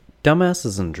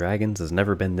Dumbasses and Dragons has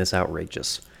never been this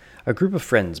outrageous. A group of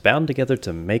friends bound together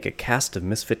to make a cast of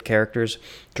misfit characters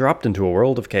dropped into a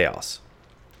world of chaos.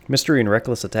 Mystery and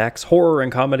reckless attacks, horror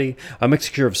and comedy, a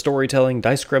mixture of storytelling,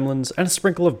 dice gremlins, and a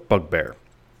sprinkle of bugbear.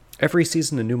 Every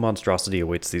season a new monstrosity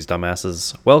awaits these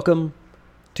dumbasses. Welcome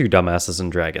to Dumbasses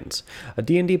and Dragons, a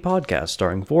D&D podcast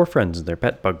starring 4 friends and their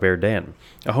pet bugbear Dan,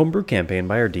 a homebrew campaign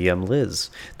by our DM Liz.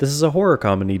 This is a horror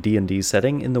comedy D&D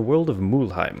setting in the world of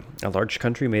Moonlight, a large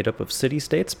country made up of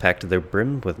city-states packed to their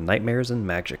brim with nightmares and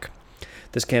magic.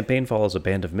 This campaign follows a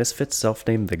band of misfits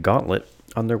self-named the Gauntlet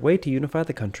on their way to unify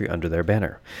the country under their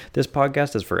banner. This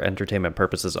podcast is for entertainment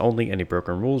purposes only. Any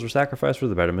broken rules are sacrificed for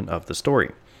the betterment of the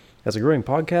story. As a growing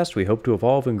podcast, we hope to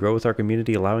evolve and grow with our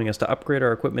community, allowing us to upgrade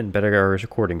our equipment and better our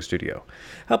recording studio.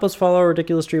 Help us follow our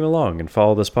ridiculous dream along and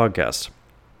follow this podcast.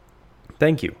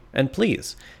 Thank you, and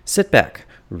please, sit back,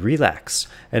 relax,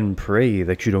 and pray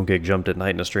that you don't get jumped at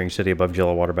night in a strange city above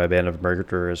yellow water by a band of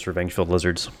murderous, revenge-filled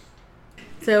lizards.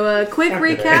 So, quick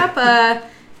recap.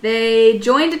 They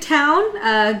joined a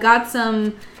town, got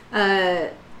some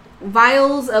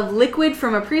vials of liquid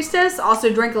from a priestess,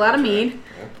 also drank a lot of mead.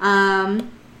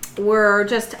 Were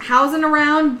just housing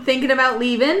around, thinking about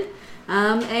leaving,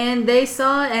 and they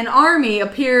saw an army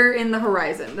appear in the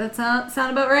horizon. That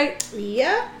sound about right?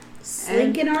 Yep.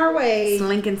 Slinking our way.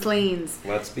 Slinking sleens.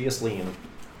 Let's be a sleen.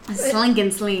 Slinking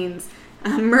sleens.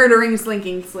 Murdering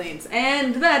slinking sleens.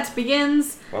 And that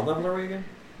begins... What level are we again?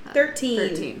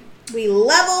 13. We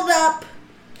leveled up.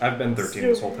 I've been 13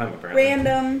 this whole time, apparently.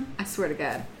 Random. I swear to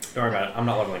God. Don't worry about it. I'm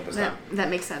not leveling this time. That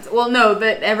makes sense. Well, no,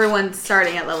 but everyone's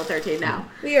starting at level 13 now.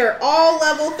 We are all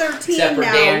level 13 except for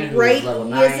now, Dan, right? who's level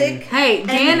 9. Yizik? Hey,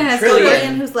 Dan and has Trillian,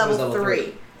 to... who's level level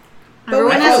 3.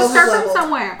 Everyone But has to we're start leveled. from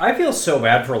somewhere. I feel so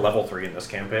bad for level 3 in this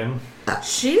campaign.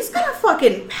 She's gonna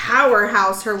fucking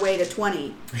powerhouse her way to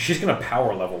 20. She's gonna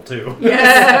power level 2.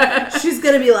 Yeah. She's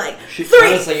gonna be like, 3,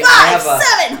 honestly, I 5, have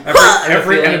 7, huh!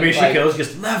 Every feeling enemy she like- kills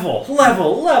just level.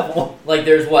 Like,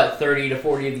 there's, 30 to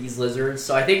 40 of these lizards,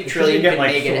 so I think You Trillian get can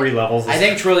like make 3 it... levels. I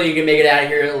think Trillian can make it out of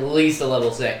here at least a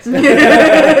level 6.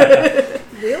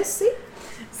 We'll see.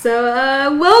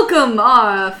 So, welcome,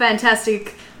 our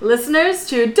fantastic listeners,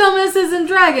 to Dumbasses and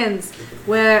Dragons,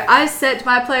 where I set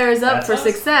my players up That's for us.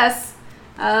 success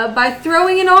by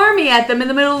throwing an army at them in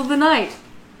the middle of the night.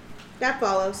 That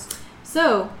follows.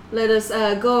 So, let us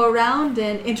go around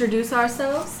and introduce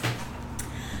ourselves.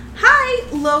 Hi,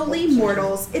 lowly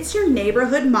mortals. It's your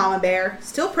neighborhood mama bear,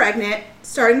 still pregnant,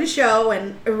 starting to show,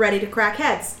 and ready to crack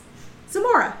heads.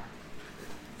 Zamora.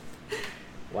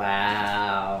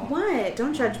 Wow. What?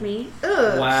 Don't judge me.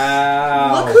 Ugh.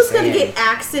 Wow. Look who's gonna man. get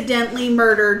accidentally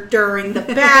murdered during the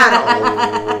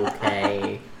battle.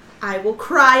 Okay. I will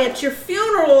cry at your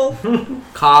funeral.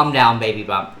 Calm down, baby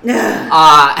bump.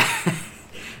 Ugh.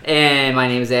 And my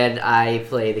name is Ed. I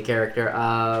play the character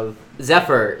of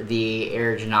Zephyr, the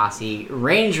Air Genasi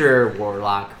Ranger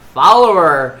Warlock,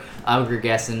 follower of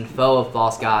Gergessen, foe of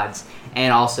false gods,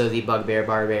 and also the Bugbear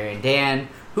Barbarian Dan,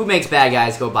 who makes bad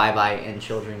guys go bye-bye and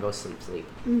children go sleep.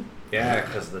 Yeah,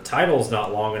 because the title's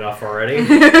not long enough already.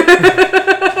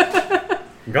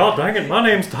 God dang it, my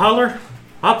name's Tyler.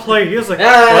 I play Yizik.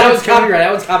 That was copyright.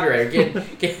 That was copyright.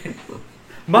 Get.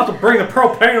 I'm about to bring the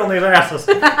propane on these asses.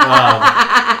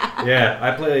 Yeah,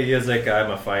 I play Yizik.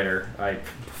 I'm a fighter. I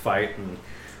fight, and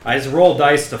I just roll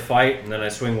dice to fight, and then I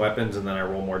swing weapons, and then I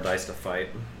roll more dice to fight.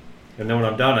 And then when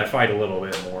I'm done, I fight a little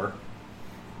bit more.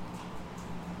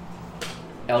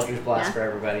 Eldritch Blast for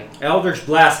everybody. Eldritch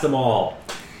blast them all,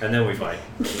 and then we fight.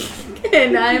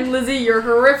 And I'm Lizzie, your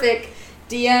horrific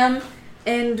DM,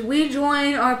 and we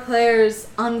join our players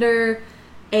under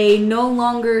a no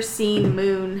longer seen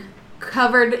moon,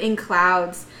 covered in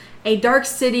clouds, a dark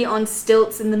city on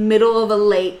stilts in the middle of a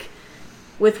lake,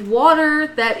 with water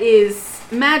that is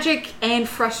magic and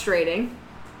frustrating,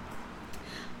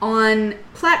 on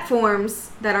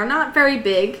platforms that are not very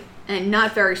big and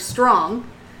not very strong,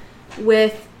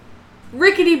 with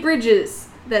rickety bridges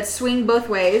that swing both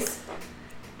ways,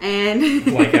 and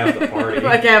Like half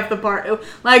the party.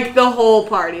 like the whole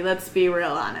party. Let's be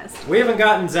real honest. We haven't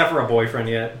gotten Zephyr a boyfriend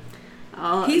yet.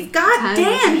 Oh, He's got time-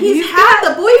 Dan. He's had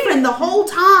the boyfriend the whole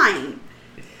time.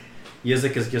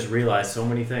 Yizik has just realized so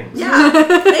many things. Yeah.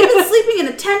 They've been sleeping in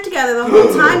a tent together the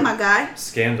whole time, my guy.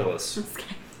 Scandalous.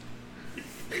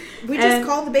 We just And-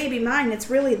 call the baby mine. It's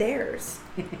really theirs.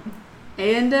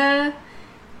 And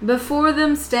before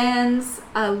them stands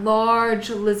a large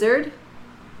lizard.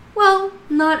 Well,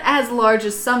 not as large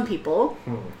as some people.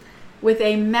 With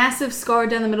a massive scar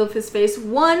down the middle of his face.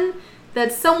 One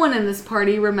that someone in this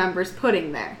party remembers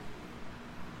putting there.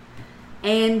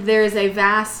 And there's a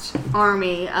vast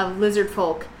army of lizard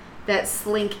folk that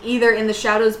slink either in the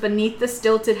shadows beneath the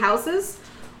stilted houses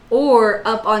or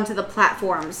up onto the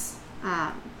platforms.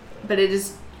 But it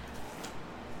is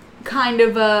kind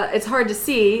of it's hard to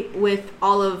see with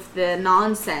all of the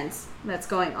nonsense that's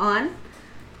going on.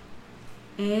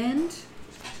 And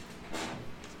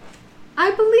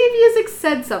I believe Yizik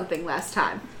said something last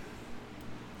time.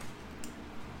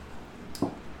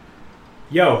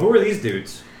 Yo, who are these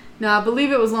dudes? No, I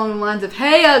believe it was along the lines of,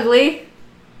 "Hey, ugly."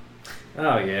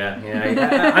 Oh,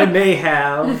 yeah. I may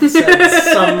have said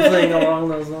something along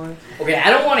those lines. Okay, I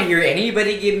don't want to hear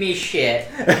anybody give me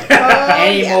shit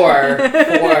anymore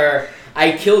for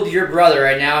I killed your brother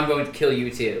and now I'm going to kill you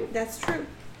too. That's true.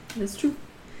 That's true.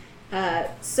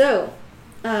 So,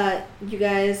 you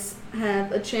guys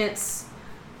have a chance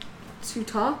to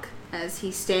talk as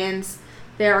he stands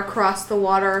there across the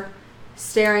water,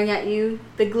 staring at you.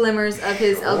 The glimmers of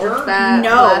his eldritch No.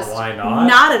 blast. Why not?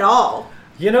 Not at all.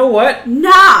 You know what?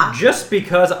 Nah. Just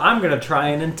because I'm gonna try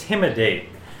and intimidate.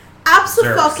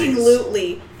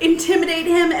 Absolutely. Intimidate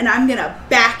him, and I'm gonna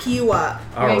back you up.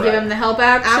 You're gonna give him the help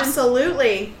action?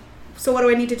 Absolutely. So what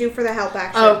do I need to do for the help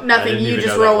action? Oh, nothing. didn't You even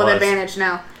just know roll that with was. advantage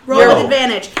now. Roll Yo. with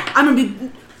advantage. I'm gonna be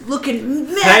looking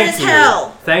mad Thank as you.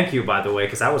 hell. Thank you, by the way,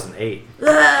 because that was an 8.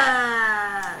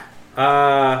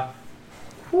 Ah.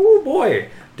 Oh boy.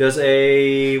 Does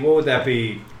what would that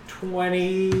be?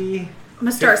 20... I'm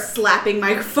gonna start slapping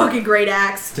my fucking great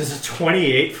axe. Does a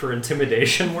 28 for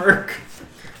intimidation work?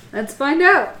 Let's find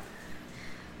out.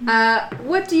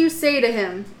 What do you say to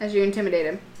him as you intimidate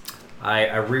him?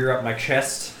 I rear up my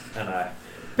chest and I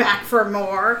Back for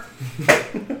more.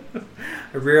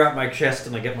 rear up my chest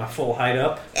and I get my full height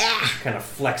up. Ah. Kind of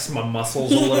flex my muscles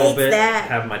He a little hates bit. that.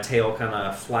 Have my tail kind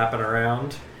of flapping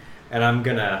around. And I'm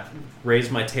gonna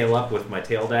raise my tail up with my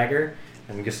tail dagger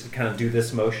and just kind of do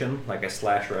this motion, like I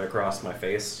slash right across my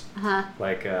face, Uh-huh.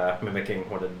 like mimicking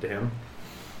what it did to him.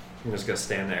 I'm just gonna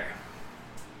stand there.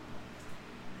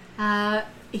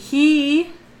 He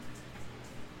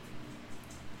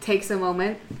takes a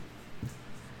moment,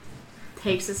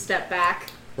 takes a step back.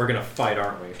 We're gonna fight,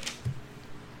 aren't we?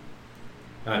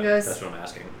 He goes- That's what I'm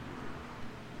asking.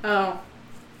 Oh,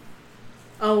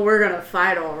 we're gonna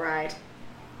fight, all right.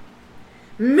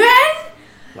 Men!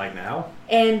 Like now?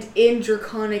 And in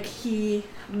Draconic, he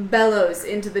bellows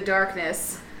into the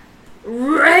darkness.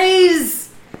 Raise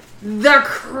the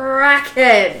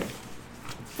Kraken!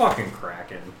 Fucking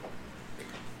Kraken.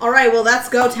 Alright, well, that's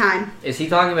go time. Is he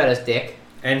talking about his dick?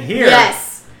 And here,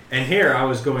 Yes! And here, I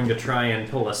was going to try and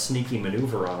pull a sneaky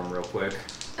maneuver on him real quick.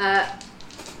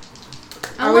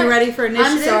 Are we ready for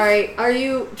initiative? I'm sorry. Are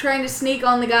you trying to sneak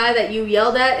on the guy that you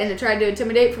yelled at and tried to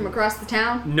intimidate from across the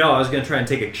town? No, I was going to try and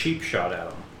take a cheap shot at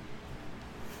him.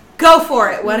 Go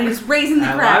for it when he's raising the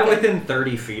Am Kraken. I within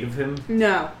 30 feet of him?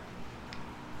 No.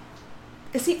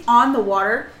 Is he on the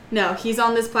water? No, he's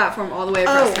on this platform all the way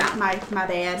across Oh, town. my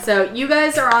bad. So you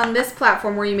guys are on this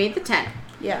platform where you made the tent.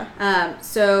 Yeah.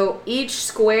 So each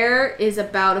square is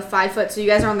about a 5 foot. So you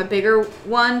guys are on the bigger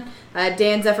one.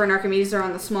 Dan, Zephyr, and Archimedes are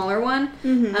on the smaller one.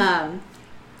 Mm-hmm.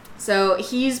 So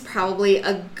he's probably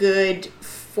a good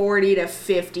 40 to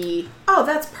 50 Oh,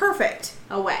 that's perfect.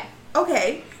 away.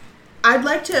 Okay. I'd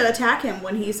like to attack him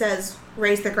when he says,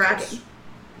 raise the Kraken.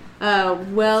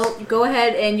 Well, go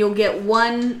ahead and you'll get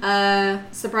one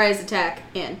surprise attack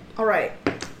in. Alright.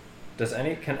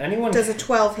 Can anyone... Does a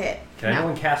 12 hit? Can No.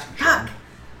 anyone cast jump?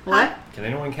 What? Can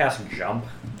anyone cast jump?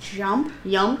 Jump?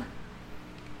 Yum?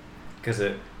 Because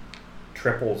it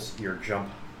triples your jump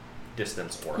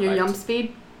distance or Your height. yum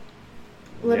speed?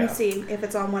 Let me Yeah. see if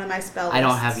it's on one of my spell I don't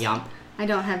lists. have Yump. I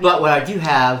don't have But yum. what I do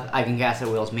have, I can cast at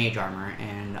Will's Mage Armor,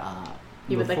 and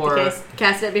You would before- like to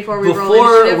cast it before we roll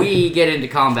Before initiative? we get into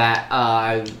combat,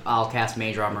 I'll cast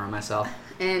Mage Armor on myself.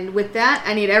 And with that,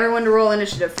 I need everyone to roll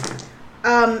initiative.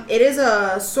 It is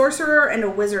a sorcerer and a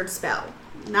wizard spell.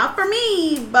 Not for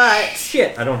me, but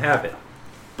Shit, I don't have it.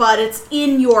 it's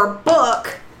in your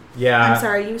book. Yeah. I'm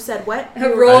sorry, you said what?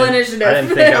 Roll I didn't- initiative. I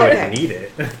didn't think I would Okay. need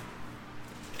it.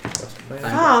 What's the plan?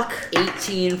 Fuck.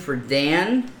 18 for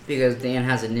Dan, because Dan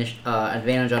has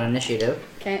advantage on initiative,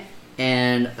 Okay.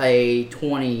 and a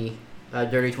 20,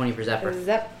 dirty 20 for Zephyr.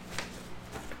 Zep.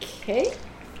 Okay.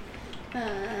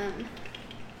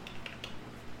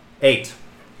 8.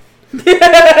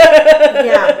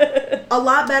 Yeah. A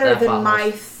lot better That than follows.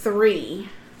 my 3.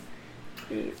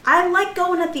 I like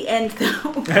going at the end,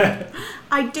 though.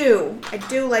 I do. I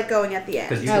do like going at the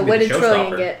 'Cause end. you can be what the did Trillian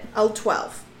showstopper. get? Oh,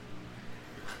 12.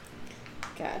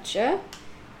 Gotcha.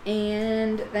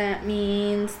 And that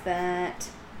means that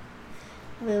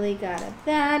Lily got a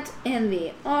that, and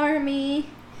the army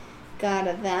got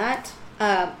a that.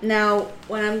 Now,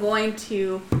 when I'm going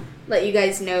to let you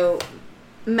guys know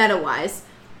meta-wise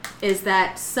is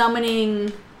that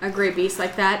summoning a great beast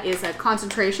like that is a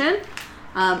concentration.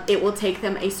 It will take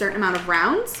them a certain amount of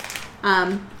rounds.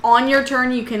 On your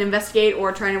turn, you can investigate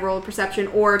or try to roll a perception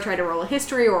or try to roll a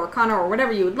history or arcana or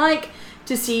whatever you would like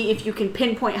to see if you can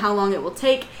pinpoint how long it will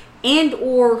take and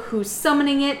or who's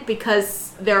summoning it,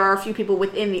 because there are a few people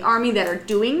within the army that are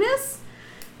doing this.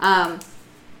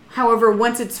 However,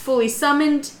 once it's fully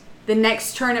summoned, the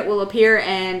next turn it will appear,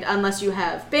 and unless you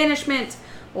have banishment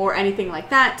or anything like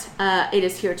that, it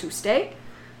is here to stay.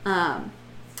 I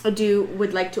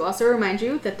would like to also remind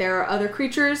you that there are other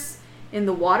creatures in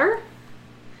the water.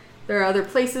 There are other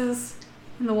places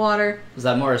in the water.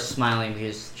 Zamora is smiling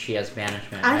because she has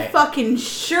banishment, I right? fucking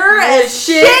sure as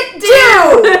shit do!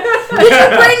 Did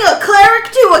you bring a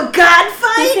cleric to a god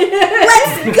fight?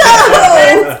 Let's go!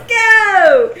 Let's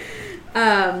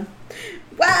go!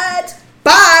 What?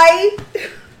 Bye!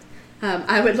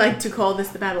 I would like to call this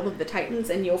the Battle of the Titans,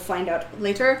 and you'll find out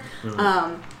later.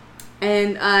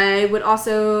 And I would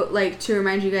also like to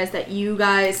remind you guys that you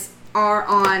guys are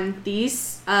on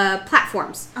these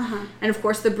platforms. And of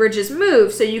course the bridges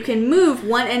move, so you can move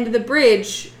one end of the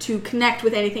bridge to connect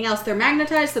with anything else. They're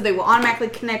magnetized, so they will automatically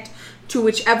connect to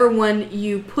whichever one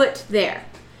you put there.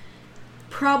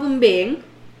 Problem being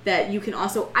that you can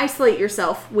also isolate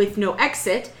yourself with no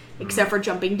exit except for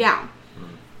jumping down.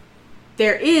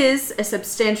 There is a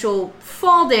substantial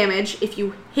fall damage if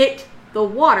you hit the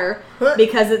water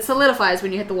because it solidifies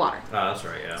when you hit the water. Oh, that's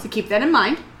right, yeah. So keep that in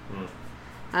mind.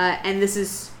 And this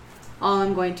is all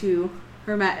I'm going to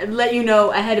let you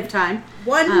know ahead of time.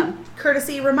 One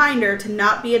courtesy reminder to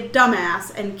not be a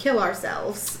dumbass and kill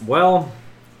ourselves. Well,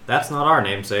 that's not our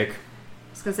namesake.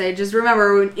 I was going to say, just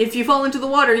remember, if you fall into the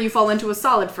water, you fall into a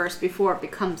solid first before it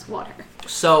becomes water.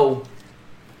 So,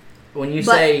 when you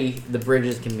say the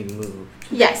bridges can be moved...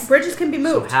 Yes. Bridges can be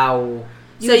moved. So how...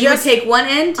 So you would take one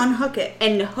end, unhook it,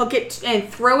 and hook it and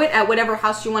throw it at whatever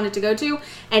house you want it to go to,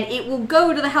 and it will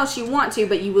go to the house you want to,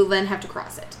 but you will then have to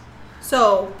cross it.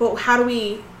 So, but how do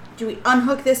we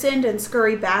unhook this end and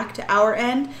scurry back to our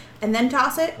end and then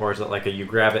toss it? Or is it like you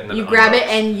grab it and then you grab it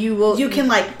and you will... You can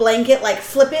like blanket, like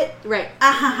flip it? Right.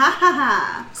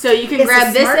 Ah-ha-ha-ha-ha. So you can It's grab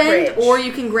a this smart end bridge. or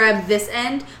you can grab this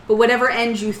end, but whatever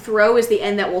end you throw is the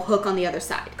end that will hook on the other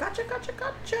side. Gotcha.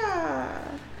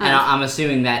 And I'm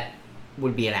assuming that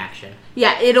would be an action.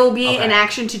 Yeah, it'll be Okay. an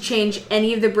action to change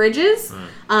any of the bridges,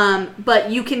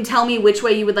 but you can tell me which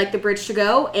way you would like the bridge to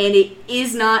go, and it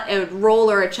is not a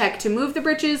roll or a check to move the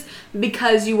bridges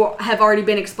because you have already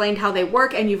been explained how they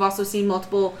work, and you've also seen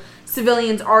multiple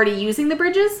civilians already using the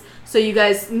bridges, so you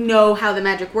guys know how the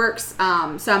magic works,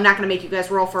 so I'm not going to make you guys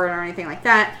roll for it or anything like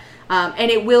that. And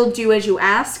it will do as you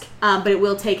ask, but it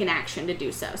will take an action to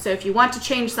do so. So if you want to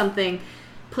change something,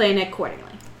 plan accordingly.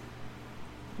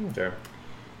 Okay.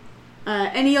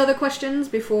 Any other questions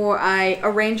before I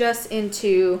arrange us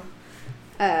into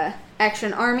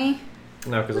Action Army?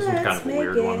 No, because this one's kind of a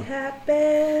weird one.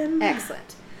 Happen.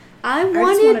 Excellent. I wanna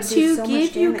wanted do to so much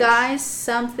give you damage. guys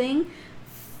something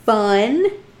fun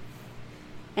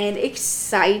and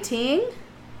exciting.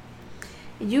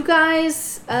 You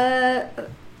guys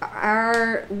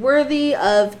are worthy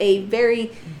of a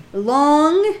very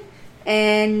long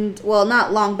and, well,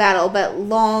 not long battle, but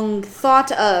long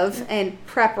thought of and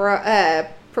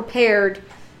prepared,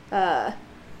 what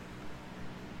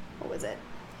was it?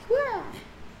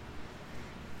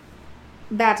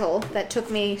 Battle that took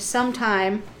me some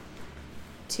time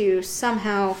to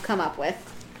somehow come up with.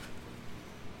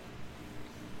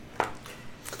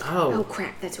 Oh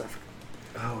crap, that's what I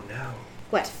forgot. Oh, no.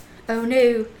 What? Oh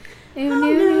no. Oh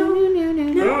no.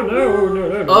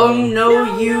 Oh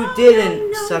no, you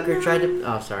didn't! Sucker tried to...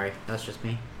 Oh, sorry. That's just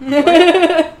me.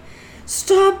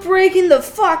 Stop breaking the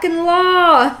fucking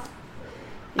law!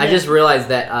 I just realized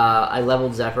that I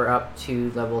leveled Zephyr up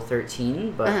to level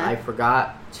 13, but I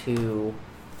forgot to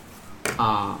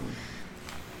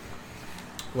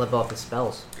level up the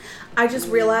spells. I just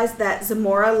realized that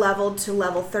Zamora leveled to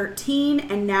level 13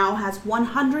 and now has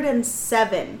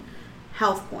 107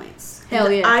 health points. Hell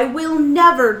And yeah. I will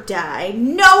never die.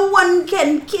 No one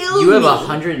can kill me. You have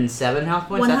 107 health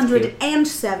points? That's cute.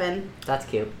 107. That's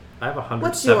cute. I have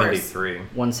What's yours? 173.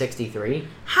 163?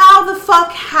 How the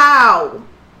fuck how?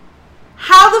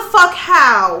 How the fuck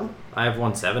how? I have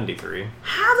 173.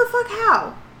 How the fuck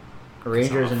how?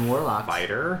 Rangers and Warlocks.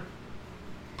 Fighter?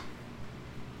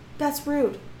 That's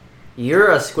rude.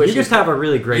 You're a squishy... You just have a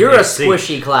really great You're AC. a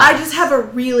squishy class. I just have a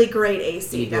really great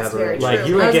AC. You do That's have a very really- true. Like,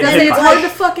 you I ain't was gonna getting say, hit it's by... hard to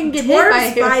fucking get hit by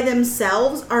Dwarves you. by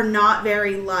themselves are not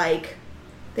very, like...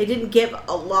 They didn't give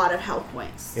a lot of health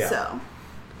points, Yeah. so...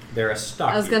 They're a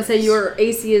stock. I was gonna say your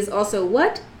AC is also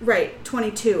what? Right,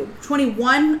 22.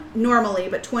 21 normally,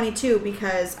 but 22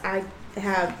 because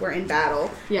we're in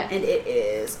battle. Yeah. And it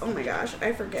is, oh my gosh,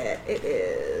 I forget. It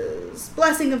is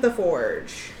Blessing of the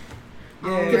Forge.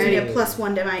 Gives me a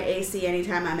 +1 to my AC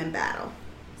anytime I'm in battle.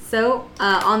 So,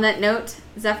 on that note,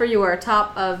 Zephyr, you are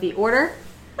top of the order.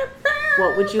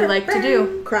 What would you like to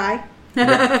do? Cry.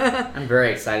 I'm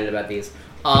very excited about these.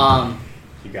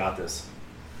 You got this.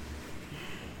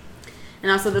 And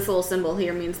also this little symbol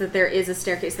here means that there is a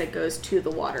staircase that goes to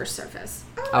the water surface.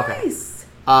 Oh, Okay. nice.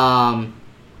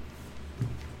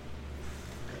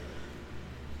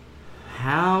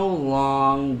 How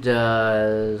long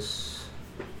does...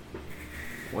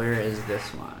 Where is this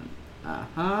one?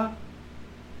 Uh-huh.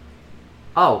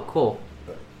 Oh, cool.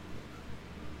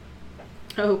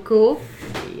 Oh, cool.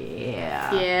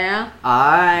 Yeah. Yeah.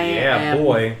 Yeah,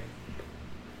 boy.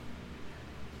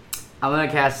 I'm gonna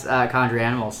cast Conjure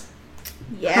Animals.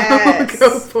 Yes.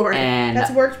 Go for it. And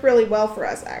That's worked really well for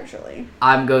us, actually.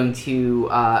 I'm going to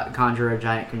conjure a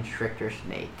giant constrictor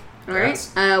snake. All right.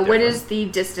 That's What different. is the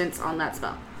distance on that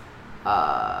spell?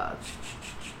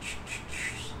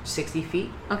 60 feet.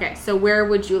 Okay, so where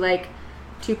would you like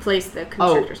to place the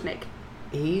constrictor snake?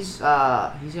 He's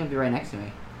gonna be right next to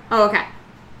me. Oh, okay.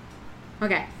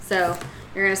 Okay, so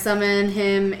you're gonna summon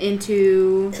him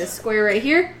into this square right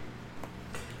here.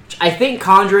 I think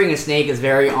conjuring a snake is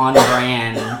very on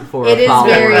brand for It a is follower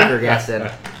very- of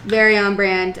Gergessen. Very on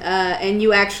brand. And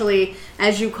you actually,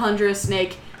 as you conjure a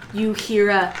snake, you hear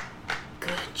a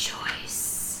good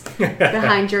choice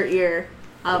behind your ear.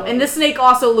 And the snake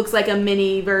also looks like a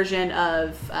mini version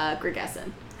of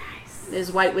Gergessen. Nice. It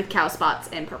is white with cow spots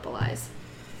and purple eyes.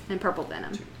 And purple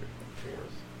venom.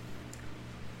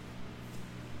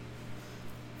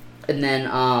 And then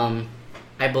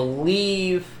I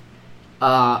believe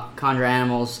conjure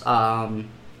animals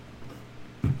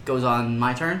goes on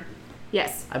my turn.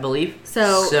 Yes. I believe.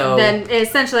 So then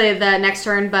essentially the next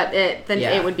turn, but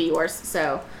Yeah. it would be yours.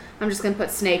 So I'm just gonna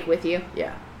put snake with you.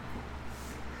 Yeah.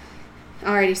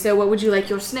 Alrighty. So what would you like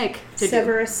your snake to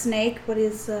Sever a snake. What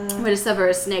is do? What is Sever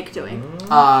a snake doing?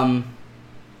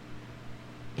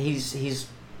 He's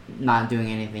not doing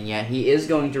anything yet. He is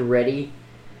going to ready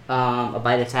a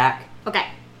bite attack. Okay.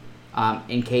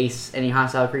 In case any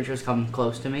hostile creatures come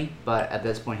close to me, but at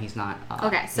this point he's not.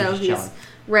 Okay. So just he's chilling.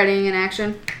 readying an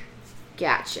action.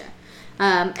 Gotcha.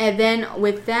 And then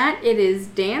with that, it is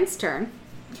Dan's turn.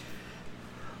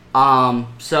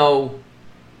 So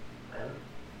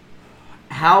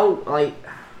how, like,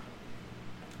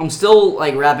 I'm still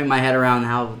like wrapping my head around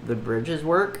how the bridges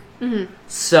work. Mm-hmm.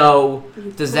 So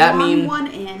does that pull on mean one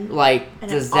in, like and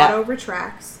does it that auto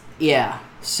retracts? yeah?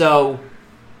 So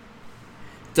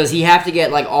does he have to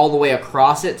get like all the way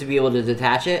across it to be able to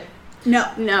detach it?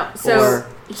 No. So Or-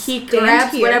 he Stand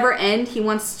grabs here. whatever end he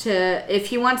wants to. If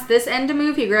he wants this end to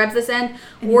move, he grabs this end,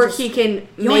 And he or just he can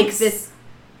make yoinks. this,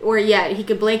 or he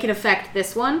could blanket effect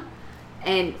this one,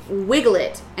 and wiggle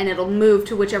it, and it'll move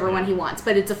to whichever one he wants.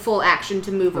 But it's a full action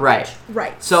to move. Right.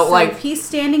 Right. So, like- if he's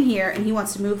standing here and he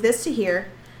wants to move this to here,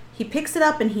 he picks it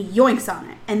up and he yoinks on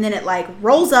it, and then it like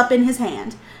rolls up in his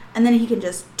hand, and then he can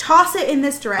just toss it in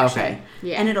this direction, Okay.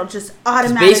 Yeah. and it'll just 'Cause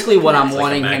automatically. basically what I'm It's like a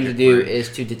wanting him magic to do word. is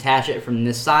to detach it from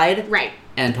this side Right.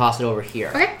 and toss it over here.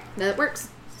 Okay. That works.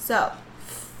 So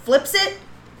flips it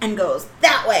and goes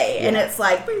that way, and Yeah. it's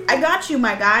like, I got you,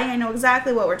 my guy. I know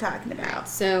exactly what we're talking about.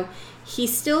 So he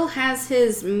still has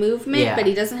his movement, Yeah. but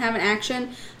he doesn't have an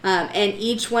action. And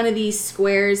each one of these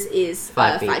squares is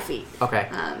 5 feet. 5 feet. Okay.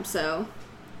 So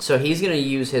He's gonna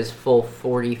use his full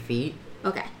 40 feet.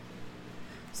 okay.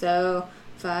 So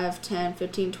 5, 10,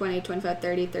 15, 20, 25,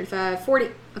 30, 35, 40.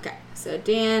 Okay. So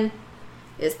Dan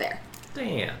is there.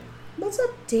 Dan. What's up,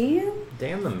 Dan?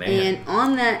 Dan the man. And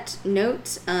on that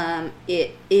note,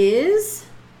 it is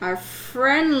our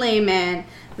friendly man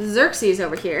Xerxes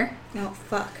over here. No,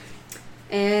 fuck.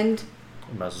 And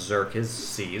I'm gonna zerk his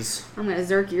C's. I'm going to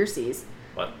Zerk your C's.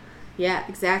 What? Yeah,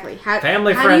 exactly. How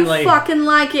Family how friendly. do you fucking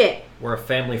like it? We're a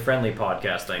family-friendly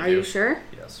podcast, thank Are you. you sure?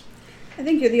 Yes. I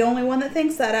think you're the only one that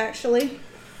thinks that, actually.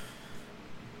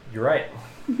 You're right.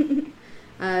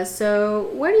 So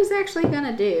what he's actually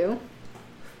gonna do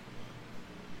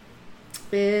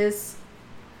is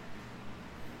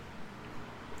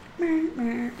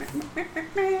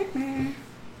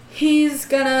he's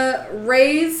gonna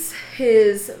raise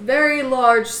his very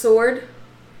large sword.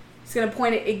 He's gonna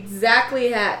point it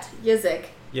exactly at Yizik.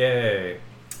 Yay.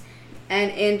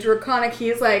 And in Draconic,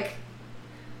 he's like,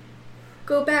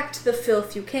 go back to the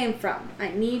filth you came from. I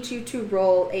need you to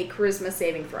roll a charisma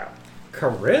saving throw.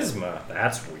 Charisma?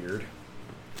 That's weird.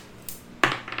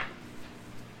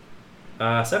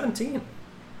 17.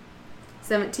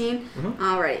 17? Mhm.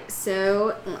 All right,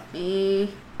 so let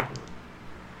me...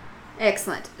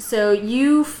 Excellent. So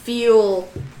you feel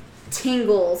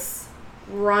tingles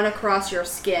run across your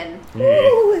skin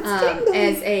Ooh, it's tingling.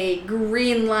 as a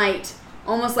green light,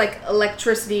 almost like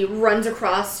electricity, runs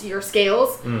across your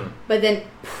scales, but then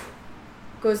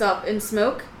goes up in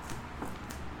smoke.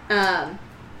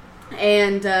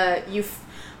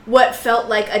 What felt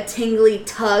like a tingly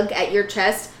tug at your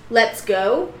chest lets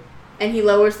go, and he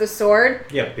lowers the sword.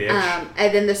 Yeah, bitch.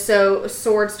 And then the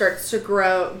sword starts to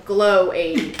glow.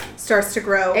 Starts to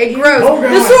grow. It grows. Oh,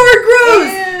 God. The sword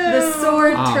grows. Ew. The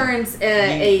sword turns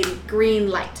a green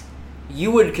light.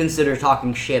 You would consider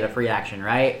talking shit a free action,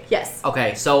 right? Yes.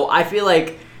 Okay, so I feel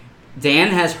like Dan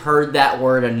has heard that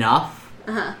word enough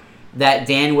that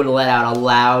Dan would let out a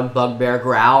loud bugbear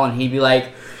growl, and he'd be like,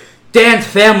 Dan's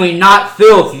family, not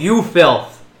filth, you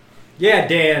filth. Yeah,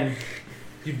 Dan.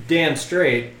 You Dan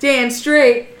straight. Dan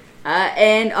straight.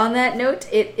 And on that note,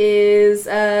 it is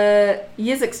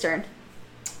Yizik's turn.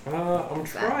 I'm That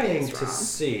trying is to wrong.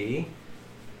 see.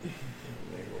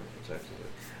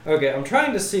 Okay, I'm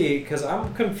trying to see because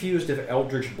I'm confused if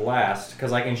Eldritch Blast,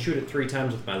 because I can shoot it 3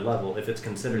 times with my level, if it's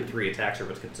considered 3 attacks or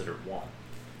if it's considered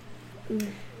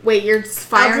 1. Wait, you're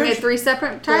firing Eldritch at 3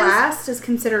 separate times? Blast is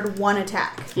considered one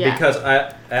attack. Yeah. Because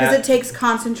Because it takes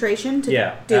concentration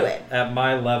to do it. At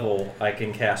my level, I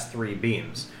can cast 3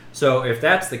 beams. So if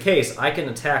that's the case, I can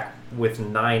attack with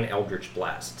 9 Eldritch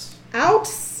Blasts.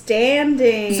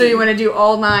 Outstanding. So you want to do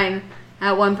all 9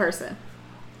 at one person?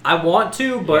 I want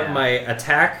to, but Yeah. my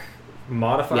attack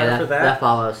modifier Yeah, for that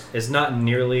follows. is not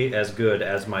nearly as good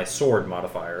as my sword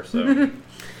modifier. So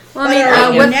Well,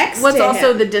 I But mean, next what's to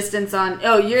also him. the distance on...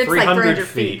 Oh, it's like 300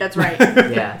 feet. That's right.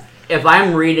 Yeah. If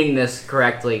I'm reading this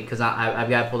correctly, because I've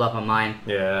got it pulled up on mine,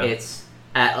 yeah. it's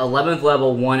at 11th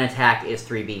level, 1 attack is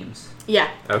 3 beams. Yeah.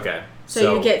 Okay.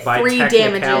 So you get by 3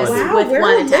 technicality- damages. wow, with we're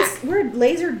one a attack. we're a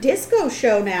laser disco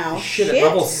show now. Shit, at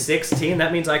level 16,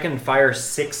 that means I can fire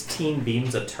 16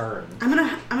 beams a turn. I'm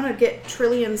gonna get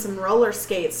Trillian some roller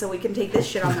skates so we can take this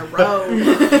shit on the road.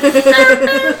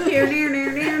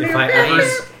 If I ever...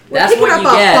 We're That's picking what up you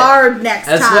a get. bard next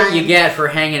That's time. what you get for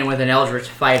hanging with an Eldritch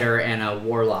fighter and a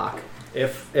warlock.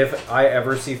 If I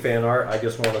ever see fan art, I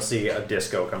just want to see a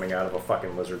disco coming out of a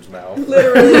fucking lizard's mouth.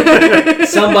 Literally.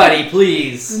 Somebody,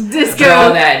 please, Disco. draw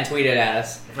that and tweet it at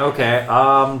us. Okay,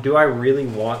 do I really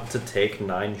want to take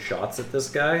 9 shots at this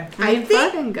guy? I think-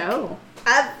 fucking go.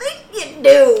 I think you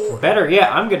do. Better,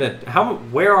 yeah, I'm gonna...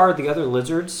 Where are the other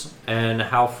lizards? And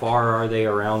how far are they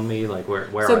around me? Like, where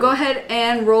So are go they? ahead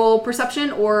and roll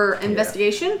perception or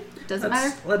investigation. Doesn't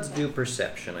matter. Let's do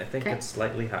perception. I think Okay. it's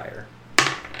slightly higher.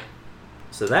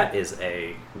 So that is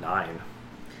a 9.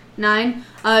 9.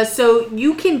 So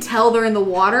you can tell they're in the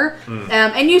water,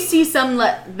 and you see some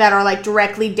that are like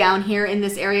directly down here in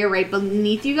this area, right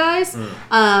beneath you guys.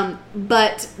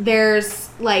 But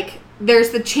there's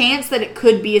the chance that it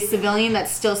could be a civilian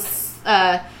that's still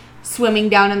swimming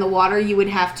down in the water. You would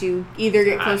have to either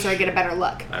get closer or get a better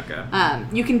look. Okay.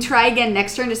 You can try again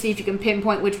next turn to see if you can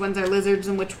pinpoint which ones are lizards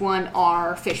and which one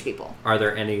are fish people. Are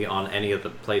there any on any of the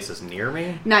places near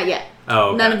me? Not yet. Oh,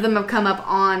 okay. None of them have come up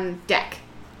on deck.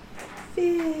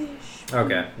 Fish.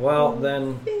 Okay, well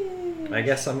then, I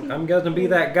guess I'm gonna be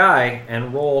that guy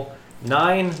and roll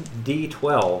 9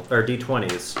 D12 or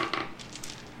D20s,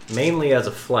 mainly as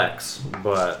a flex.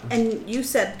 But And you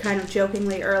said kind of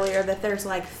jokingly earlier that there's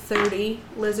like 30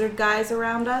 lizard guys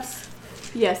around us.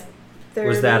 Yes. 30.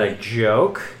 was that a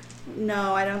joke?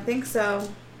 No, I don't think so.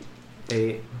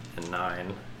 8 and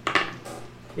 9.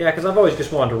 Yeah, because I've always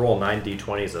just wanted to roll 9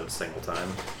 D20s at a single time.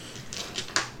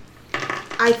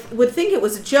 I would think it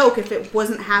was a joke if it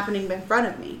wasn't happening in front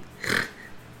of me.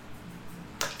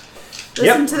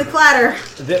 Listen to the clatter.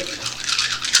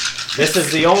 This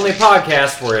is the only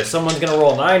podcast where someone's gonna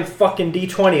roll 9 fucking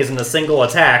D20s in a single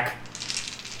attack,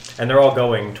 and they're all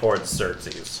going towards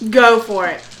Xerxes. Go for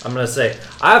it. I'm gonna say,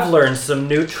 I've learned some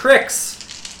new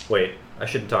tricks. Wait, I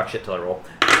shouldn't talk shit till I roll.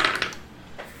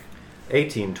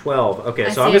 18, 12. Okay, I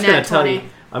so I'm see a just gonna nat tell 20. you.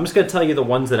 I'm just gonna tell you the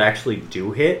ones that actually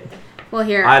do hit. Well,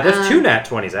 here. There's 2 nat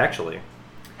 20s actually.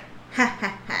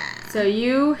 So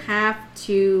you have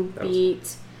to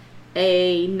beat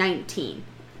a 19.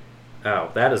 Oh,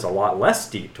 that is a lot less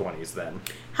D20s then.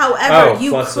 However, Oh,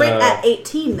 you plus, crit at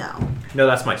 18 though. No,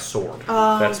 that's my sword.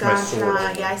 Oh That's my gosh,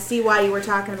 sword. yeah, I see why you were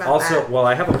talking about Also, that. well,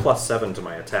 I have a +7 to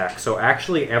my attack, so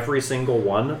actually every single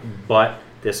one but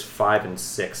this 5 and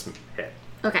 6 hit.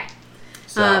 Okay.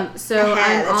 So, So I'm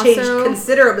that changed also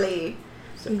considerably.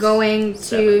 going to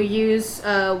 7. use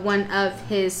one of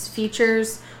his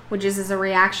features, which is as a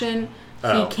reaction,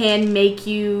 he can make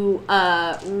you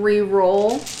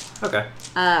re-roll. Okay.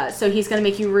 So he's going to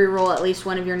make you re-roll at least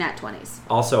one of your nat 20s.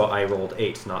 Also, I rolled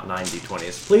 8, not 9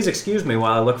 d20s. Please excuse me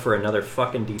while I look for another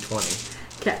fucking d20.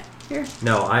 Okay. Here.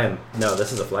 No,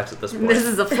 this is a flex at this point. This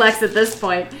is a flex at this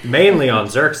point. Mainly on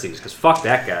Xerxes, because fuck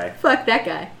that guy. Fuck that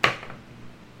guy.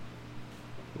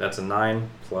 That's a 9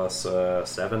 plus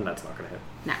 7. That's not going to hit.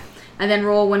 Nah. And then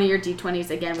roll one of your d20s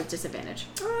again with disadvantage.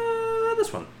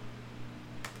 This one.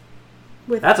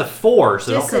 With That's a 4,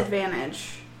 so don't...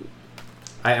 disadvantage.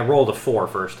 I rolled a 4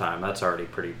 first time. That's already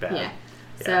pretty bad.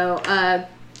 Yeah.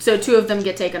 So 2 of them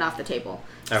get taken off the table.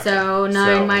 Okay. So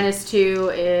 9 minus 2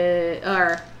 is...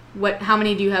 Or what? How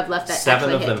many do you have left that 7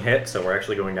 actually of hit? them hit, so we're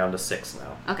actually going down to 6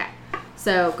 now. Okay.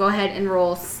 So go ahead and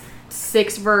roll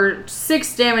 6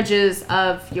 damages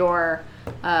of your...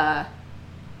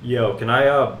 Yo, can I...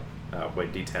 Oh,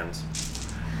 wait, d10s.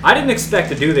 I didn't expect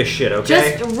to do this shit,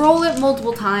 okay? Just roll it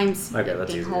multiple times. Okay,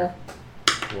 that's easier.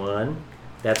 1.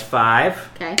 That's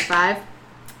 5. Okay, 5.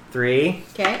 3.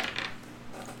 Okay.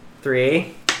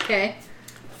 3. Okay.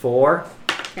 4.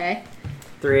 Okay.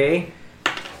 3.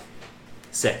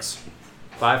 6.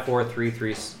 5, 4, 3,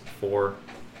 3, 4,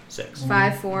 6.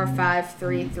 5, 4, 5,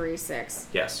 3, 3, 6.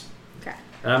 Yes. Okay.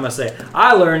 And I'm going to say,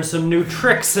 I learned some new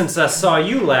tricks since I saw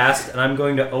you last, and I'm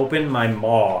going to open my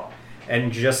maw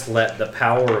and just let the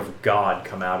power of God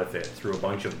come out of it through a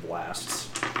bunch of blasts.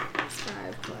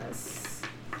 5 plus...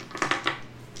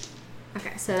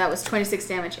 Okay, so that was 26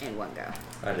 damage in one go.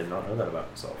 I did not know that about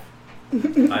myself.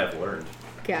 I have learned.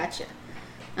 Gotcha.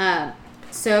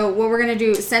 So what we're going to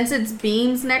do, since it's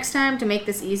beams next time, to make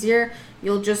this easier,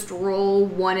 you'll just roll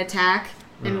 1 attack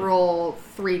and roll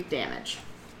 3 damage.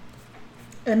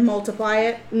 And multiply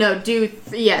it? No, do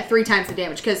 3 times the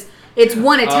damage, because it's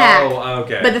 1 attack. Oh,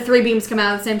 okay. But the 3 beams come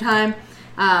out at the same time.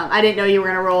 I didn't know you were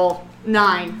going to roll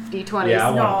 9 d20s. Yeah,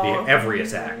 I want every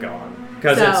attack on.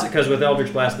 Because with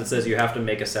Eldritch Blast it says you have to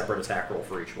make a separate attack roll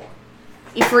for each one.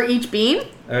 For each beam?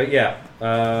 Yeah.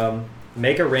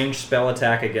 Make a ranged spell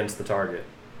attack against the target.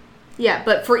 Yeah,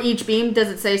 but for each beam, does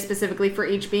it say specifically for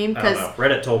each beam? I don't know.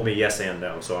 Reddit told me yes and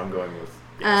no, so I'm going with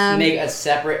yes. Make a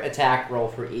separate attack roll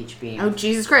for each beam. Oh,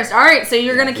 Jesus Christ. All right, so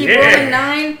you're going to keep rolling 9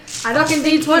 I don't fucking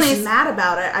think d20s. he's mad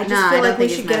about it. I just I feel don't like we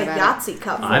think should he's get a mad about Yahtzee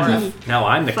cup for him.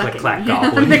 I'm the Fucking- click-clack I'm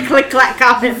goblin. the click-clack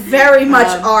goblin. Very much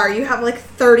are. You have like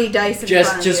 30 dice in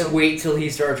front of Just you. wait till he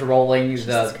starts rolling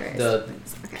Jesus the Christ.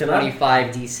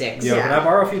 25d6. Yo, Yeah. can I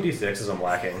borrow a few d6s? I'm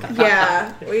lacking.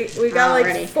 Yeah, we got like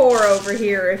Alrighty. 4 over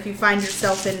here if you find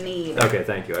yourself in need. Okay,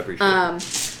 thank you. I appreciate it.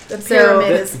 The pyramid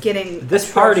So- is getting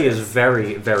This party is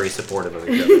very, very supportive of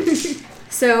each other.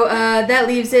 So that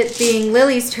leaves it being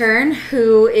Lily's turn,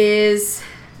 who is...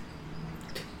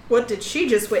 What did she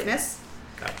just witness?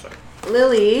 I'm sorry.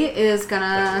 Lily is going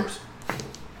That's to...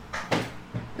 yours.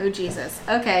 Oh, Jesus.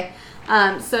 Okay.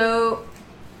 So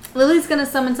Lily's going to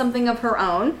summon something of her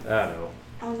own. No.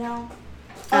 Oh no.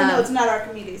 Oh no, it's not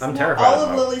Archimedes. I'm No, terrified all of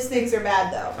of my- Lily's things are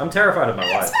bad though. I'm terrified of my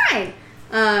It's life.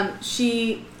 fine.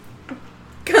 She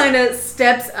kind of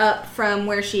steps up from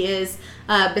where she is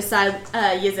beside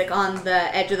Yizik on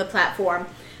the edge of the platform,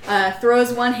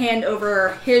 throws one hand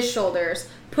over his shoulders,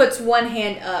 puts one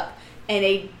hand up, and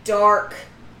a dark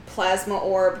plasma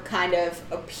orb kind of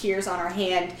appears on her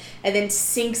hand and then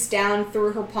sinks down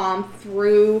through her palm,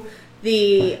 through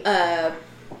the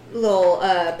little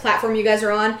platform you guys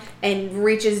are on, and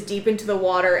reaches deep into the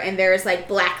water, and there's like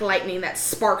black lightning that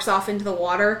sparks off into the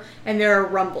water, and there are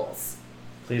rumbles.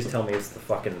 Please tell me it's the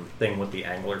fucking thing with the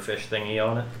anglerfish thingy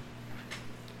on it.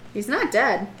 He's not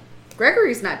dead.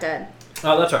 Gregory's not dead.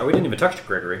 Oh, that's right. We didn't even touch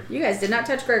Gregory. You guys did not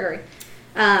touch Gregory.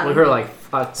 We were like,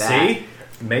 fuck that. See?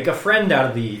 Make a friend out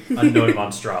of the unknown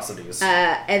monstrosities.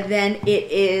 And then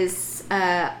it is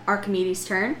Archimedes'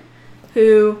 turn,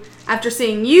 who, after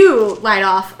seeing you light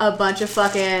off a bunch of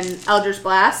fucking Eldritch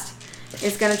Blast,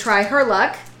 is going to try her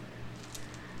luck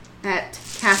at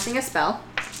casting a spell.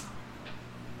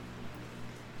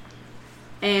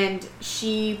 And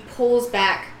she pulls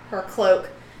back her cloak,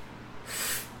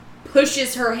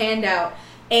 pushes her hand out,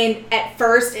 and at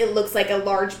first it looks like a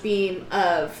large beam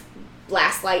of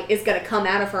blast light is going to come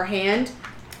out of her hand,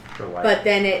 but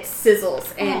then it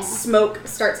sizzles and smoke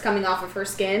starts coming off of her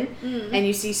skin, and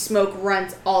you see smoke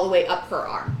runs all the way up her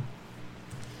arm.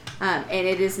 And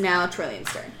it is now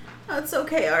Trillian's turn. Oh, it's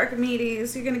okay,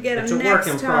 Archimedes. You're gonna get It's him a next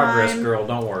work in time. progress, girl.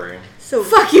 Don't worry. So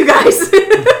Fuck you guys!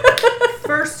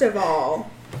 first of all,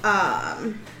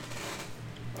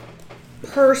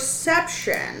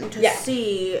 perception to Yeah.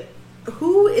 see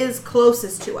who is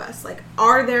closest to us. Like,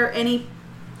 are there any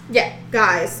Yeah.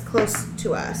 guys close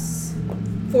to us?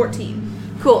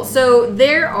 14. Cool. So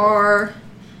there are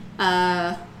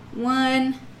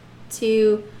 1,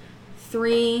 2,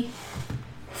 3,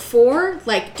 4,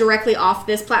 like directly off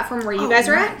this platform where you guys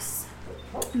are nice.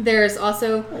 at. There's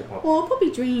also,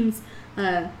 puppy dreams.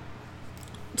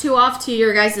 2 off to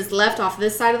your guys' left off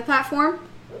this side of the platform.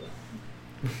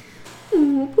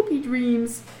 Oh, puppy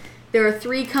dreams. There are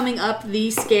 3 coming up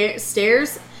these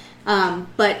stairs.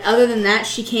 But other than that,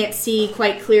 she can't see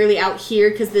quite clearly out here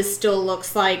because this still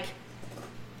looks like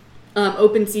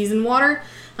open season water.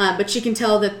 But she can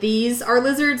tell that these are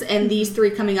lizards and these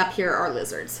 3 coming up here are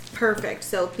lizards. Perfect.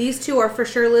 So these 2 are for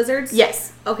sure lizards?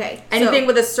 Yes. Okay. Anything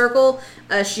with a circle,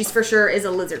 she's for sure is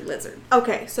a lizard.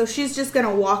 Okay, so she's just going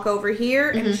to walk over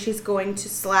here and she's going to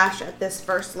slash at this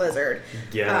first lizard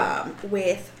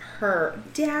with her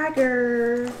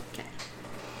dagger. Okay.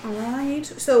 All right.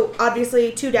 So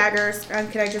obviously 2 daggers.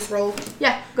 Can I just roll?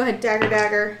 Yeah, go ahead.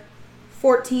 Dagger.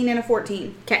 14 and a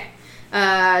 14. Okay.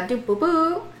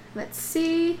 Boo. Let's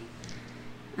see.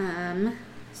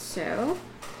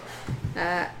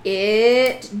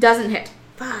 It doesn't hit.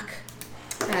 Fuck.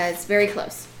 It's very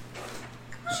close.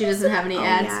 She doesn't have any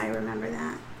ads. Yeah, I remember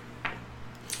that.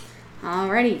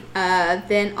 Alrighty.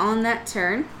 Then on that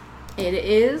turn, it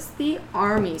is the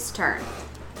army's turn.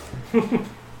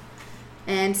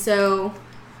 And so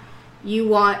you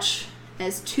watch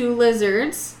as 2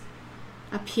 lizards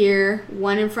appear,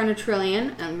 one in front of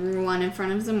Trillian and one in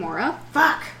front of Zamora.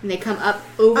 Fuck. And they come up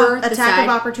over the attack side. of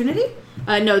opportunity?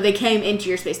 No, they came into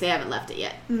your space. They haven't left it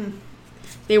yet.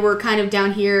 They were kind of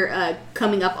down here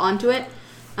coming up onto it.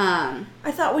 I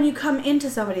thought when you come into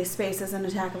somebody's space as an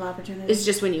attack of opportunity. It's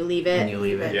just when you leave it. When you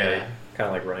leave it. Yeah, kind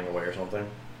of like running away or something.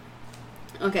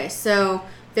 Okay, so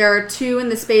there are 2 in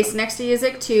the space next to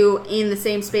Yizik, 2 in the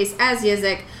same space as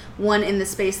Yizik, 1 in the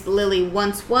space Lily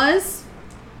once was.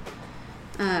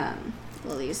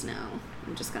 Lily's no.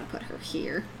 I'm just going to put her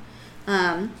here.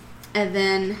 And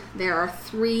then there are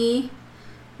 3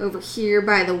 over here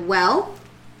by the well.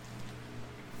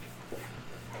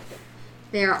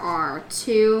 There are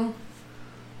 2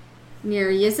 near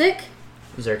Yizik.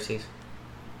 Xerxes.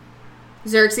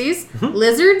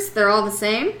 Lizards, they're all the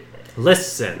same.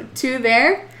 Listen. 2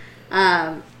 there.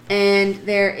 And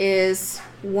there is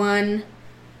 1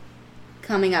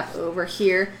 coming up over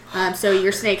here. So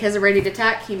your snake has a ready to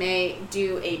attack. He may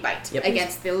do a bite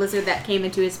against the lizard that came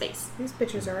into his face. These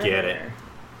bitches are Get everywhere.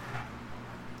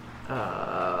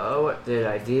 What did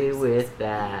I do with 9,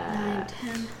 that?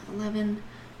 10, 11,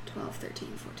 12, 13,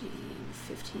 14,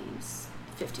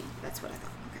 15. That's what I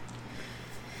thought. Okay.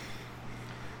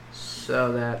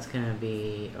 So that's going to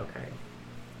be,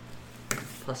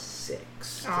 plus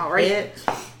 6. All right. Hit.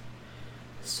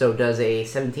 So does a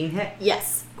 17 hit?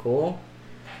 Yes. Cool.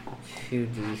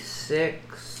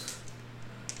 2d6.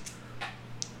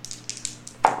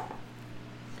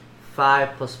 5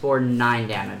 plus 4, 9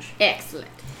 damage. Excellent.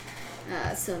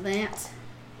 So that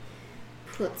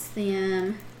puts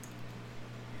them...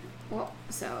 Well,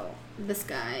 so this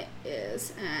guy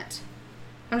is at...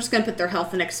 I'm just going to put their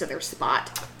health next to their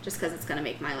spot, just because it's going to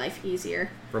make my life easier.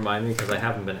 Remind me, because I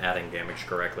haven't been adding damage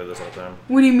correctly this whole time.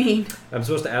 What do you mean? I'm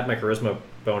supposed to add my charisma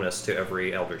bonus to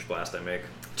every Eldritch Blast I make.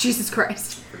 Jesus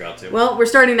Christ. Forgot to. Well, we're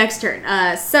starting next turn.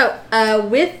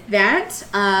 With that,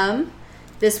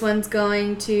 this one's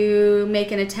going to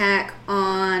make an attack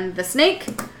on the snake.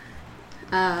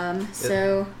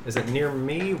 Is it near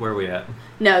me? Where are we at?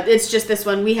 No, it's just this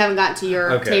one. We haven't gotten to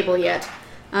your table yet.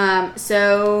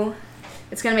 So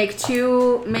it's going to make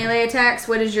 2 melee attacks.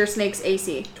 What is your snake's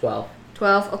AC? 12.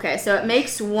 12. Okay, so it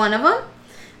makes one of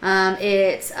them.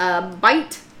 It's a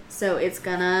bite. So it's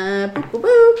going to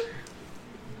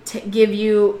give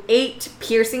you 8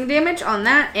 piercing damage on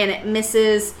that, and it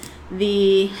misses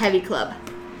the heavy club.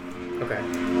 Okay.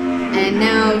 And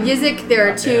now, Yizik, there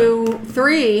are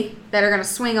 3 that are going to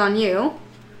swing on you.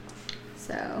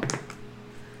 So,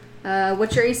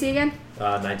 what's your AC again?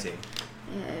 19.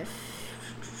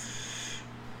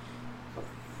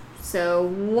 So,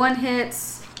 1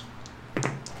 hits,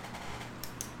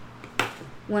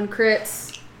 1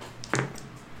 crits,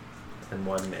 And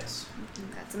 1 miss.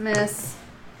 that's a miss,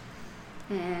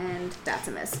 and that's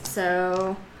a miss.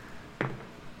 So,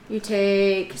 you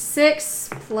take 6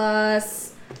 plus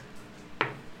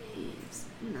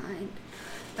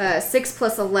 6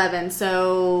 plus 11,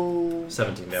 so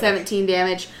 17 damage. 17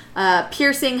 damage.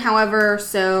 Piercing, however,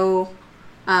 so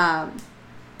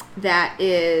that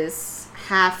is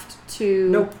halved to...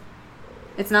 Nope.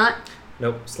 It's not?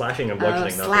 Nope. Slashing and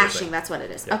bludgeoning. not Slashing, piercing. that's what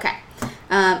it is. Yep. Okay.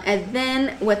 And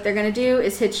then what they're going to do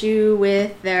is hit you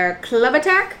with their club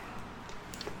attack.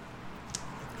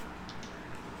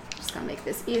 Just going to make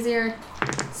this easier.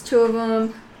 It's 2 of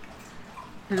them.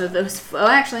 None of those... Oh,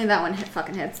 actually, that one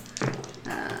fucking hits.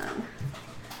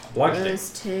 Bludgeoning. Those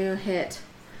two hit.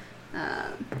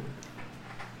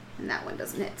 And that one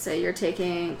doesn't hit. So you're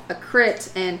taking a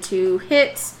crit and 2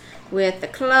 hits with the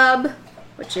club,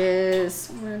 which is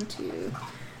 1, 2,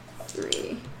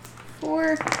 3,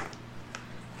 4,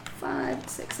 5,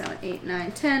 6, 7, 8,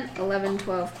 9, 10, 11,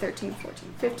 12, 13,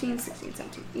 14, 15, 16,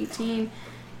 17, 18,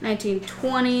 19,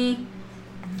 20,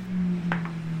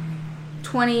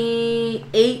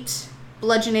 28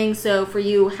 bludgeoning. So for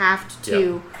you, halved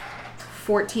to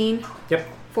 14. Yep.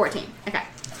 14. Okay.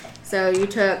 So you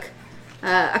took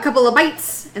a couple of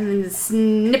bites and then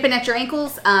snipping at your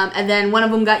ankles, and then one of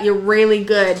them got you really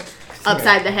good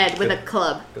upside the head with a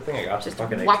club. Good thing I got Just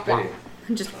fucking whop XP. whop.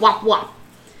 Just whop whop.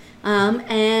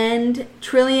 And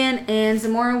Trillian and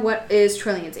Zamora, what is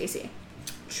Trillian's AC?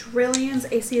 Trillion's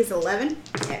AC is 11.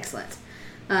 Excellent.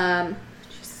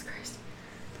 Jesus Christ.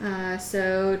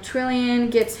 So Trillian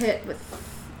gets hit with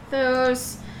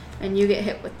those, and you get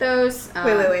hit with those.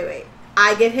 Wait.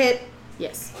 I get hit.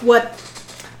 Yes. What?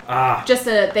 Just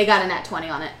they got a nat 20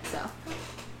 on it, so.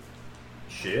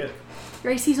 Shit.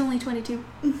 Your AC's only 22,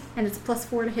 and it's a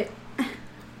 +4 to hit.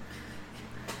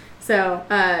 So,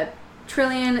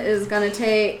 Trillian is going to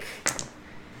take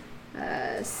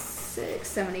 6,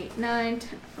 7, 8, 9,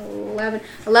 10, 11.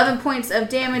 11 points of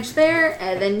damage there,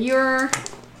 and then you're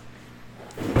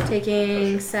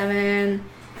taking 7,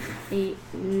 8,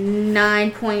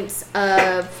 9 points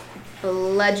of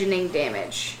bludgeoning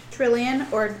damage. Trillion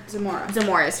or Zamora?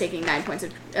 Zamora is taking 9 points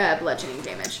of bludgeoning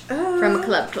damage from a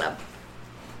club.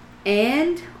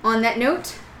 And on that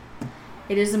note,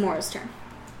 it is Zamora's turn.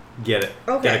 Get it.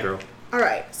 Okay. Get it, girl. All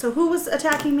right. So who was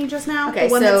attacking me just now? Okay,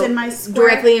 the one so that's in my square?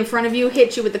 directly in front of you,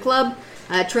 hit you with the club.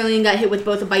 Trillian got hit with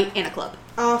both a bite and a club.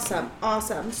 Awesome.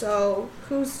 So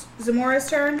who's Zamora's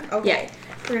turn? Okay. Yeah.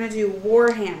 We're gonna do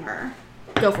Warhammer.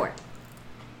 Go for it.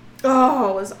 Oh,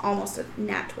 it was almost a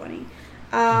nat 20.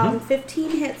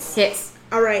 15 hits. Hits.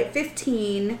 All right,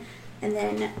 15, and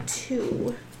then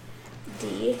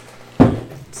 2d8.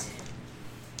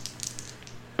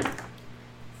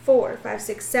 4, 5,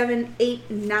 6, 7,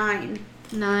 8, 9.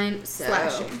 9. So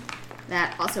Slashing.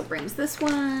 that also brings this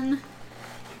one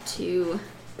to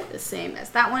the same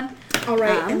as that one. All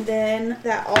right, and then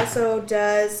that also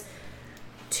does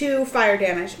 2 fire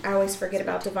damage. I always forget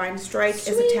about Divine Strike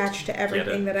is attached to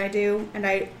everything that I do, and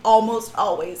I almost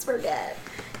always forget.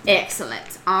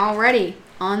 Excellent. Alrighty.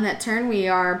 On that turn, we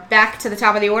are back to the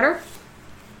top of the order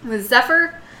with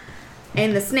Zephyr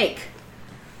and the snake.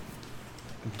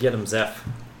 Get him, Zeph.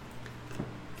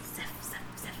 Zeph.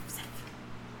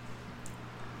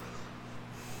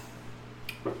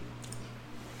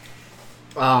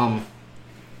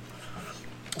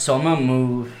 So I'm gonna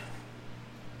move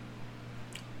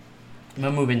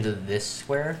into this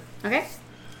square. Okay.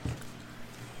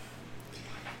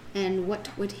 And what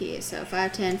would he? So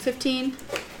 5, 10, 15.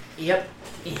 Yep.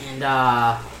 And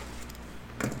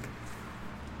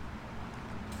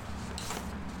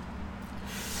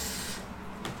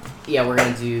yeah, we're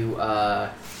gonna do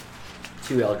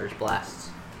 2 Eldritch Blasts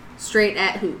Straight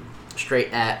at who?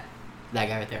 straight at that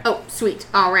guy right there. Oh, sweet.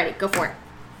 Alrighty, go for it.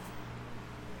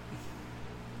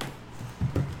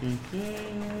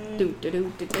 Do.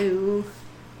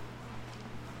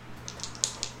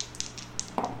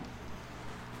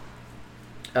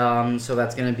 So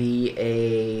that's gonna be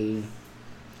a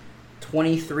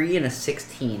 23 and a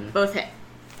 16. Both hit.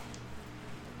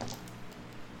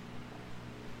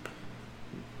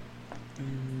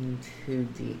 Mm,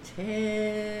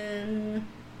 2d10.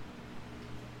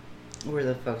 Where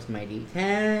the fuck's my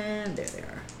d10? There they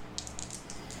are.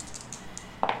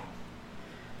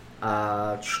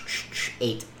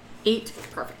 8. 8.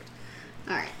 Perfect.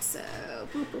 Alright, so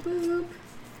boop.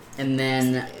 And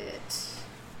then It.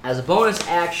 as a bonus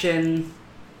action,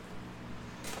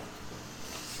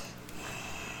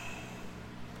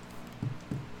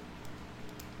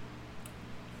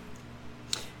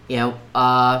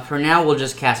 for now we'll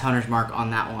just cast Hunter's Mark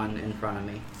on that one in front of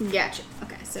me. Gotcha.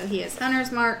 Okay, so he has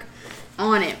Hunter's Mark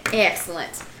on him.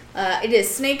 Excellent. It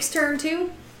is Snake's turn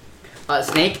too.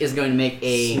 Snake is going to make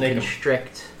a Snake 'em.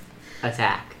 constrict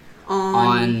attack On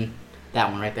on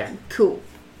that one right there. cool.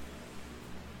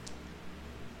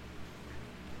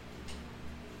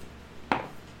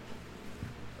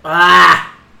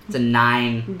 Ah! It's a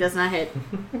 9. Does not hit.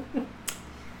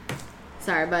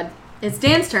 Sorry, bud. It's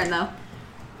Dan's turn though.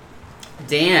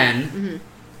 Dan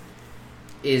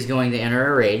is going to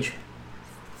enter a rage.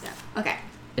 Yeah. Okay.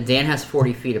 And Dan has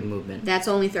 40 feet of movement. That's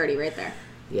only 30 right there.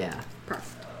 Yeah.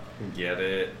 Perfect. Get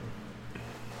it.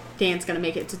 Dan's gonna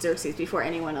make it to Xerxes before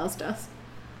anyone else does.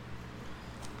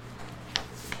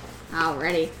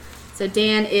 Alrighty. So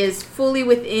Dan is fully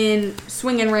within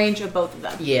swinging range of both of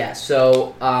them. Yeah,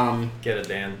 so, Get it,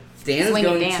 Dan. Dan is Swing it,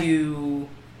 going Dan. to...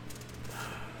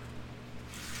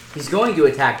 He's going to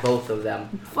attack both of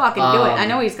them. Fucking do it. I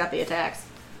know he's got the attacks.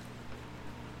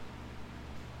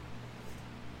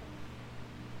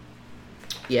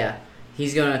 Yeah,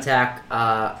 he's going to attack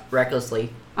recklessly.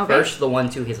 Okay. First, the one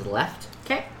to his left.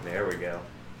 Okay. There we go.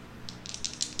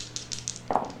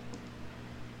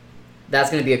 That's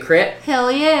going to be a crit,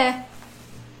 Hell yeah.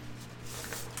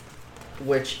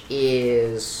 which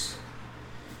is...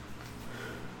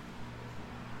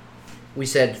 We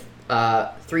said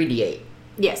 3d8.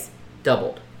 Yes.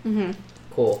 Doubled. Mm-hmm.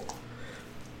 Cool.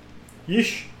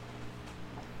 Yeesh.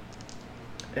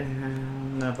 And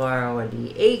I'm going to borrow a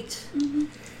d8.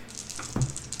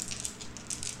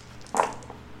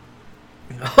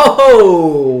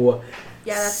 Oh!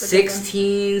 Yeah, that's the good one.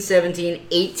 16, 17,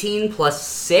 18 plus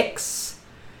 6.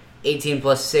 18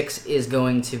 plus 6 is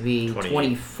going to be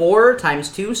 24 times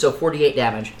 2, so 48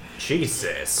 damage.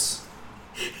 Jesus.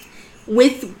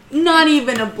 With not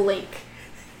even a blink,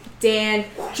 Dan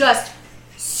just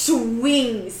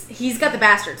swings. He's got the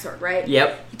bastard sword, right?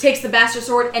 Yep. He takes the bastard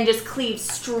sword and just cleaves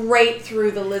straight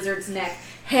through the lizard's neck.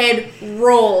 Head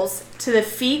rolls to the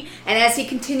feet, and as he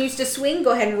continues to swing,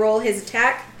 go ahead and roll his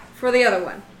attack for the other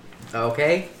one.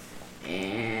 Okay.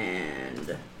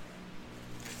 And...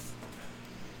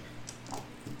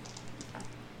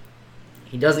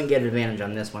 he doesn't get advantage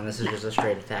on this one. This is just a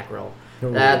straight attack roll.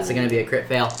 That's going to be a crit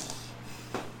fail.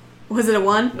 Was it a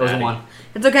 1? It was a 1.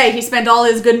 It's okay. He spent all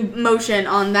his good motion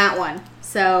on that one.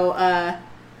 So,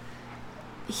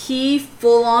 he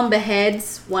full-on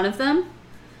beheads one of them.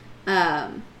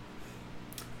 And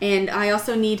I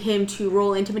also need him to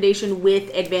roll intimidation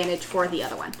with advantage for the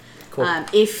other one. Cool.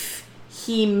 If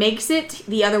he makes it,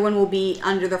 the other one will be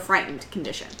under the frightened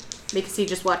condition. Because he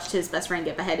just watched his best friend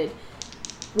get beheaded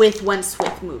with one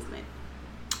swift movement.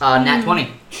 Nat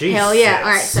 20. Jesus. Hell yeah.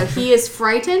 Alright, so he is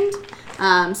frightened.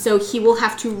 So he will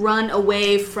have to run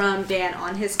away from Dan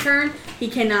on his turn. He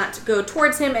cannot go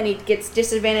towards him, and he gets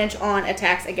disadvantage on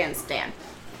attacks against Dan.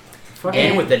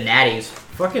 And with the natties.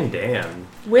 Fucking Dan.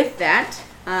 With that,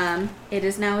 it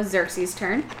is now Xerxes'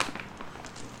 turn.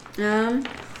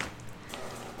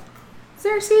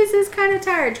 Xerxes is kind of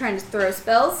tired trying to throw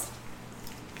spells.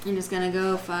 I'm just going to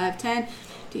go 5, 10,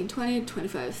 15, 20,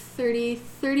 25, 30,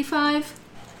 35.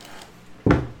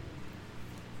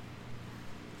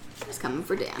 He's coming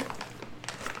for Dan.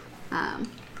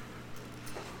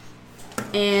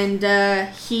 And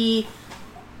he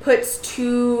puts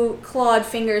 2 clawed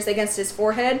fingers against his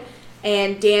forehead,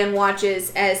 and Dan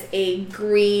watches as a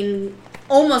green,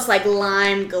 almost like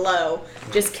lime glow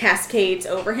just cascades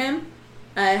over him.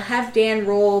 Have Dan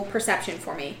roll perception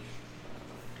for me.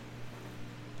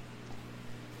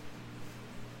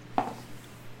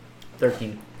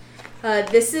 13.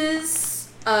 This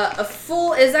is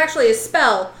is actually a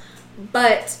spell,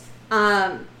 but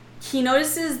he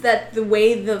notices that the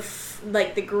way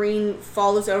the green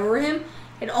follows over him,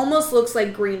 it almost looks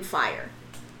like green fire.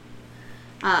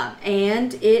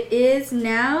 And it is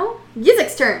now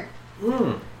Yizik's turn.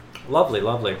 Lovely,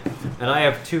 lovely. And I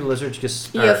have 2 lizards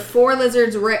just... You have 4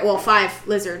 lizards, 5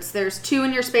 lizards. There's 2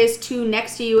 in your space, 2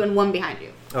 next to you, and 1 behind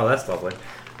you. Oh, that's lovely.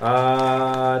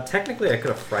 Technically I could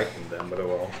have frightened them, but oh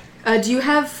well. Do you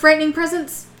have frightening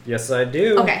presence? Yes, I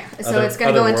do. Okay, so it's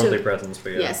going to go into... otherworldly presence,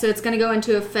 but yeah. Yeah, so it's going to go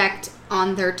into effect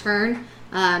on their turn.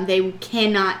 They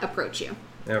cannot approach you.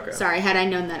 Okay. Sorry, had I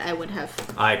known that, I would have...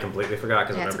 I completely forgot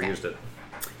because I've That's never okay. used it.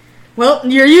 Well,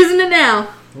 you're using it now.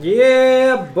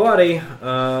 Yeah, buddy.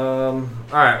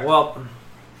 Alright, well...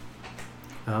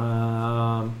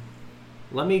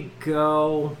 let me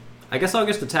go... I guess I'll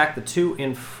just attack the 2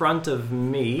 in front of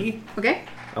me. Okay.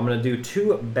 I'm gonna do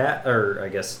 2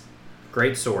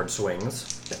 great sword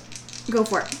swings. Go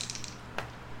for it.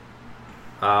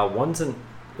 One's a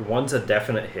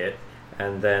definite hit,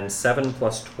 and then 7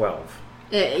 plus 12.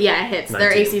 Yeah, it hits. 19.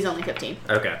 Their AC is only 15.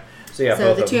 Okay. So yeah, So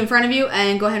both the of 2 them. in front of you,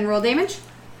 and go ahead and roll damage.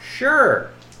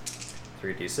 Sure.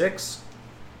 3d6,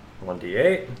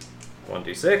 1d8,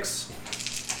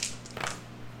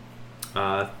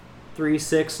 1d6. 3,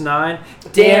 6, 9.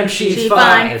 Damn, she's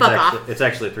fine. Fuck off. It's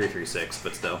actually 3, 3, 6,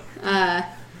 but still.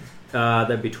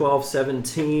 That'd be 12,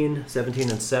 17. 17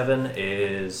 and 7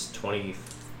 is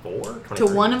 24? 23. To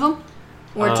one of them?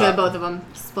 Or to both of them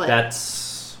split?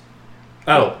 That's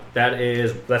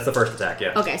the first attack,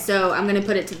 yeah. Okay, so I'm going to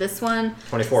put it to this one.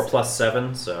 24 plus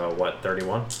 7, so what,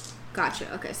 31?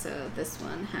 Gotcha. Okay, so this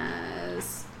one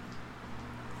has...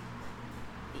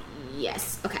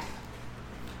 Yes, okay.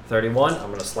 31, I'm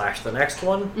going to slash the next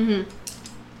one.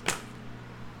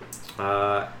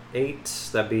 8,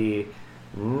 that'd be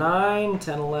 9,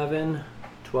 10, 11,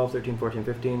 12, 13, 14,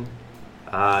 15.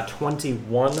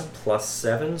 21 plus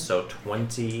 7, so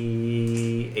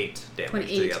 28 damage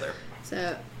 28. together.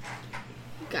 So,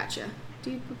 gotcha.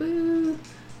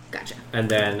 Gotcha. And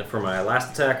then for my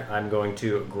last attack, I'm going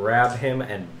to grab him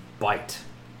and bite.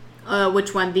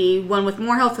 Which one? The one with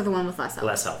more health or the one with less health?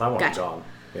 Less health. I want him gone.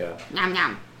 Yeah. Nom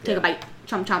nom. Take a bite.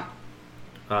 Chomp chomp.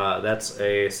 That's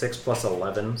a 6 plus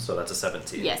 11, so that's a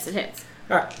 17. Yes, it hits.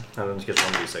 Alright, and then just gets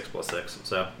 1d6 plus 6,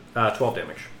 so 12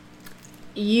 damage.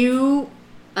 You,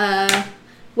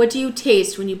 what do you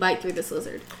taste when you bite through this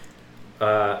lizard?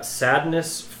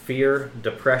 Sadness, fear,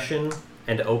 depression,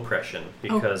 and oppression,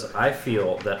 because I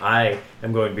feel that I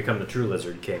am going to become the true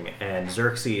Lizard King, and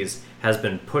Xerxes has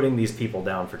been putting these people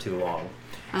down for too long.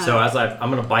 So as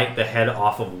I'm going to bite the head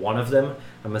off of one of them,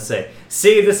 I'm going to say,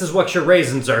 "See, this is what you're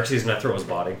raising, Xerxes," and I throw his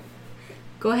body.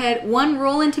 Go ahead. 1,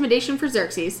 roll intimidation for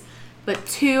Xerxes, but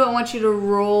 2, I want you to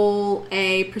roll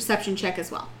a perception check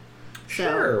as well. So,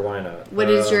 sure, why not? What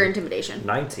is your intimidation?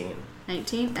 19.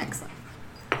 19? Excellent.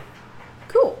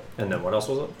 Cool. And then what else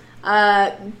was it?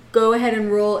 Go ahead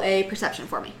and roll a perception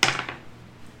for me.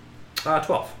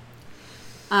 12.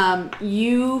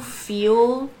 You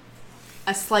feel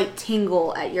a slight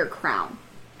tingle at your crown.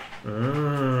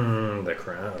 The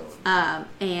crown.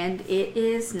 And it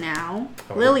is now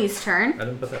Lily's turn. I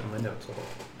didn't put that in my notes. Hold on.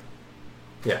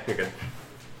 Yeah, you're good.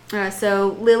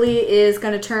 So Lily is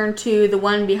going to turn to the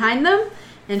one behind them,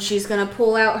 and she's going to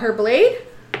pull out her blade.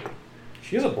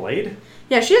 She has a blade?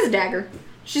 Yeah, she has a dagger.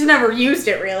 She's never used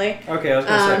it, really. Okay, I was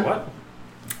going to say, what?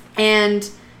 And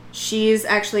she's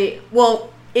actually...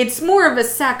 Well, it's more of a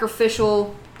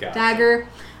sacrificial dagger,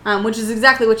 which is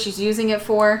exactly what she's using it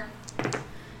for.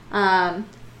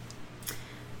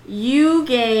 You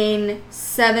gain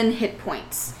 7 hit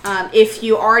points. If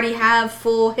you already have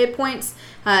full hit points,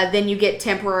 then you get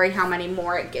temporary how many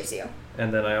more it gives you.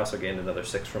 And then I also gained another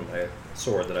 6 from my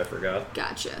sword that I forgot.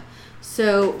 Gotcha.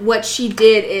 So what she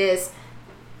did is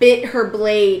bit her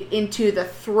blade into the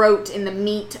throat and the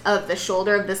meat of the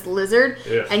shoulder of this lizard,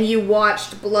 and you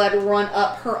watched blood run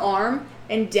up her arm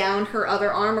and down her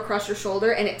other arm across your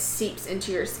shoulder, and it seeps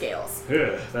into your scales.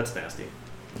 Ugh, that's nasty.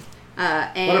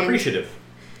 But appreciative.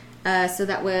 So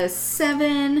that was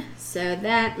 7. So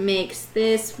that makes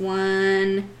this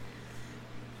one...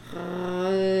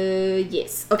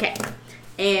 yes. Okay.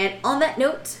 And on that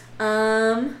note,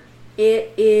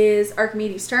 it is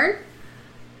Archimedes' turn.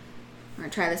 I'm going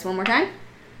to try this one more time.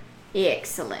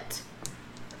 Excellent.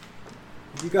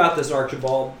 You got this,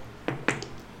 Archibald.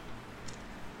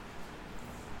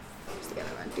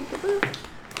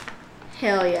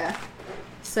 Hell yeah.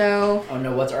 So... Oh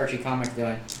no, what's Archie Comic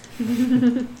doing?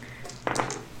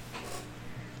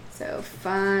 So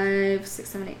 5, 6,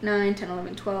 7, 8, 9, 10,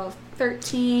 11, 12,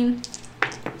 13.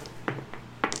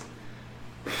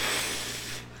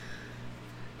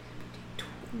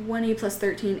 $20 plus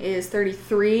 13 is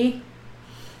 33.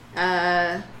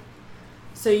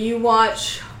 So you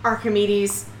watch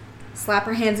Archimedes slap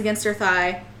her hands against her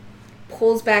thigh,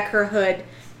 pulls back her hood,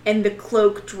 and the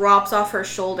cloak drops off her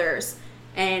shoulders,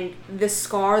 and the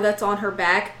scar that's on her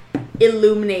back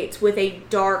illuminates with a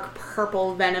dark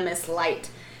purple venomous light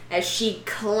as she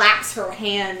claps her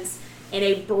hands, and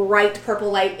a bright purple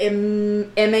light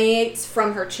emanates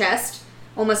from her chest,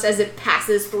 almost as it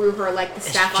passes through her like the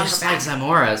staff on her back. It's just like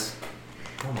Zamora's.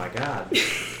 Oh my god.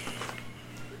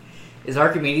 Is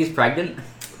Archimedes pregnant?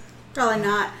 Probably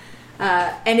not.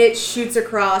 And it shoots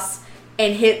across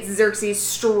and hits Xerxes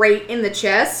straight in the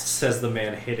chest. Says the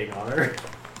man hitting on her.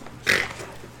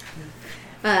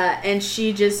 And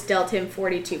she just dealt him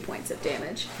 42 points of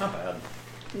damage. Not bad.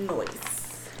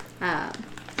 Noise.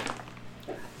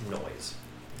 Noise.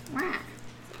 That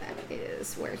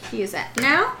is where he is at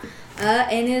now.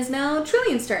 And it is now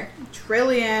Trillion's turn.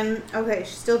 Trillion. Okay,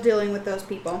 she's still dealing with those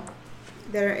people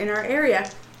that are in our area.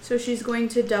 So she's going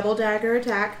to double dagger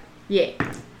attack. Yeah.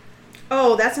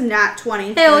 Oh, that's a nat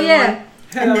 20. Hell 21, yeah.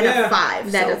 And then a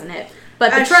 5. That so doesn't hit.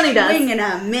 But the Trunny does. A swing and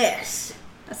a miss.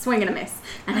 A swing and a miss.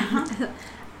 And a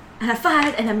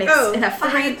 5 and a miss. Oh, and a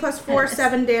 5 3 plus 4,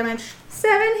 7 damage.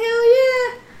 7, hell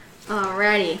yeah.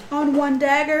 Alrighty. On one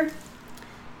dagger.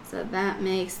 So that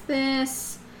makes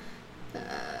this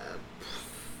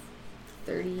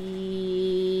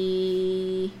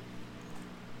 38.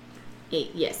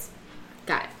 Yes.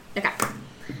 Got it. Okay.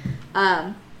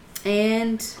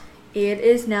 And it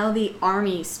is now the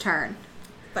army's turn.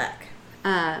 Fuck.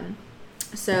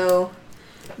 So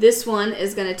this one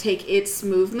is going to take its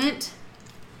movement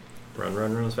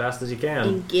Run as fast as you can.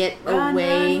 and get Run,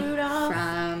 away Rudolph.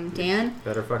 from Dan.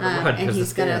 Better fucking run, And because he's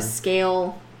it's going to Dan.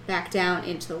 scale back down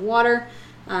into the water.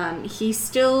 He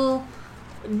still...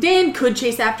 Dan could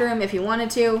chase after him if he wanted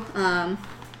to.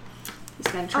 He's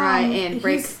going to try and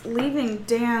break... He's leaving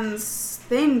Dan's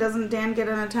thing. Doesn't Dan get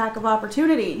an attack of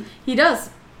opportunity? He does.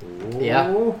 Yeah.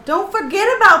 Don't forget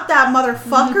about that,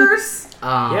 motherfuckers.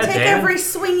 Yeah, Take Dan. every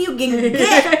swing you can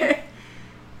get.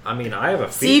 I mean, I have a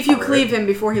feat See if you for cleave it. him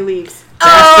before he leaves.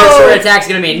 That sword attack's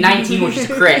gonna be a 19, which is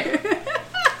a crit. Well,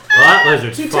 that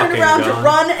lizard's He fucking turned around gone. to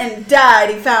run and died.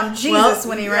 He found Jesus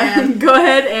when he ran. Go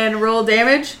ahead and roll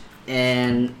damage.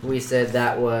 And we said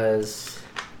that was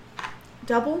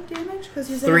Double damage? Because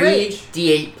he's in a rage.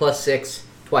 3d8 plus 6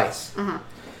 twice. Uh-huh.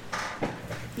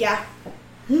 Yeah.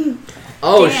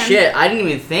 Oh Dan. shit, I didn't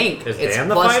even think. Is It's Dan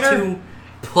the plus fighter? 2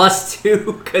 plus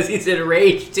 2 because he's in a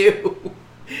rage too.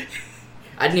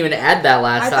 I didn't even add that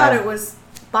last I time. thought it was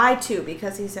by 2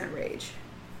 because he's in a rage.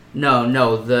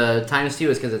 No, the times 2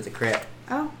 is because it's a crit.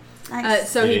 Oh, nice.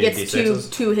 So he You gets need 2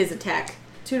 D6s? to his attack.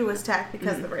 2 to his attack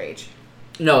because of the rage.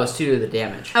 No, it's 2 to the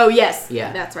damage. Oh, yes.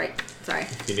 Yeah. That's right. Sorry.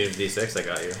 If you need a D6, I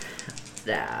got you.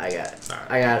 Yeah, I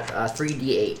got Alright.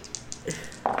 3d8.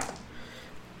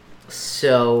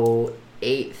 So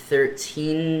 8,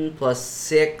 13 plus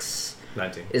 6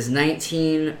 19. is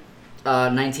 19.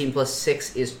 19 plus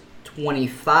 6 is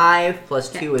 25. Plus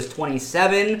 2 is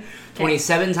 27.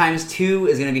 27 times 2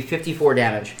 is going to be 54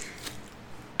 damage.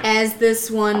 As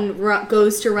this one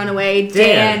goes to run away,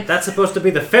 Dan, Dan that's supposed to be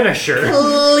the finisher.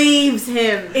 leaves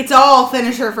him. It's all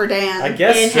finisher for Dan. I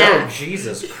guess In so. half.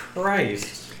 Jesus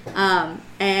Christ.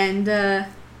 And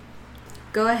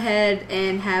go ahead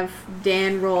and have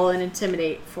Dan roll and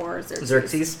intimidate for Xerxes.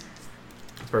 Xerxes.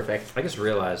 Perfect. I just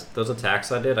realized those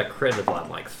attacks I did, I critted on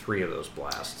like 3 of those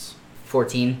blasts.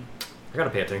 14. I gotta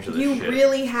pay attention to this You shit.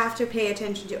 really have to pay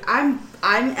attention to. I'm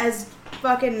as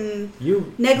fucking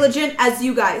You negligent as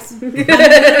you guys.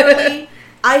 Literally,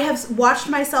 I have watched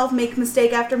myself make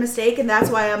mistake after mistake, and that's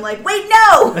why I'm like, wait,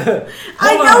 no!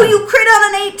 I know on. you crit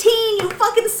on an 18. You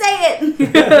fucking say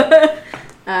it.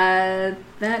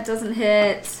 That doesn't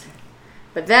hit,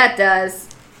 but that does.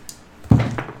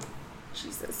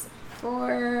 Jesus.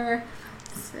 4,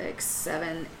 6,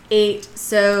 7, 8.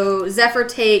 So Zephyr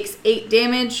takes 8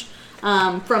 damage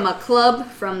from a club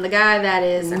from the guy that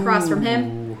is across from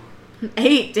him.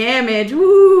 8 damage.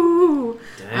 Woo!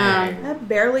 Dang. That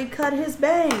barely cut his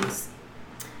bangs.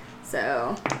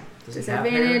 So Does he have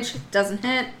hair? disadvantage doesn't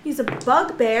hit. He's a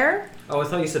bugbear. Oh, I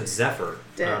thought you said Zephyr.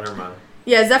 Dead. Oh, never mind.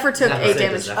 Yeah, Zephyr took Zephyr 8 said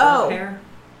damage. Does Zephyr Oh. have hair?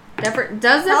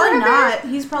 Does Zephyr Probably have hair? not.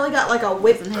 He's probably got like a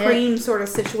whipped Doesn't hit. cream sort of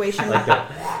situation. Like that.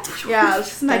 Yeah, it's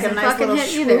just like a Doesn't nice fucking little hit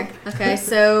swoop. either. Okay,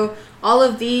 so all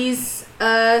of these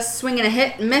swing and a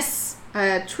hit and miss.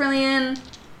 Trillion.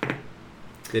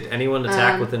 Did anyone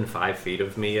attack Um, within 5 feet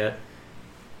of me yet?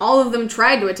 All of them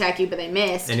tried to attack you, but they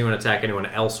missed. Anyone attack anyone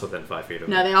else within 5 feet of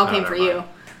me? No, they all Oh, came never for you.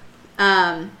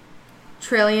 mind.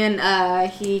 Trillion,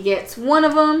 he gets one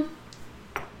of them.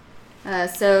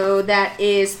 So that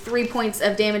is 3 points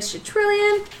of damage to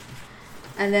Trillion.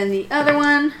 And then the other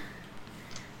one,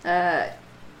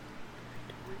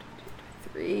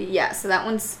 3. Yeah, so that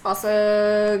one's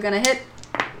also gonna hit.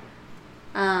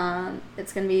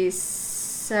 It's gonna be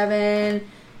 7,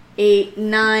 8,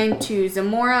 9 to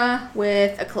Zamora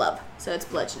with a club. So it's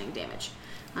bludgeoning damage.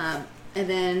 And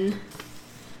then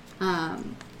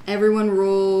everyone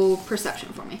roll perception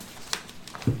for me.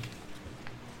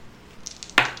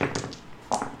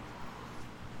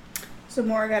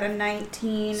 Zamora got a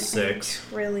 19. 6. And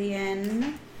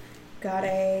Trillion got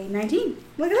a 19.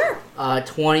 Look at her.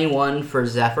 21 for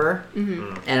Zephyr.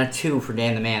 Mm-hmm. And a 2 for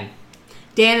Dan the Man.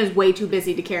 Dan is way too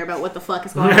busy to care about what the fuck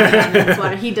is going on in this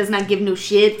water. He does not give no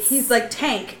shits. He's like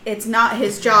Tank. It's not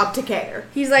his job to care.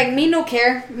 He's like, me no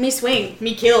care, me swing,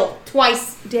 me kill,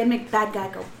 twice. Dan make bad guy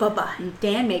go bye-bye.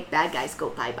 Dan make bad guys go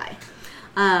bye-bye.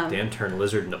 Dan turned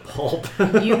lizard into pulp.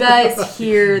 You guys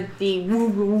hear the woo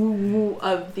woo woo woo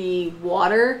of the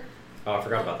water. Oh, I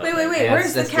forgot about that. Wait. Yeah,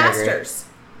 Where's the that's very great. casters?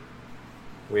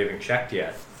 We haven't checked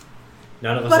yet.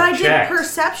 None of us But have I checked. did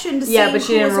perception to see Yeah, but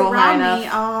she who didn't was roll high around me.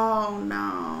 enough. Oh,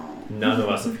 no. None of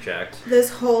us have checked. This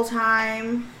whole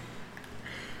time.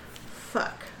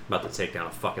 Fuck. About to take down a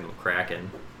fucking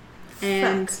kraken.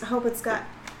 And Fuck. I hope it's got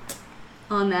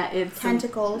on that, it's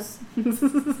tentacles.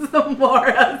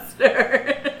 Zamora's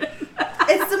turn.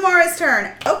 It's Zamora's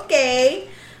turn. Okay.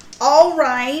 All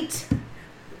right.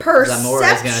 Zamora's gonna try to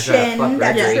Perception. fuck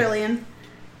That's Gregory. Trillion.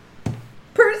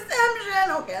 Perception.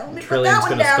 Okay, let me put Trillion's that one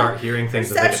gonna down. start hearing things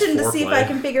that think Perception it's to see if foreplay. I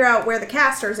can figure out where the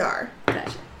casters are.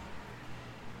 Gotcha.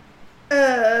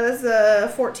 That's a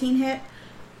 14 hit.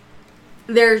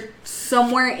 They're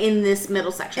somewhere in this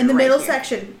middle section. In the middle here.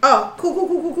 section. Oh,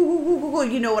 cool.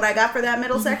 You know what I got for that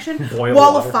middle section? Boil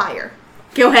Wall water. of fire.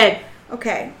 Go ahead.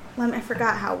 Okay. I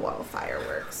forgot how wall of fire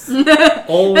works.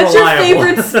 That's your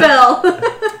favorite spell.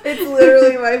 It's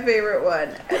literally my favorite one.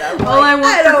 And I'm All I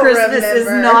want for Christmas is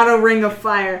remember. not a ring of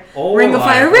fire. Oh, Ring of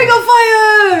fire. Ring of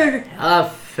fire! I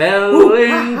fell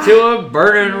into a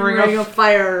burning ring of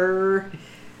fire.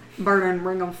 Burning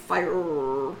ring of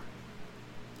fire.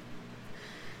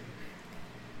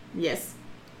 Yes.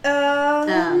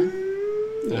 Yes.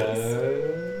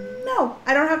 No,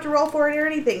 I don't have to roll for it or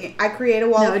anything. I create a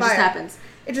wall of fire. No, it just happens.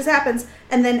 It just happens.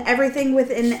 And then everything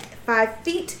within 5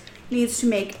 feet needs to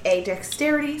make a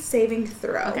dexterity saving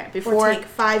throw. Okay, Or before... take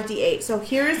 5d8. So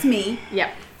here's me.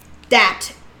 Yep.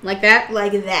 That. Like that?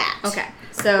 Like that. Okay.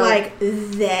 So... Like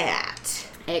that.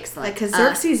 Excellent. Like, because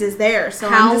Xerxes is there, so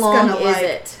how I'm just long gonna, is like...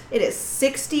 it? It is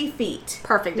 60 feet.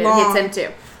 Perfect. It long, hits him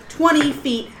too. 20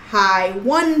 feet high,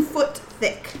 1 foot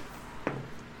thick.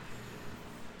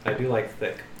 I do like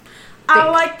thick. I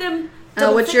like them.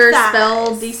 What's your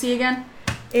spell DC again?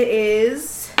 It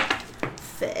is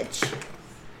fetch.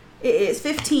 It is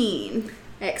 15.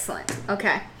 Excellent.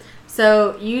 Okay.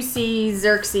 So you see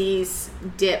Xerxes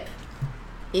dip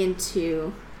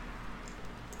into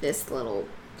this little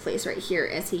place right here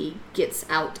as he gets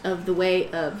out of the way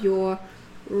of your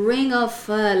ring of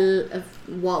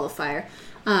wall of fire.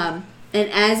 And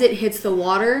as it hits the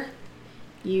water,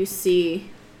 you see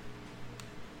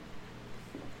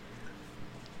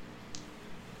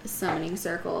a summoning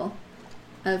circle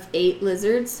of 8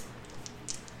 lizards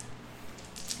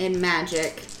and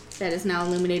magic that is now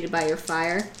illuminated by your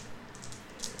fire.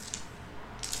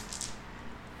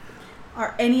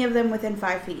 Are any of them within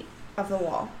 5 feet of the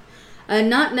wall?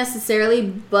 Not necessarily,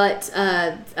 but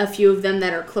a few of them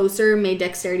that are closer made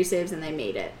dexterity saves and they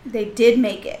made it. They did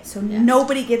make it, so Yes.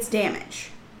 nobody gets damage.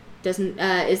 Doesn't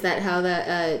is that how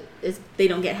that is? They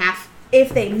don't get half.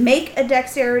 If they make a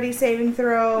dexterity saving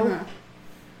throw,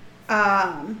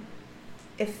 Uh-huh.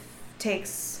 it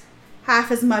takes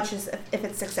half as much as if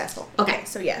it's successful. Okay.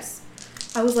 So yes.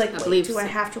 I was like, I wait, believe do I so.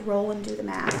 have to roll and do the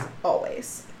math?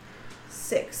 Always.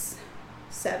 6,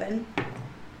 7,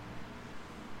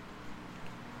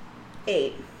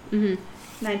 8,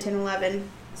 Mm-hmm. 9, 10, 11,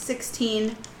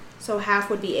 16. So half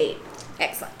would be 8.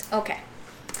 Excellent. Okay.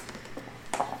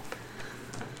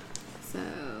 So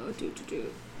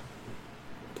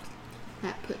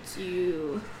that puts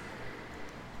you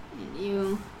and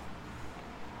you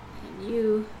and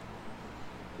you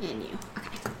and you.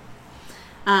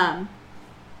 Okay.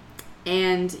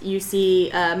 And you see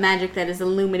magic that is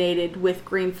illuminated with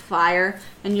green fire,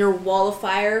 and your wall of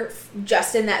fire,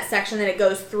 just in that section that it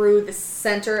goes through the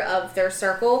center of their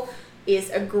circle,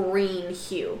 is a green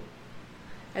hue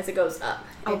as it goes up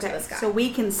into the sky. So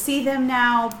we can see them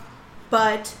now,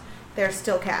 but they're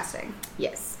still casting.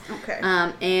 Yes. Okay.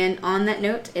 And on that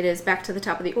note, it is back to the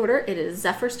top of the order. It is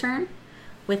Zephyr's turn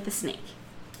with the snake.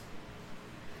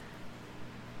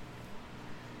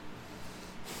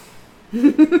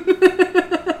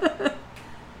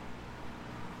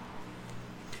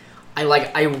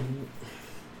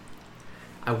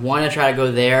 I want to try to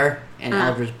go there and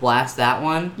Eldritch Blast that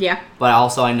one. Yeah. But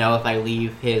also I know if I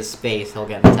leave his space, he'll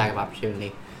get an attack of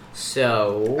opportunity.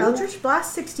 So... Eldritch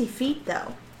Blast 60 feet,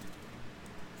 though.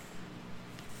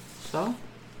 So?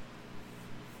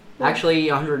 Actually,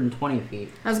 120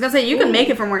 feet. I was going to say, you can make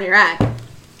it from where you're at.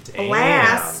 Damn.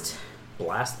 Blast.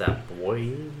 Blast that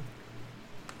boy.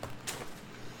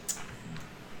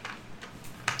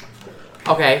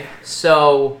 Okay,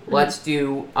 so let's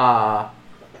do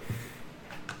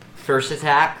first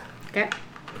attack. Okay.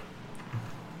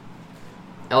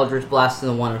 Eldritch Blast to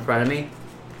the one in front of me.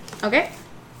 Okay.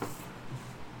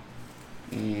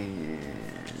 And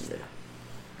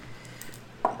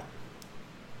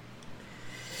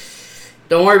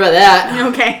don't worry about that.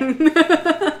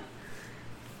 Okay.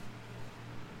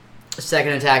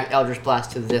 Second attack, Eldritch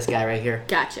Blast to this guy right here.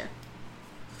 Gotcha.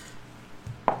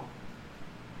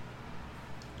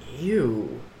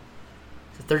 Ew.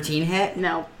 It's a 13 hit?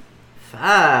 No.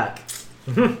 Fuck.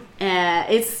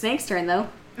 It's Snake's turn, though.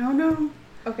 Oh, no.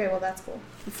 Okay, well, that's cool.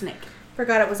 It's Snake.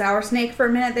 Forgot it was our snake for a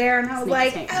minute there, and I was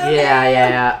like, Snake. oh,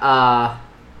 Yeah.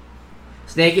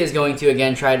 Snake is going to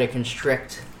again try to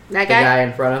constrict That the guy? guy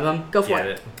in front of him. Go for Get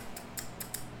it.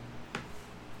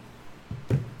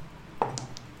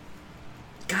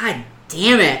 God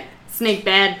damn it. Snake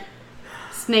bad.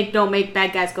 Snake don't make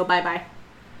bad guys go bye-bye.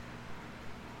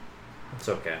 It's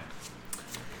okay.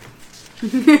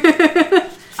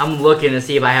 I'm looking to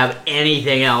see if I have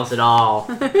anything else at all.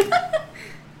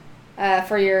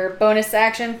 For your bonus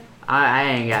action? I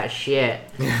ain't got shit.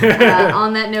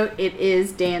 On that note, it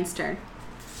is Dan's turn.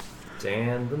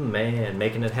 Dan the man,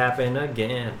 making it happen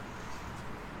again.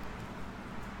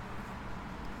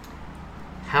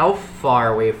 How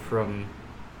far away from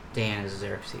Dan is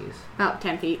Xerxes? About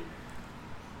 10 feet.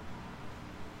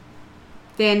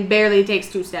 Dan barely takes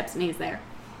 2 steps and he's there.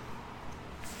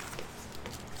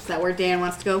 Is that where Dan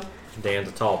wants to go? Dan's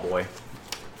a tall boy.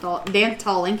 Dan's a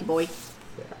tall, lanky boy.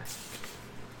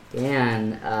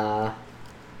 Dan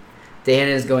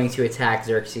is going to attack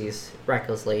Xerxes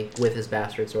recklessly with his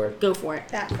bastard sword. Go for it.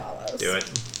 That follows. Do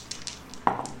it.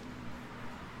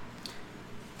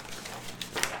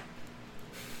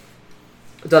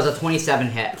 Does a 27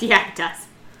 hit? Yeah, it does.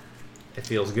 It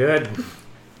feels good.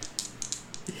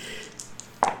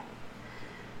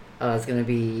 It's going to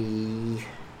be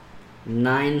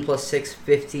 9 plus 6,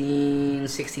 15,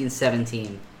 16,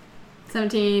 17.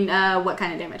 17, what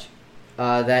kind of damage?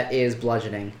 That is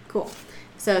bludgeoning. Cool.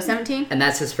 So 17? And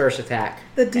that's his first attack.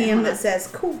 The DM that says,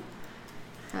 cool.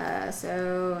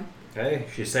 So... Hey,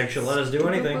 she said she'll let us do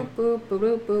anything. Boop, boop,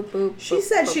 boop, boop, boop, She boop,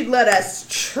 said boop. she'd let us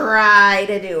try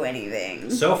to do anything.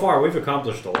 So far, we've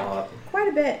accomplished a lot. Quite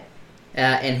a bit.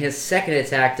 And his second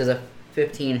attack does a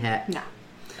 15 hit. No.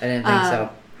 I didn't think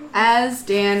so. As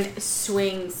Dan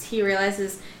swings, he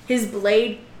realizes his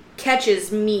blade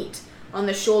catches meat on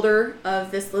the shoulder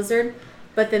of this lizard,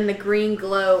 but then the green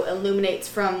glow illuminates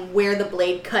from where the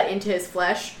blade cut into his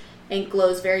flesh and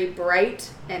glows very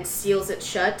bright and seals it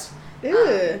shut.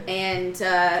 And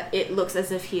it looks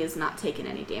as if he has not taken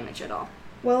any damage at all.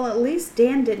 Well, at least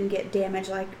Dan didn't get damage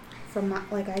like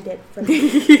I did from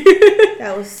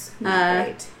that was not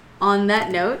great. On that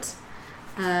note,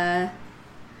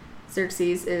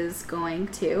 Xerxes is going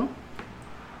to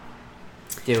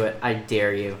Do it. I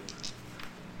dare you.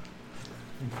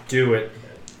 Do it.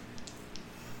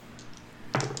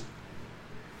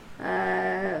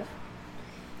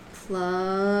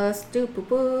 Plus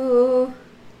doo-boo-boo.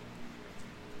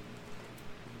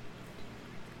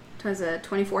 Does a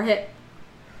 24 hit,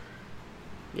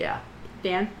 Yeah.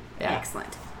 Dan? Yeah.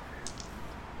 Excellent.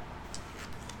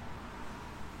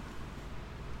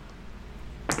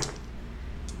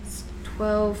 It's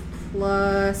 12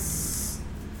 plus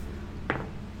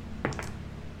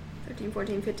 13,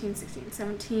 14, 15, 16,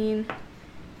 17,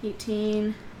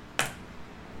 18,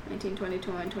 19, 20,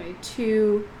 21,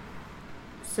 22.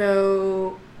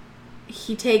 So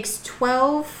he takes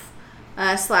 12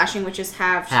 slashing, which is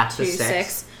halved Half to to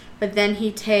 6. But then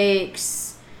he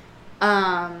takes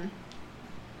 10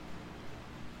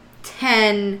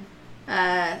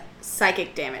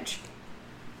 psychic damage.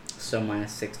 So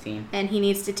minus 16. And he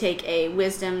needs to take a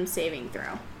wisdom saving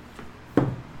throw.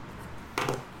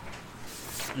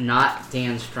 Not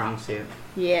Dan's strong suit.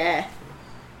 Yeah.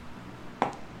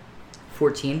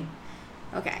 14.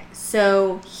 Okay,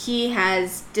 so he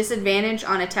has disadvantage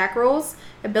on attack rolls.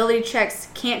 Ability checks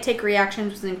can't take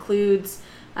reactions, which includes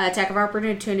attack of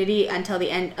opportunity until the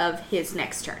end of his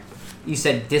next turn. You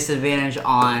said disadvantage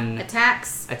on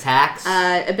Attacks,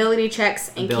 ability checks,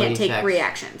 and Ability can't take checks,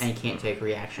 reactions and can't take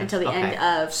reactions until the end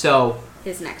of So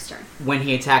his next turn. when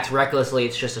he attacks recklessly,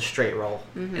 it's just a straight roll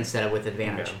instead of with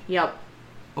advantage. Okay. Yep.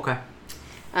 Okay.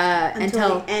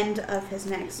 Until the end of his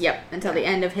next. Yep, until the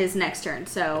end of his next turn.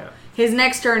 So Yeah. his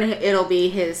next turn, it'll be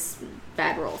his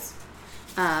bad rolls.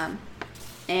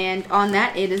 And on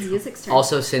that, it is Yuzik's turn.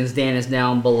 Also, since Dan is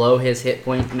down below his hit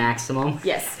point maximum,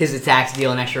 Yes. his attacks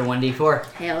deal an extra 1d4.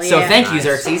 Hell yeah. So thank you, Nice.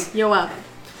 Xerxes. You're welcome.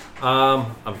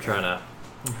 I'm trying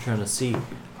to see.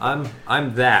 I'm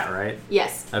that, right?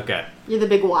 Yes, Okay. you're the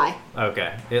big Y.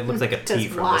 Okay. It looks like a T Just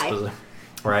from why? this position.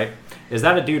 Right? Is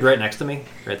that a dude right next to me?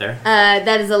 Right there?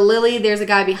 That is a lily. There's a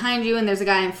guy behind you, and there's a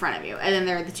guy in front of you. And then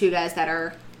there are the 2 guys that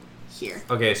are here.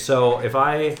 Okay, so if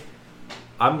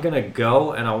I'm gonna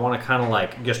go and I want to kind of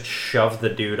like just shove the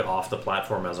dude off the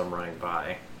platform as I'm running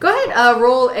by. Go ahead,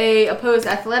 roll a opposed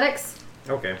athletics.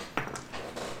 Okay.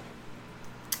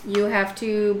 You have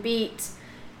to beat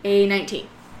a 19.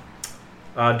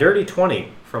 Dirty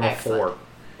 20 from Excellent. a 4.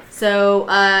 So,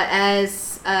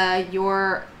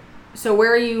 so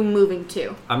where are you moving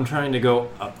to? I'm trying to go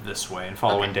up this way and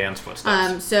following Okay. Dan's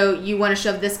footsteps. So you want to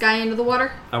shove this guy into the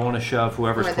water? I want to shove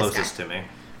whoever's Or this closest guy. to me.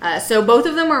 So both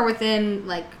of them are within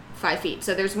like 5 feet.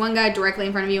 So there's one guy directly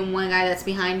in front of you and one guy that's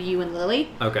behind you and Lily.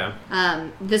 Okay.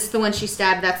 This is the one she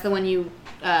stabbed. That's the one you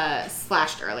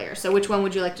slashed earlier. So which one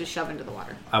would you like to shove into the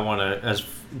water? I want to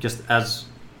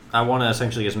I want to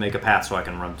essentially just make a path so I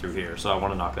can run through here. So I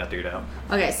want to knock that dude out.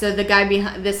 Okay, so the guy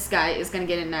behind this guy is going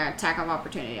to get an attack of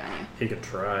opportunity on you. He could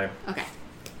try. Okay.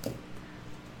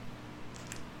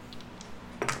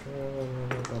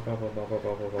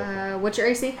 What's your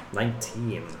AC?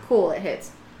 19. Cool, it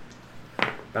hits.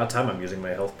 About time I'm using my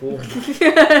health pool.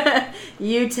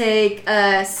 You take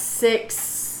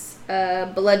 6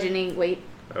 bludgeoning. Wait.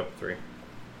 Oh, 3.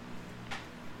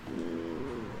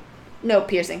 No,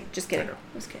 piercing. Just kidding. Okay.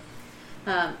 Just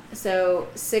kidding. So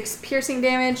 6 piercing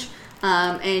damage.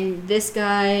 And this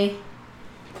guy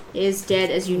is dead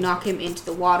as you knock him into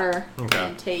the water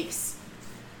and takes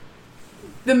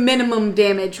the minimum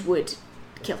damage would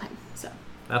kill him. So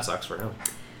that sucks for him.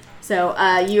 So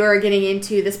you are getting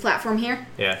into this platform here.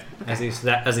 Yeah. Okay. As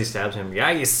he stabs him, yeah,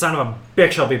 you son of a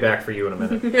bitch! I'll be back for you in a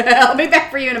minute. I'll be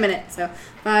back for you in a minute. So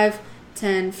 5,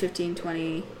 10, 15,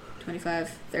 20, 25,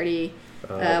 30.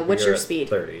 What's your speed?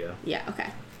 30. Yeah. Yeah. Okay.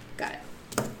 Got it.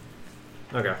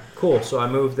 Okay. Cool. So I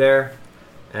move there,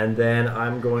 and then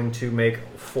I'm going to make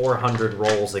 400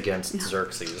 rolls against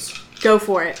Xerxes. Go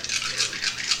for it.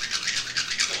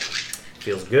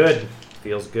 Feels good.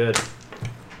 Feels good.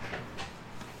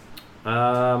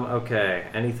 Okay.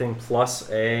 Anything plus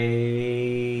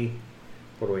a...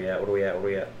 What are we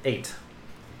at? 8.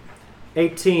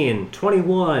 18.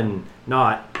 21.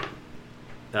 Not.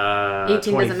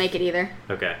 18 doesn't make it either.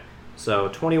 Okay. So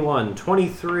 21,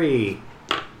 23,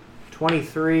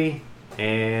 23,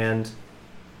 and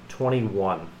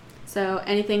 21. So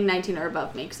anything 19 or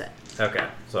above makes it. Okay.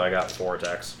 So I got 4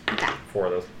 attacks. Okay. 4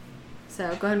 of those. So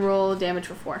go ahead and roll damage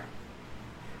for 4.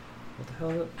 What the hell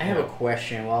is it? I have a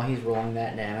question while he's rolling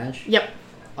that damage. Yep.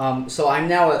 So I'm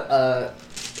now a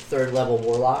 3rd level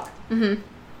warlock. Mm-hmm.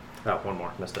 Oh, one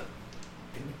more. Missed it.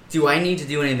 Do I need to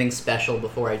do anything special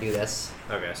before I do this?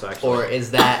 Okay, so actually... Or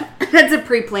is that... That's a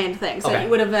pre-planned thing, so Okay. you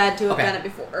would have had to have Okay. done it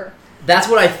before. That's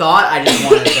what I thought, I just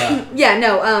wanted to... Yeah,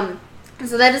 no,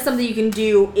 so that is something you can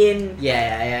do in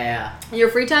Yeah. your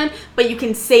free time, but you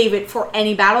can save it for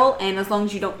any battle, and as long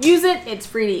as you don't use it, it's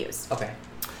free to use. Okay.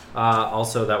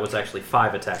 Also, that was actually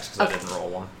 5 attacks because Okay. I didn't roll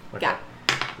one. Okay. Got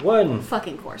 1.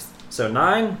 Fucking course. So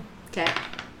 9. Okay.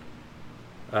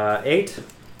 8.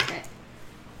 Okay.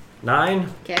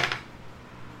 9. Okay.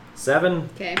 7.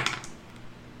 Okay.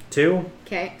 2.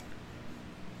 Okay.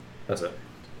 That's it.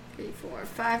 3, 4,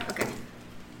 5. Okay.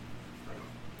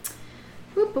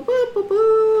 Boop, boop, boop, boop,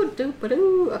 boop, doop, ba,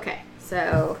 doo. Okay,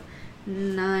 so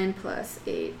 9 plus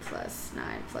 8 plus 9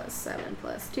 plus 7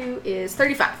 plus 2 is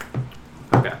 35.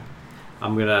 Okay.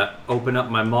 I'm going to open up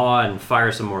my maw and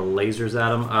fire some more lasers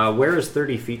at him. Where is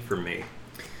 30 feet from me?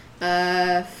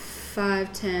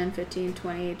 5, 10, 15,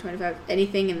 20, 25,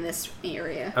 anything in this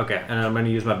area. Okay, and I'm going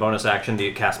to use my bonus action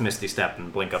to cast Misty Step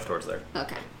and blink up towards there.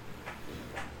 Okay.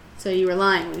 So you were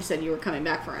lying when you said you were coming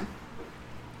back for him.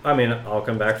 I mean, I'll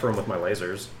come back for him with my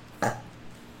lasers.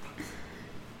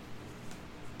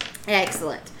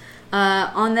 Excellent.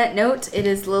 On that note, it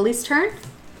is Lily's turn.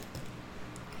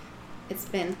 It's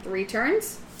been 3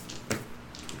 turns.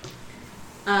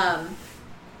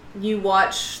 You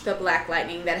watch the black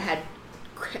lightning that had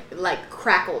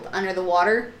crackled under the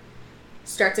water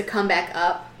start to come back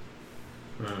up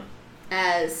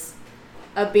as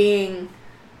a being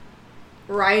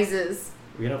rises.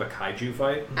 We can have a kaiju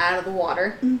fight? Out of the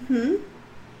water. Mm-hmm.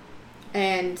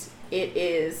 And it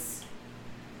is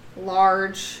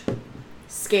large,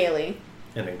 scaly.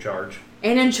 And in charge.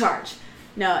 And in charge.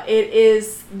 No, it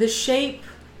is the shape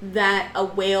that a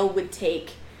whale would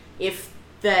take if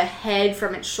the head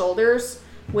from its shoulders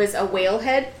was a whale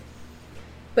head,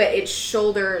 but its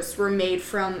shoulders were made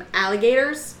from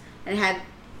alligators and had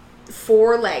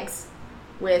 4 legs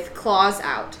with claws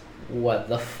out. What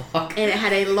the fuck? And it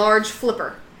had a large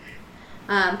flipper.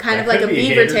 Kind of like a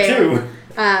beaver tail.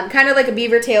 Kind of like a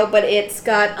beaver tail, but it's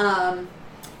got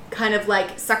kind of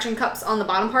like suction cups on the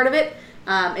bottom part of it.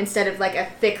 Instead of like a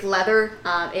thick leather,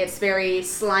 it's very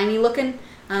slimy looking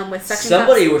with suction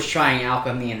Somebody cups. was trying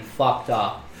alchemy and fucked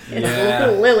up. Yeah.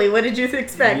 Lily, what did you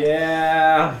expect?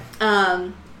 Yeah.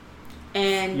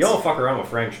 And You don't fuck around with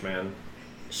French, man.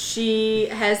 she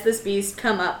has this beast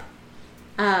come up.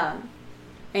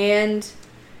 And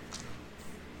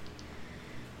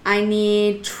I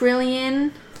need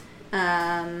Trillion,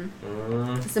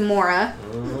 Zamora,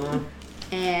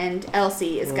 and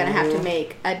Elsie is going to have to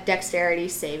make a dexterity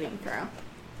saving throw.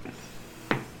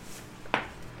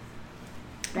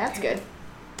 That's good.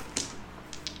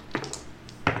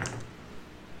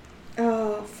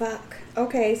 Oh, fuck.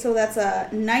 Okay, so that's a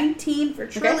 19 for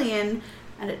Trillion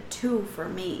and a 2 for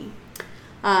me.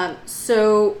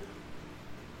 So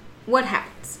what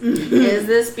happens is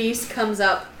this beast comes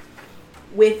up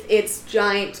with its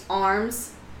giant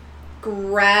arms,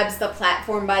 grabs the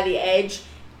platform by the edge,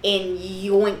 and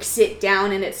yoinks it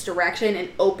down in its direction and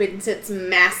opens its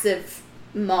massive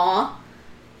maw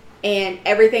and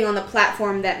everything on the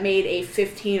platform that made a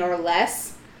 15 or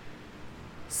less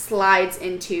slides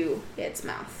into its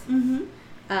mouth.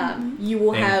 You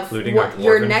will have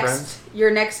your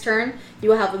next turn. You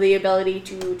will have the ability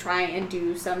to try and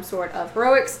do some sort of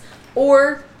heroics,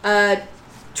 or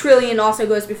Trillian also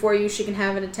goes before you. She can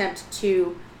have an attempt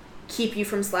to keep you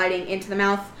from sliding into the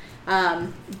mouth.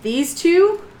 These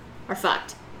two are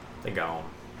fucked. They're gone.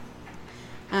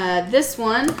 This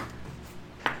one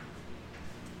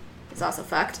is also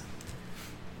fucked.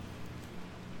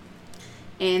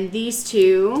 And these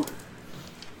two,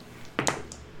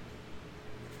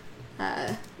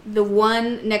 the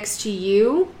one next to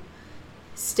you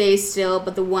stays still,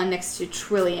 but the one next to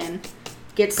Trillian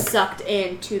gets sucked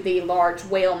into the large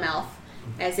whale mouth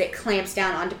as it clamps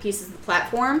down onto pieces of the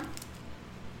platform.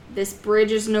 This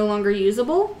bridge is no longer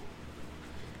usable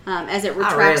as it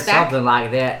retracts I read back. something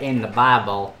like that in the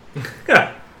Bible.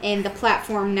 And the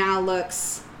platform now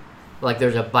looks Like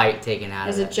there's a bite taken out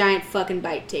of it. There's a giant fucking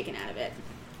bite taken out of it.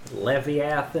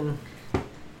 Leviathan.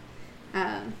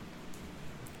 And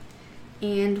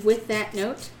with that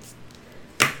note,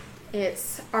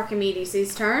 it's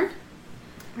Archimedes' turn.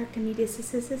 Archimedes.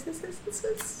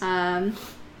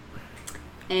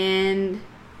 And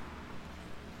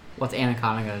What's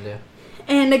Anaconda gonna do?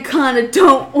 Anaconda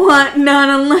don't want none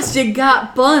unless you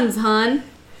got buns, hun.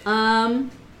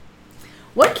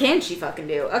 What can she fucking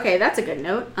do? Okay, that's a good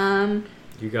note.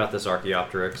 You got this,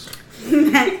 Archaeopteryx.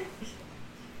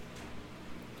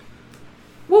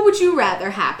 What would you rather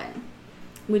happen?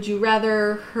 Would you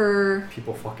rather her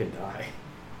People fucking die.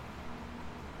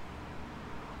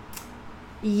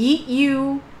 yeet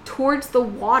you towards the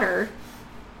water,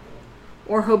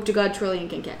 or hope to God Trillian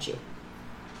can catch you?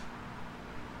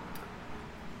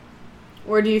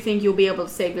 Or do you think you'll be able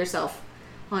to save yourself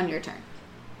on your turn?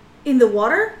 In the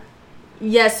water?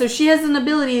 Yes, so she has an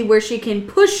ability where she can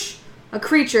push a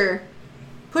creature.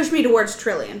 Push me towards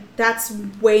Trillian. That's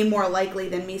way more likely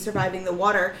than me surviving the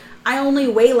water. I only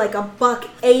weigh like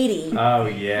 $180. Oh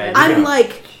yeah. I'm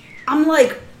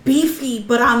like beefy,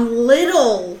 but I'm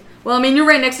little. Well, I mean, you're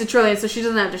right next to Trillian, so she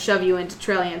doesn't have to shove you into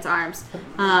Trillian's arms.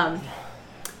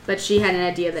 But she had an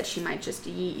idea that she might just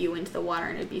yeet you into the water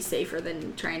and it'd be safer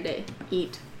than trying to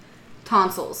eat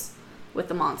tonsils with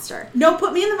the monster. No,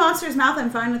 put me in the monster's mouth.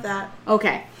 I'm fine with that.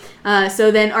 Okay.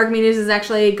 So then Archimedes is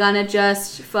actually gonna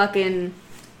just fucking...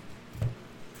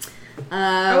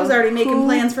 I was already making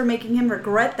plans for making him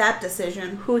regret that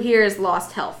decision. Who here has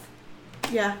lost health?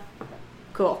 Yeah.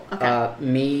 Cool. Okay.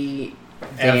 Me,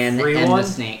 Dan, Everyone? and the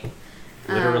snake.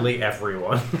 Literally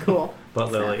everyone. Cool.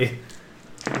 But Lily.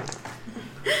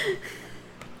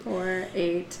 4,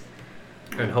 8,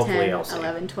 And hopefully 10, Elsie.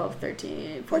 11, 12,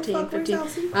 13, What the 14, fuck, where's 15.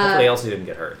 Elsie? Hopefully Elsie didn't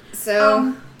get hurt.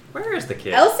 So... Where is the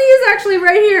kid? Elsie is actually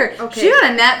right here. Okay. She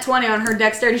got a nat 20 on her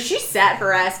dexterity. She sat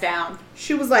her ass down.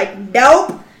 She was like,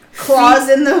 nope. Claws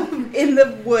in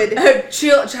the wood.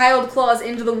 Child claws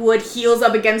into the wood, heels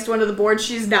up against one of the boards.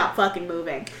 She's not fucking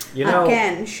moving. You know,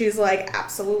 Again, she's like,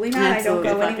 absolutely not. Absolutely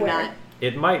I don't go fucking anywhere. not.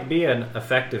 it might be an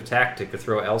effective tactic to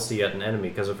throw Elsie at an enemy,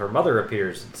 because if her mother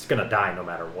appears, it's gonna die no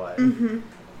matter what. Mm-hmm.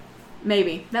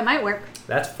 Maybe. That might work.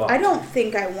 That's fucked. I don't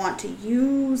think I want to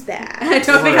use that. I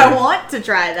don't think I want to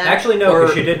try that. Actually, no,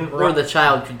 because she didn't Or the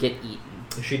child could get eaten.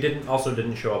 She didn't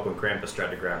show up when Krampus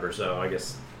tried to grab her, so I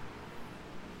guess...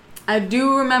 I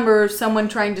do remember someone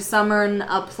trying to summon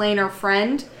a planar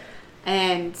friend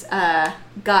and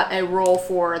got a roll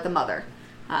for the mother.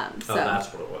 So,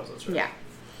 that's what it was. That's right.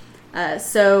 yeah.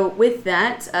 So with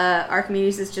that,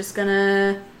 Archimedes is just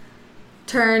gonna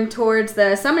turn towards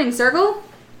the summoning circle.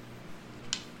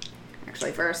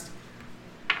 Actually, first.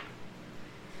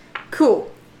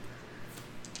 Cool.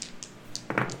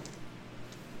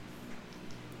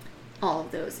 All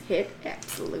of those hit,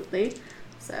 absolutely.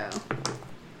 So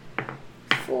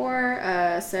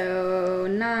 4, so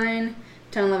 9,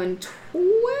 10, 11,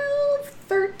 12,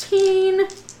 13,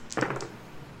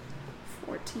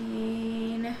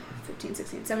 14, 15,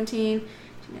 16, 17, 18,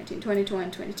 19, 20,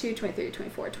 21, 22, 23,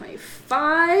 24,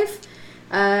 25.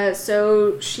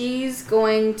 So she's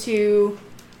going to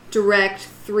direct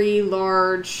 3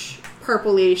 large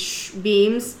purplish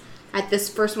beams at this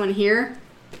first one here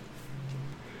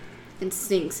and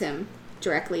sinks him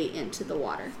directly into the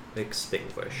water.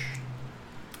 Extinguish.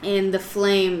 And the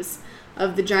flames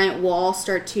of the giant wall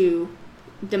start to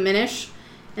diminish,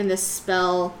 and the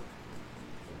spell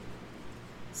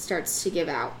starts to give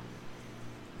out.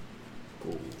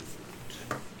 Good.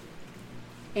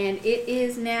 And it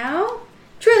is now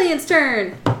Trillian's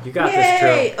turn. You got Yay! this,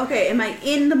 Trill. Okay, am I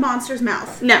in the monster's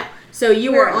mouth? No. So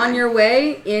you Where were am on I? your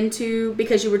way into,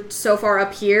 because you were so far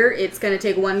up here, it's going to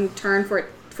take one turn for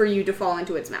for you to fall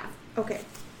into its mouth. Okay,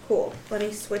 cool. Let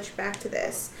me switch back to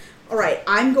this. All right,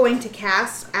 I'm going to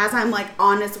cast as I'm like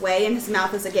on his way and his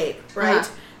mouth is agape, right?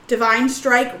 Uh-huh. Divine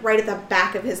Strike right at the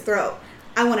back of his throat.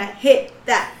 I want to hit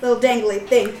that little dangly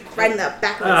thing right in the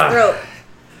back of his throat.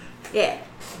 Yeah.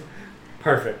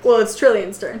 Perfect. Well, it's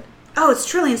Trillian's turn. Oh,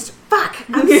 it's Trillian's. Fuck!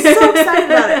 I'm so excited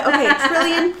about it. Okay,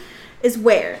 Trillian is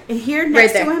where? And here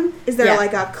next Right to there. him, is there Yeah.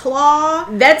 like a claw?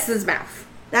 That's his mouth.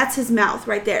 That's his mouth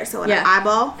right there. So an Yeah.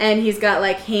 eyeball. And he's got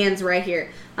like hands right here.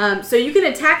 So you can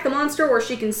attack the monster or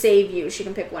she can save you. She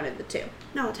can pick one of the two.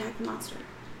 No, attack the monster.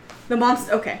 The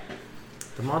monster, okay.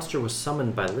 The monster was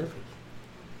summoned by Lily.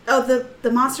 Oh,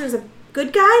 the monster is a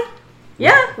good guy?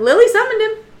 Yeah, Lily summoned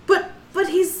him. But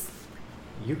he's...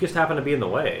 You just happen to be in the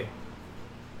way.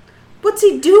 What's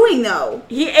he doing, though?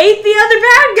 He ate the other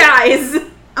bad guys.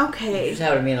 You Okay. just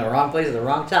happened to be in the wrong place at the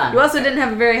wrong time. You also didn't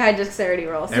have a very high dexterity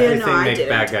roll. So. Everything I makes didn't.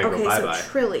 bad guy go okay, bye-bye. so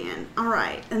Trillian. All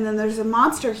right. And then there's a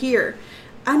monster here.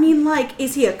 I mean, like,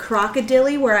 is he a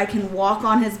crocodile where I can walk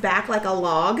on his back like a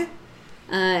log?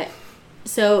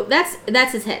 So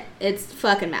that's his head. It's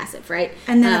fucking massive, right?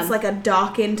 And then it's like a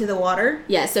dock into the water?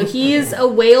 Yeah, so he is a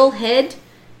whale head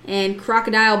and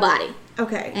crocodile body.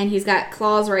 Okay. And he's got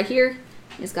claws right here.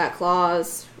 He's got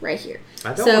claws right here.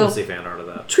 I don't So- want to see fan art of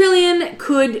that. Trillian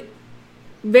could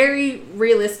very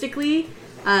realistically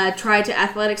try to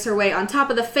athletics her way on top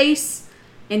of the face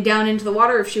and down into the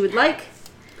water if she would like.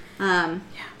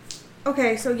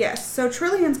 Okay, so yes. So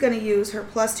Trillian's going to use her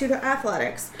 +2 to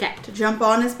athletics Okay. to jump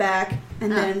on his back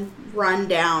and then run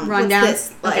down. Run What's down.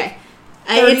 This, like, Okay.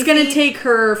 30 It's going to feet? take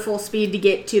her full speed to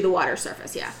get to the water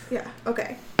surface, yeah. Yeah,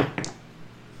 okay.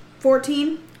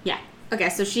 14? Yeah. Okay,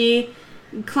 so she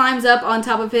climbs up on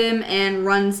top of him and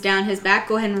runs down his back.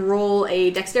 Go ahead and roll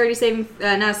a dexterity saving,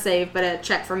 not a save, but a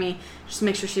check for me. Just to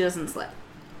make sure she doesn't slip.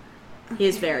 He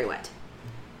is very wet.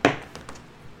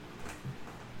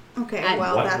 Okay, And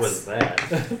well, what that's was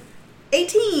that?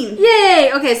 18.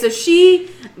 Yay! Okay, so she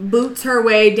boots her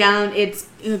way down its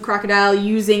crocodile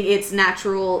using its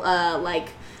natural,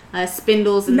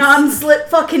 spindles and Non-slip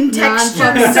fucking texture.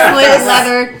 non-split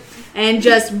leather, and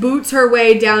just boots her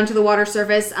way down to the water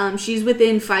surface. She's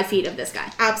within 5 feet of this guy.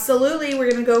 Absolutely,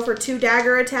 we're going to go for 2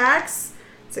 dagger attacks.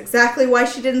 It's exactly why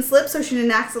she didn't slip, so she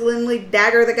didn't accidentally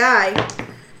dagger the guy.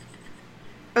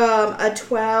 A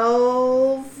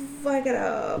 12... I got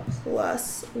a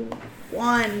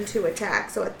 +1 to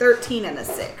attack, so a 13 and a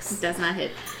 6. Does not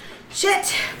hit.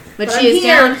 Shit! But I'm she is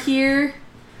here. down here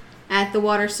at the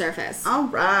water surface. All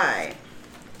right.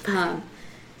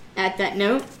 At that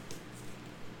note,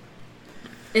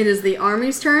 it is the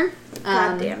army's turn.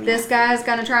 God damn This guy's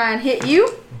gonna try and hit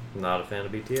you. Not a fan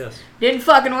of BTS. Didn't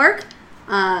fucking work.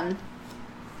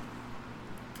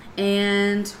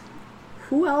 And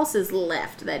who else is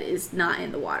left that is not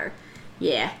in the water?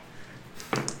 Yeah.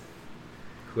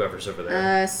 Whoever's over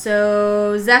there.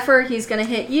 So Zephyr, he's gonna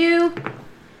hit you.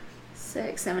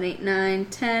 6, 7, 8, 9,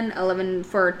 10, 11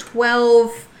 for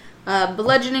 12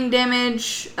 bludgeoning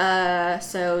damage.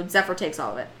 So Zephyr takes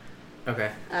all of it.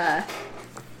 Okay.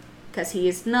 Because he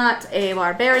is not a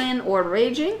barbarian or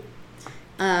raging.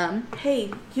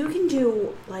 Hey, you can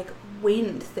do, like,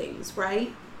 wind things,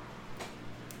 right?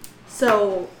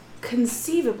 So,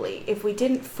 conceivably, if we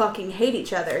didn't fucking hate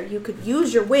each other, you could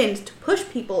use your wind to push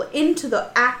people into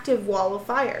the active wall of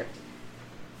fire.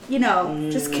 You know,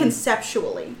 just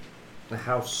conceptually.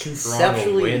 How strong a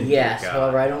Conceptually, wind yes. you got.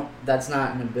 However, I don't. That's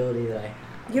not an ability that I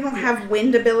have. You don't have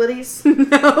wind abilities?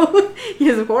 No, he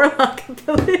has warlock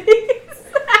abilities.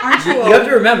 Aren't you? You have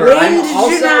to remember, wind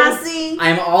I'm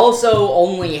genasi? also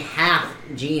only half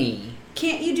genie.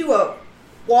 Can't you do a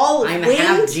wall of I'm wind?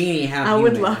 half genie, half I human.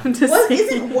 would love to What see.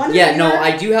 isn't one? Yeah, of no, your-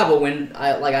 I do have a wind.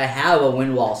 I have a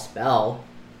wind wall spell,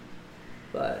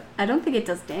 but I don't think it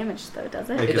does damage though, does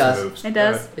it? It It just does. moves. It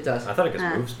does. it does. I thought it just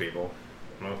Ah. moves people.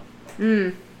 No.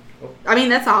 I mean,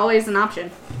 that's always an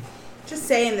option. Just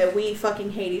saying that we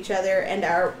fucking hate each other and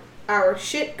our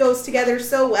shit goes together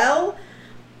so well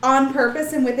on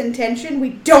purpose and with intention, we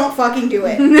don't fucking do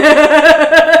it.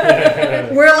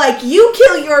 We're like, you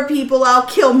kill your people, I'll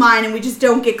kill mine, and we just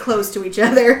don't get close to each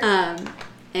other.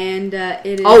 And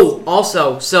it is. Oh,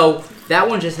 also, so that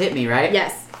one just hit me, right?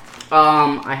 yes.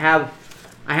 I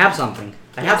have something.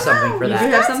 I have something for You do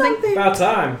that. have something? About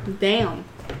time. Damn.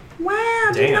 Wow,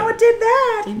 didn't Damn. know it did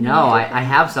that. No, I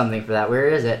have something for that. Where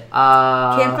is it?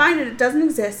 Can't find it, it doesn't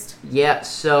exist. Yeah,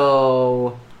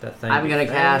 so That thing. I'm gonna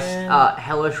cast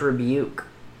Hellish Rebuke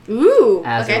Ooh.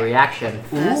 as okay. a reaction.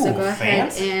 So go ahead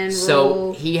fancy. and So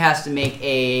roll. he has to make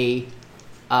a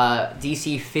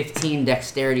DC 15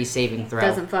 Dexterity saving throw,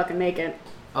 Doesn't fucking make it.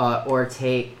 or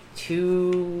take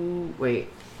 2. Wait.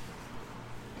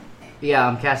 Yeah,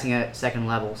 I'm casting at 2nd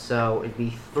level, so it'd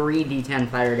be 3d10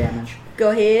 fire damage.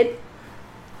 Go ahead.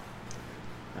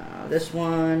 This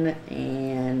one,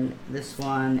 and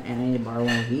I need to borrow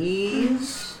one of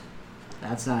these.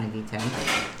 That's not a d10.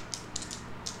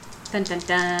 Dun dun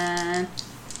dun.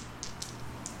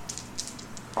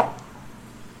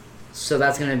 So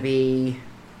that's going to be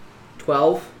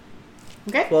 12.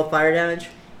 Okay. 12 fire damage.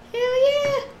 Hell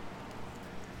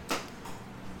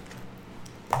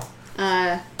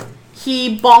yeah.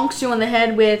 He bonks you on the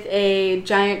head with a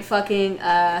giant fucking,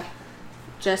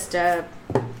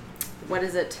 what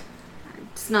is it?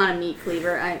 It's not a meat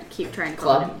cleaver. I keep trying to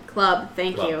call Club? it. Club.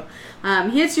 Thank you.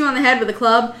 He hits you on the head with a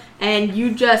club, and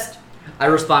you just... I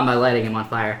respond by lighting him on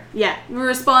fire. Yeah, you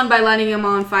respond by lighting him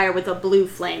on fire with a blue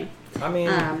flame. I mean,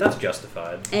 that's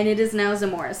justified. And it is now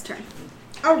Zamora's turn.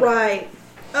 All right.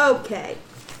 Okay.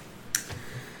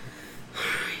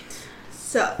 Alright.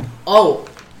 So. Oh!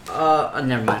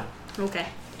 Never mind. Okay.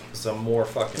 Some more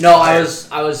fucking... No, fire.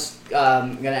 I was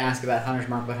gonna ask about Hunter's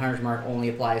Mark, but Hunter's Mark only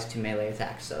applies to melee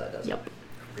attacks, so that doesn't. Yep.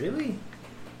 Really?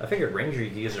 I figured Ranger you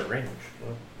could use at range.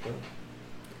 What?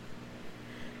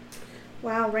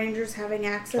 Wow, Rangers having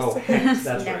access Oh, to Hex. things?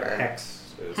 That's Never. right.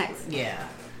 Hex. Hex. Yeah.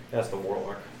 That's the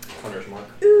Warlock. Hunter's Mark.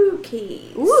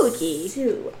 Okay. Okay.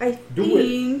 So, I Do it.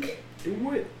 think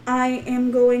Do it. I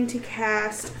am going to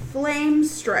cast Flame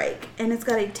Strike, and it's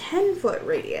got a 10-foot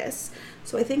radius.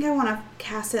 So I think I want to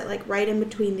cast it like right in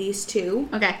between these two.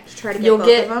 Okay. To try to get You'll both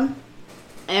get of them.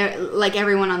 like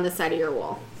everyone on this side of your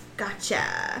wall.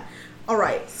 Gotcha. All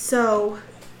right. So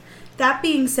that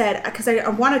being said, because I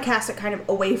want to cast it kind of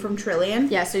away from Trillian.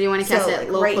 Yeah, so do you want to cast So, it like,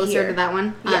 a little right closer here. to that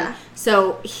one? Yeah.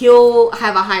 So he'll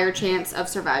have a higher chance of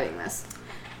surviving this.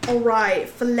 All right.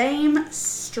 Flame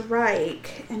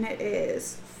Strike, and it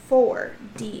is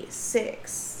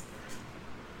 4d6.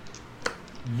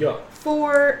 Yeah.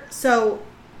 4. So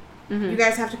you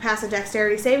guys have to pass a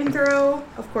dexterity saving throw.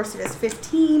 Of course, it is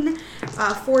 15.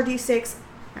 4d6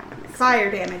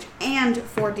 fire damage and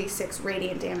 4d6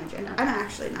 radiant damage. And I'm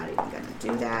actually not even going to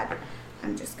do that.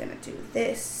 I'm just going to do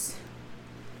this.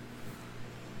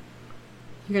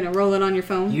 You're going to roll it on your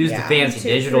phone? Use the fancy 2,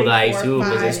 digital 3, dice, 4, too,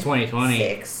 because 5, it's 2020.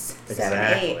 6, 7,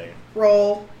 Exactly. 8.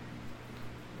 Roll.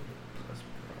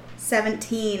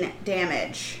 17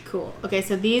 damage. Cool. Okay,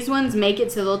 so these ones make it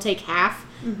so they'll take half.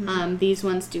 Mm-hmm. These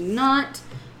ones do not,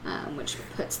 which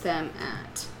puts them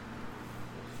at,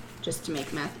 just to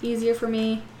make math easier for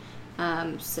me,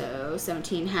 so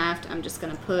 17 halved, I'm just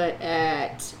going to put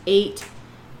at 8.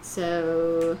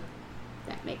 So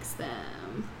that makes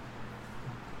them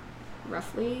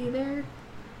roughly there.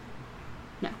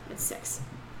 No, it's 6.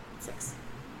 6.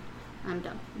 I'm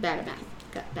done. Bad at math.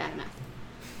 Got bad at math.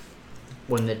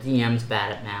 When the DM's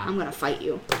bad at math. I'm gonna fight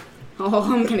you.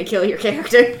 Oh, I'm gonna kill your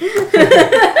character.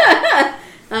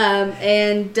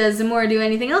 And does Zamora do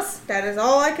anything else? That is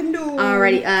all I can do.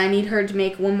 Alrighty, I need her to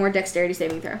make one more dexterity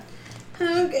saving throw.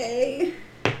 Okay.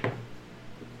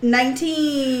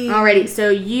 19. Alrighty, so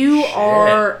you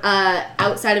are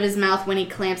outside of his mouth when he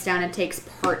clamps down and takes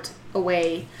part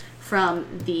away from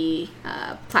the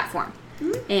platform.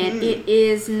 Mm-hmm. And it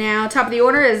is now top of the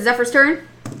order. Is Zephyr's turn?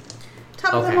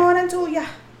 Top of the Okay. morning to ya.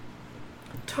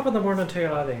 Top of the morning to you,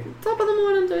 Adi. Top of the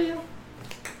morning to you.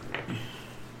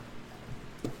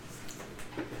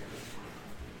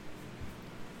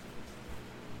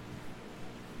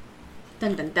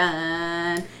 Dun dun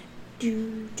dun.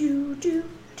 Do, do, do,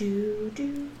 do,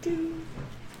 do, do.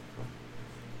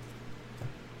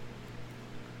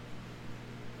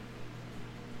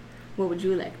 What would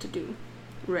you like to do,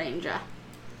 Ranger?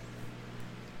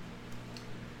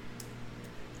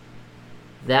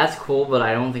 That's cool, but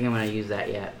I don't think I'm going to use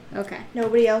that yet. Okay.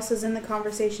 Nobody else is in the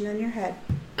conversation in your head.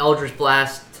 Eldritch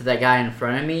Blast to that guy in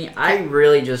front of me. I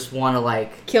really just want to,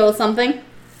 like... Kill something?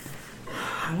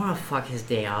 I want to fuck his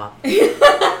day up. There's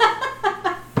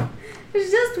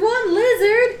just one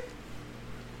lizard.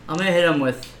 I'm going to hit him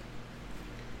with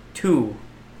 2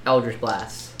 Eldritch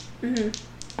Blasts. Mm-hmm.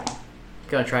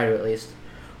 Gonna try to at least.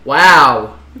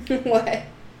 Wow! What?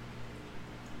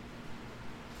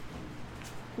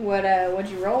 What'd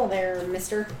you roll there,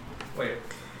 mister? Wait.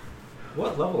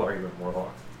 What level are you in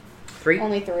Warlock? 3?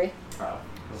 Only 3. Oh.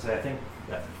 I think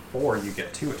at 4 you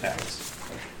get 2 attacks.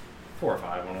 4 or 5,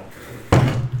 I don't know.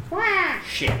 Wah!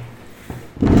 Shit.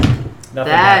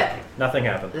 Nothing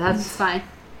happened. It's That's fine.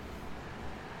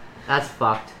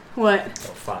 fucked. What?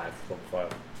 Oh, 5. Level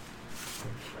 5.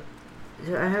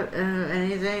 Do I have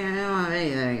anything? I don't have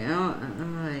anything. I don't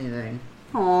have anything.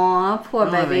 Aw, poor I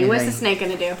don't have baby. What's the anything. snake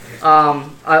gonna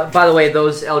do? By the way,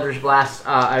 those Eldritch Blasts,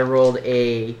 I rolled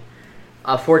a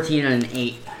 14 and an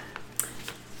 8.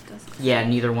 Yeah,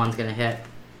 neither one's gonna hit.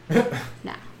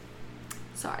 Nah.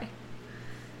 Sorry.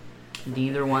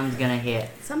 Neither one's gonna hit.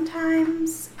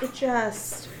 Sometimes it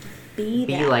just be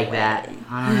Be that like way. that.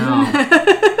 I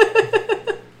don't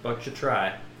know. But you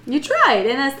try. You tried,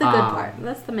 and that's the good Um, part.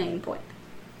 That's the main point.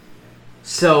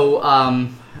 So,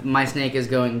 my snake is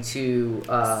going to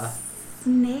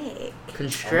Snake.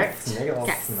 constrict.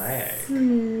 Yes. Snake.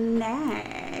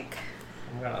 Snake.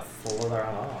 I'm gonna slither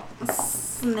on off.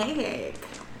 Snake.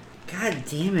 God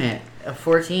damn it. A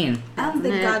 14. I don't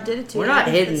think Nah. God did it to We're you. not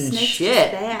I think the hitting snake's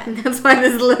shit. just bad. That's why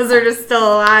this lizard is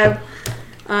still alive.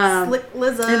 Slick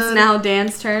lizard. It's now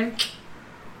Dan's turn.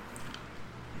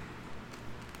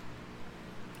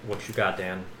 What you got,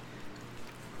 Dan?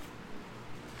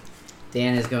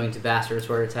 Dan is going to bastard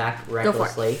sword attack for it.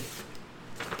 recklessly.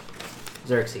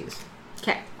 Xerxes.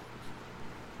 Okay.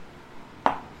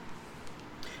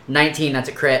 19, that's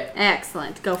a crit.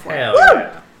 Excellent. Go for Hell it.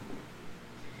 yeah.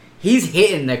 He's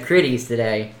hitting the critties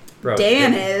today. Bro,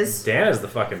 Dan is. Dan is the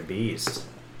fucking beast.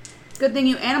 Good thing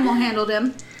you animal handled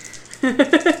him.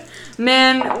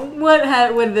 Man,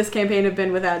 what would this campaign have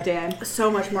been without Dan?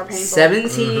 So much more painful.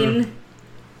 17,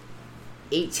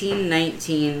 18,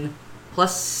 19,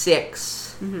 plus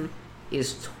 6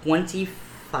 is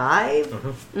 25.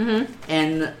 Mm-hmm.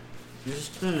 And I'm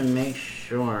just gonna make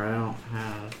sure I don't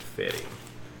have... Fitty.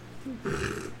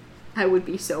 I would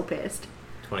be so pissed.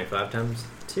 25 times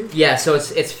 2? Yeah, so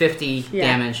it's 50 Yeah.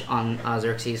 damage on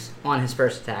Xerxes on his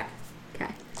first attack.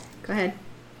 Okay. Go ahead.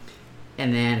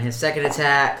 And then his second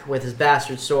attack with his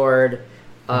bastard sword is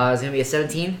gonna be a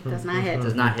 17. Does not hit.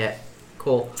 Does not hit.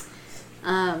 Cool.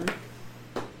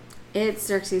 It's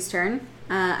Xerxes' turn.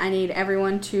 I need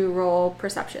everyone to roll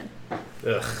perception.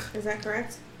 Ugh. Is that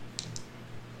correct?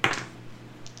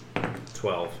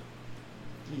 12.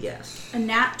 Yes. A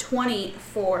nat 20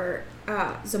 for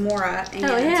Zamora and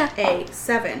Oh, yeah. a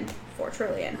 7 for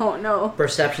Trillian. Oh no.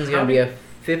 Perception's gonna be a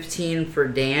 15 for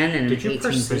Dan and an Did you 18 for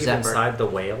perceive Zephyr. inside the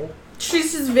whale?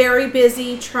 She's just very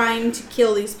busy trying to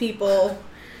kill these people.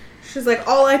 She's like,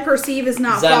 all I perceive is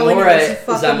not falling into this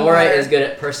fucking Zamora water. is good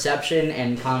at perception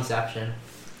and conception.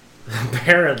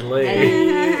 Apparently. You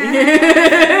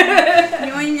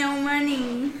ain't no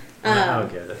money. I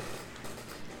don't get it.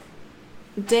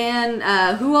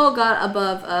 Dan, who all got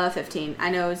above 15? I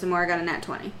know Zamora got a nat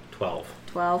 20. 12.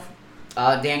 12.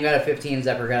 Dan got a 15,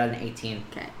 Zephyr got an 18.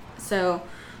 Okay. So,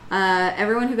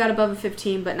 everyone who got above a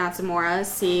 15 but not Zamora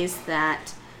sees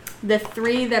that the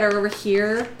 3 that are over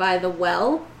here by the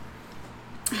well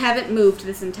haven't moved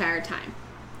this entire time.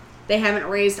 They haven't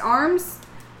raised arms.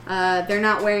 They're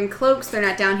not wearing cloaks. They're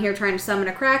not down here trying to summon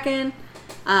a kraken.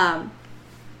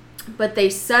 But they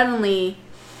suddenly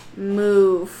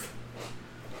move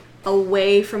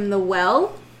away from the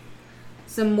well.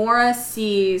 Zamora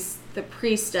sees the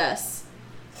priestess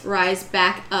rise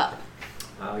back up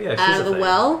Oh, yeah, she's out a of the thing.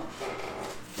 well,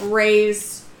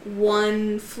 raise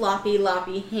one floppy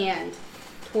loppy hand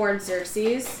towards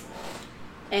Xerxes,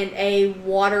 and a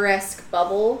water-esque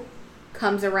bubble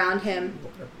comes around him,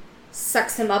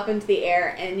 sucks him up into the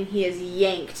air, and he is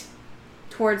yanked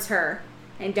towards her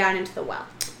and down into the well.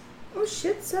 Oh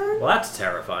shit, son. Well, that's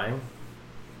terrifying.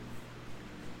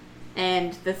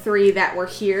 And the 3 that were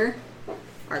here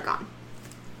are gone.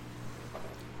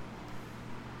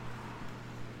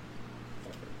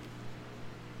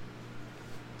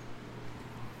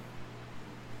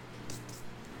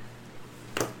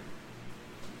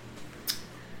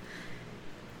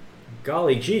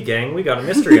 Golly gee, gang, we got a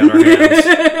mystery on our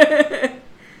hands.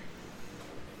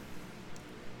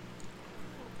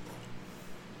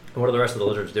 What are the rest of the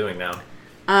lizards doing now?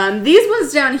 These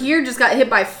ones down here just got hit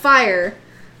by fire.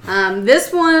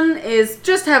 This one is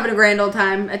just having a grand old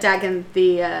time attacking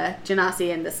the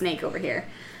Genasi and the snake over here.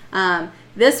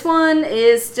 This one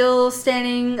is still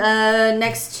standing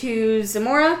next to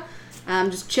Zamora,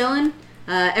 just chilling.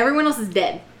 Everyone else is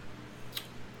dead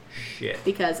Shit.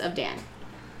 because of Dan.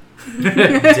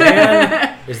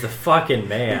 Dan is the fucking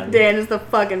man. Dan is the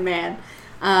fucking man.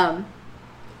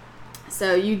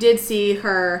 So you did see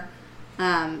her.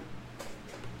 What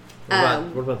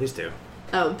about these two?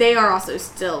 Oh, they are also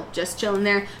still just chilling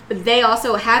there, but they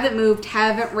also haven't moved,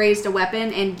 haven't raised a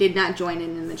weapon, and did not join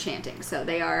in the chanting. So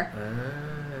they are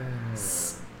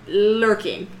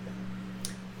lurking.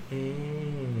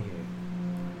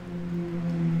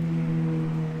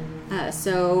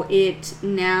 So it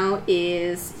now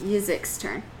is Yizik's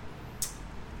turn.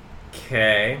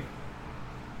 Okay.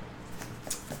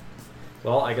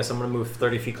 Well, I guess I'm going to move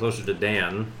 30 feet closer to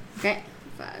Dan. Okay.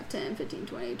 5, 10, 15,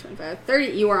 20, 25, 30.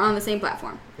 You are on the same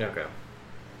platform. Okay.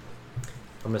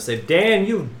 I'm going to say, Dan,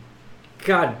 you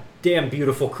goddamn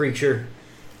beautiful creature.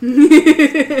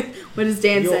 What does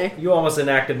Dan say? You almost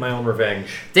enacted my own revenge.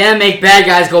 Dan, make bad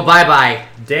guys go bye-bye.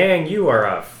 Dan, you are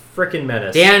a frickin'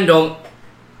 menace. Dan, don't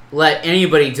let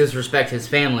anybody disrespect his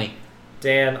family.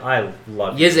 Dan, I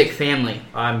love you. Yizik family.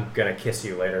 I'm gonna kiss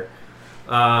you later.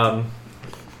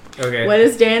 Okay. What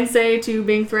does Dan say to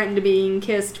being threatened to being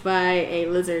kissed by a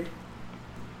lizard?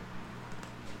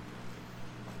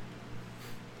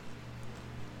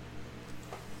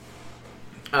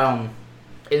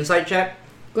 Insight check.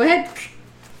 Go ahead.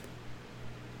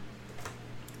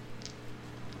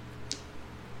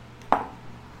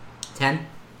 $10.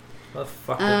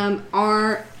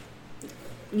 Are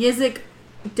Yizik,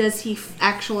 does he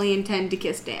actually intend to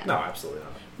kiss Dan? No, absolutely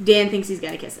not. Dan thinks he's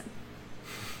gonna kiss him.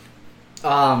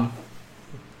 Um,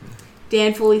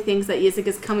 Dan fully thinks that Yizik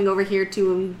is coming over here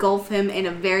to engulf him in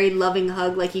a very loving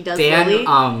hug like he does Dan, Lily,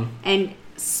 and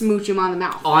smooch him on the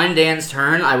mouth. on Dan's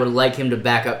turn, I would like him to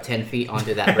back up 10 feet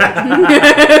onto that bridge.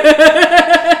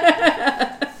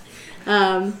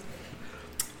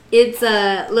 It's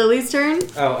Lily's turn.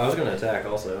 Oh, I was gonna attack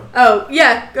also. Oh,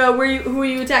 yeah. Who are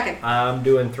you attacking? I'm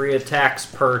doing 3 attacks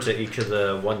per to each of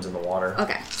the ones in the water.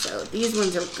 Okay, so these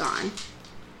ones are gone.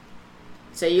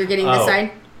 So you're getting this Oh.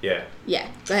 side? Yeah. Yeah,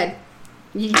 go ahead.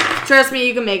 Trust me,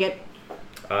 you can make it.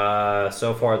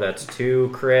 So far that's 2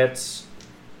 crits.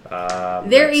 Their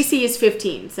that's- AC is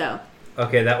 15, so.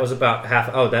 Okay, that was about half.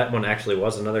 Oh, that one actually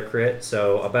was another crit.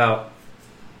 So about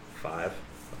 5.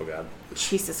 Oh god.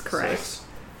 Jesus Christ. 6.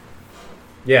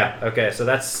 Yeah. Okay, so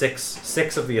that's 6.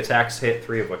 6 of the attacks hit,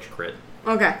 3 of which crit.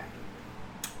 Okay.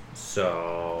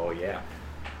 So yeah.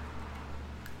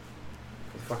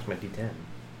 What the fuck's my D10?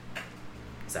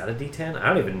 Is that a D10? I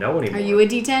don't even know anymore. Are you a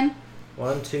D10?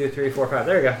 1, 2, 3, 4, 5.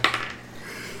 There you go.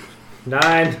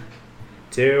 9,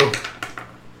 2,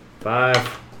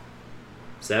 5,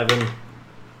 7,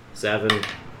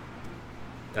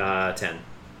 10.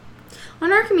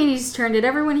 On Archimedes' turn, did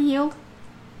everyone heal?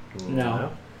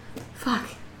 No. Fuck.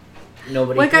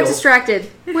 Nobody What got healed. distracted?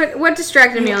 What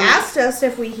distracted me You on asked us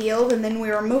if we healed, and then we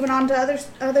were moving on to other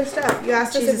stuff. You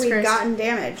asked us Jesus if we'd Christ. gotten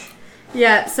damage.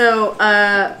 Yeah, so,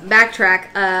 backtrack.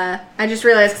 I just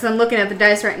realized, because I'm looking at the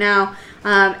dice right now,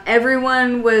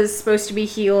 everyone was supposed to be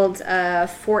healed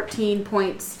 14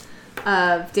 points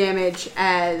of damage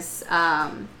as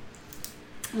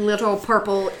little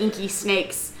purple inky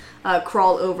snakes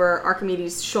crawl over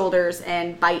Archimedes' shoulders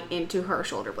and bite into her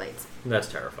shoulder blades. That's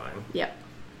terrifying. Yep.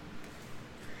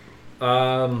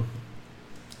 Yeah,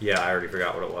 I already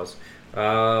forgot what it was.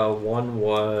 One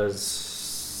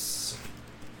was...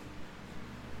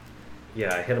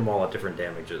 Yeah, I hit them all at different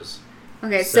damages.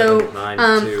 Okay, 7, so 9,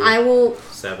 2, I will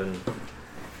 7.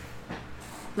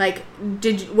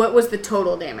 what was the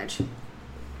total damage?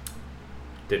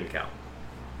 Didn't count.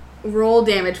 Roll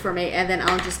damage for me, and then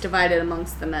I'll just divide it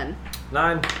amongst the men.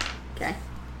 9, Okay.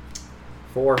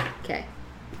 4, Okay.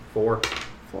 4,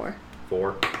 4,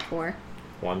 4, 4,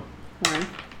 1,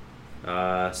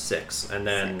 1. 6. And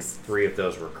then 6. 3 of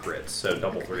those were crits, so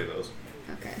double 3 of those.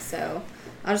 Okay, so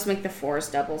I'll just make the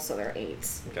 4s double, so they're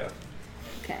 8s. Okay.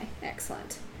 Okay,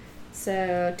 excellent.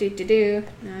 So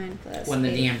 9 plus. When the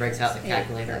 8 DM breaks out the plus 8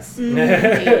 calculator. plus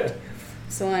 8.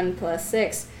 So 1 plus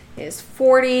 6 is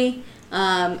 40.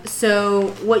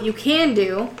 So what you can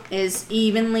do is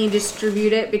evenly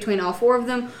distribute it between all 4 of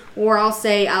them, or I'll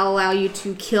say I'll allow you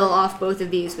to kill off both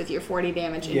of these with your 40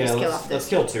 damage and just kill off let's this.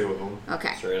 kill 2 of them.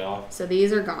 Okay. Straight off. So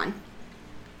these are gone.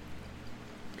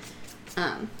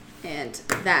 And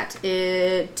that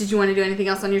is. Did you want to do anything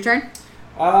else on your turn?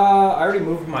 I already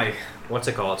moved my... What's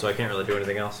it called? So I can't really do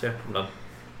anything else. Yeah, I'm done.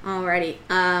 Alrighty.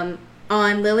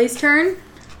 On Lily's turn,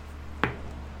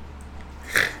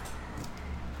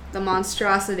 the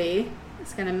monstrosity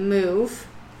is going to move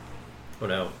Oh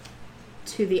no.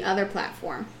 to the other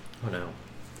platform. Oh no.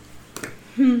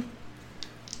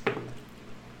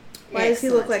 Why does he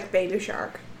look Excellent. like Baby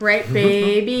Shark? Right,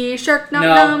 baby shark? Nom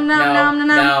No, nom no, nom nom nom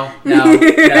nom. no.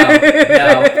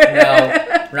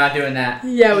 We're not doing that.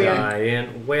 Yeah, we are.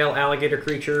 Giant whale alligator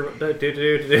creature.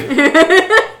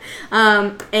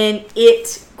 And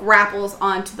it grapples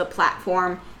onto the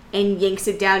platform and yanks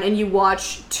it down, and you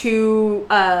watch 2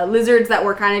 lizards that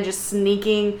were kind of just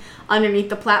sneaking underneath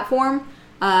the platform.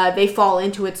 They fall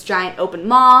into its giant open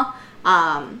maw,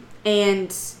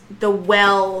 and the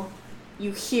well,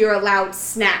 you hear a loud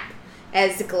snap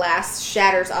as the glass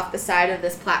shatters off the side of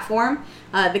this platform.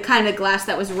 The kind of glass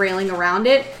that was railing around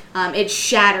it, it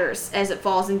shatters as it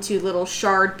falls into little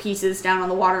shard pieces down on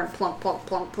the water, and plunk, plunk,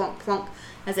 plunk, plunk, plunk,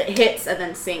 as it hits and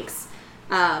then sinks.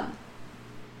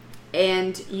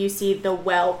 And you see the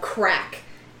well crack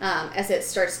as it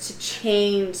starts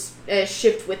to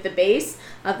shift with the base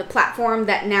of the platform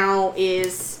that now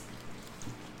is,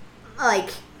 like,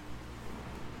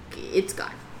 it's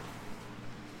gone.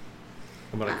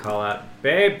 I'm gonna call out,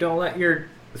 babe, don't let your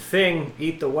thing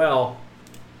eat the well.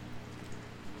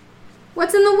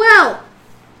 What's in the well?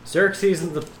 Xerxes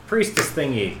and the priestess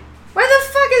thingy. Why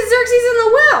the fuck is Xerxes in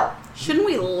the well? Shouldn't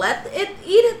we let it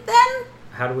eat it then?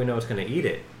 How do we know it's gonna eat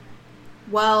it?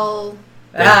 Well,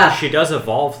 She does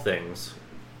evolve things.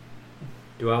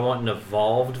 Do I want an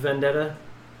evolved vendetta?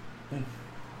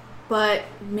 but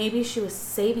maybe she was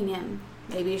saving him.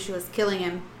 Maybe she was killing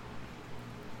him.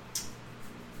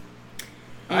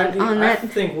 And I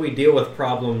think we deal with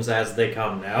problems as they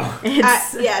come now.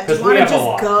 It's, Yeah, do 'Cause you we want to have a just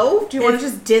lot. go? Do you want to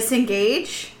just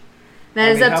disengage? that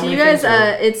I is mean, up how to you many guys. things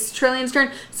are- It's Trillian's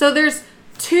turn. So there's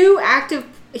 2 active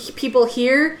people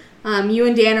here. You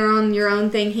and Dan are on your own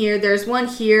thing here. There's one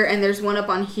here, and there's one up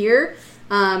on here.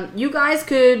 You guys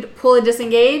could pull a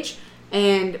disengage,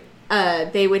 and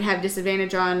they would have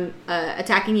disadvantage on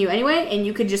attacking you anyway, and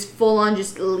you could just full on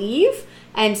just leave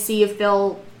and see if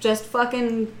they'll just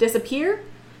fucking disappear.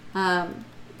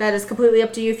 That is completely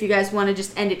up to you if you guys want to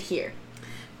just end it here.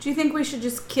 Do you think we should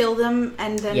just kill them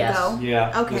and then Yes. go?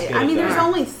 Yeah. let's Okay. get I it mean, there's done.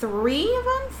 only 3 of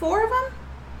them? 4 of them?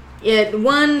 It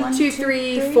 1, 1, 2, 2,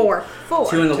 3, 3. 4. 4.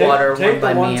 2 in the water, Take 1 by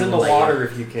the me, ones and in the 1 by you. water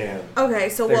if you can. Okay,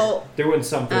 so They're well, doing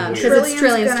something weird. because it's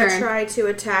Trillian's gonna turn. try to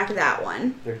attack that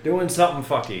one. They're doing something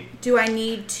fucky. Do I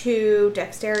need to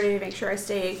dexterity to make sure I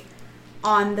stay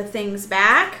on the thing's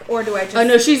back, or do I just? Oh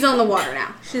no, she's on the water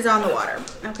now. She's on the water.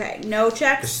 Okay, no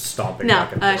checks. Just stomping No,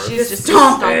 back and forth. she's just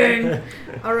Stomping.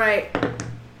 All right.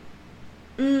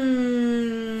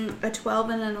 A 12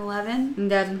 and an 11.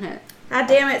 Doesn't hit. God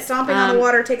damn it! Stomping on the Um,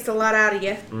 water takes a lot out of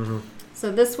you. Mm-hmm.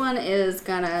 So this one is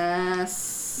gonna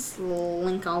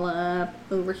slink all up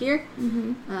over here.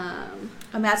 Mm-hmm.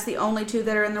 And that's the only 2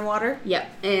 that are in the water. Yep,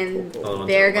 and Cool. Other ones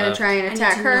they're to the gonna left. try and I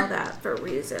attack need to her. know that for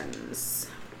reasons.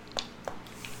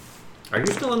 Are you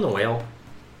still in the whale?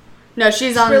 No,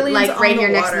 she's on Trillian's like right on the here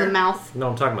next to water. the mouth. No,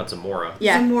 I'm talking about Zamora.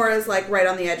 Yeah. Zamora's like right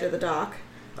on the edge of the dock.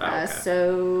 Oh, okay.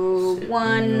 So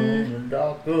 1.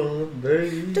 Dock,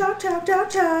 talk, dock,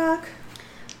 talk.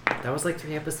 That was like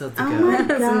 3 episodes Oh ago. my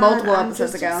That's god! multiple I'm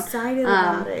episodes just ago. excited Um,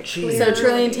 about it. Jeez. So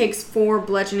clearly. Trillian takes 4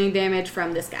 bludgeoning damage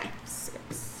from this guy,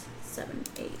 6, 7,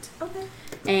 8. Okay.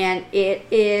 and it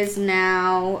is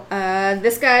now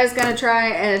this guy is gonna try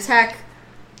and attack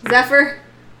Zephyr.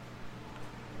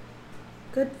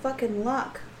 Good fucking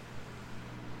luck.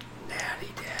 Daddy.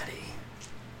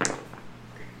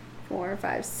 4,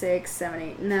 5, 6, 7,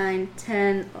 8, 9,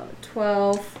 10,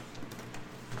 12.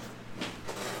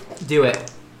 Do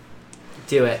it.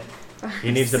 Do it.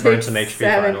 He needs to burn some HP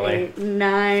 7, finally. 8,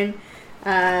 9.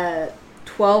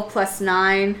 12 plus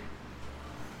 9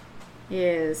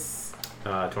 is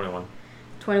 21.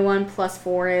 21 plus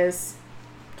 4 is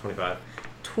 25.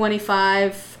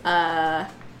 25.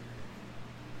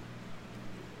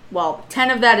 Well,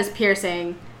 10 of that is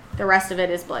piercing. The rest of it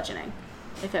is bludgeoning,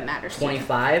 if it matters to you.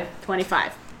 25.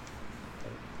 25.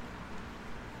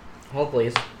 Hold,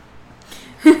 please.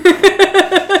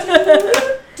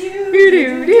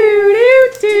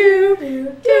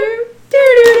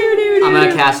 I'm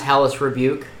gonna cast Hellish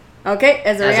Rebuke Okay,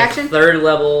 as a reaction. a 3rd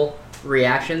level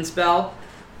reaction spell.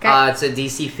 Okay. It's a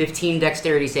DC 15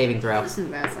 Dexterity saving throw. That's not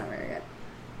very good.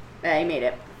 He made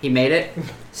it. He made it.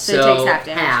 So he takes half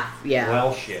damage. Yeah.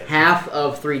 Well, shit. Half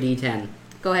of 3d10.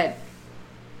 Go ahead.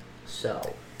 So.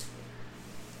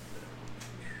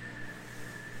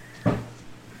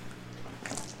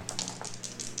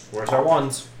 Where's our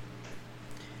ones?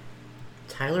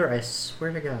 Tyler, I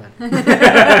swear to God.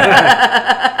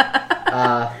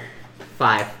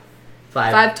 5.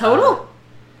 5 total?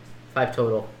 5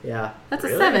 total, yeah. That's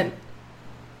Really? a 7.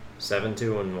 7,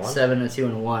 2, and 1? 7, a 2,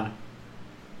 and a 1.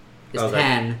 It's Oh, that-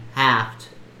 10, halved.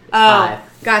 Oh, 5.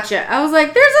 gotcha. I was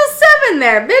like, there's a 7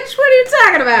 there, bitch. What are you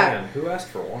talking about? Man, who asked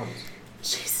for ones?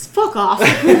 Jesus, fuck off.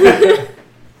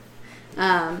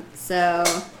 So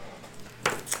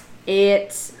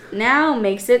it now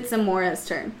makes it Zamora's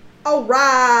turn. All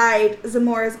right,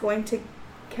 Zamora's going to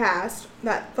cast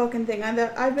that fucking thing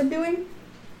that I've been doing.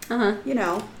 Uh-huh. You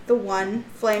know, the one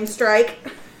flame strike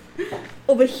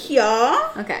over here.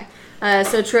 Okay.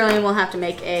 So Trillian will have to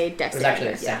make a dex It was actually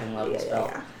a saving second level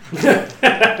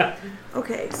spell.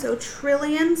 Okay, so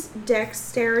Trillian's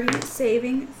dexterity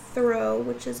saving throw,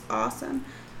 which is awesome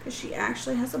because she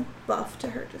actually has a buff to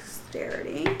her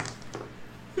dexterity.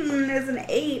 There's an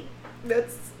 8.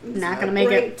 That's Not gonna make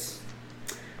it.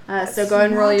 great. So go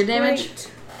ahead and roll your damage.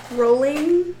 Great.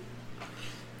 Rolling.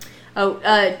 Oh,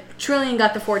 Trillian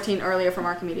got the 14 earlier from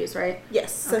Archimedes, right?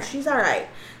 Yes, so Okay. she's all right.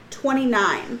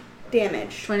 29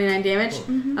 damage. 29 damage?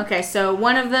 Mm-hmm. Okay, so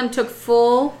one of them took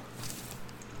full,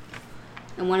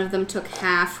 and one of them took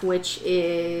half, which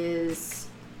is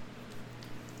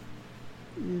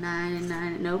 9 and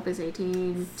 9. Nope, is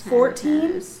 18. 10, 14?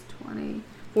 10 is 20.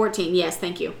 14, yes,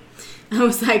 thank you. I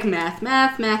was like, math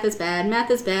is bad.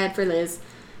 Math is bad for Liz.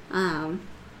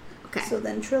 Okay. So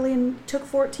then Trillian took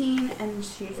 14, and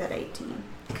she's at 18.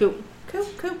 Cool. Cool.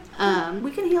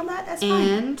 We can heal that. That's fine.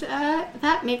 And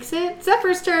that makes it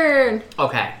Zephyr's turn.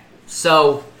 Okay,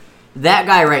 so that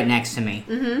guy right next to me.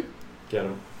 Mm-hmm. Get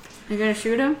him. You're gonna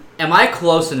shoot him? Am I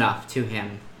close enough to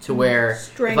him to where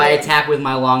if I attack with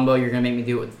my longbow, you're gonna make me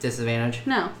do it with disadvantage?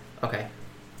 No. Okay.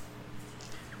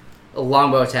 A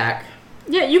longbow attack.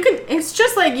 Yeah, you can. It's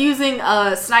just like using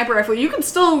a sniper rifle. You can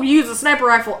still use a sniper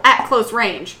rifle at close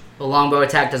range. The longbow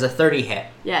attack does a 30 hit.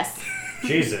 Yes.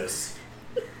 Jesus.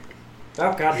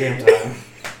 About goddamn time.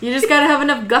 You just gotta have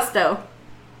enough gusto.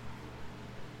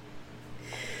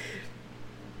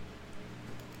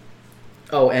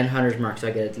 Oh, and Hunter's Mark, so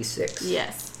I get a d6.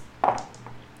 Yes. Do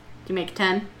you make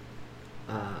 10?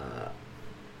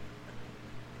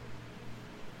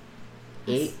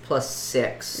 8 plus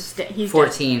 6. He's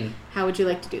 14. dead. How would you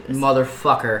like to do this?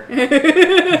 Motherfucker.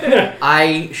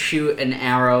 I shoot an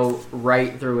arrow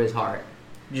right through his heart.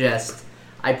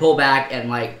 I pull back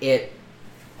and it.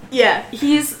 Yeah,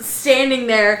 he's standing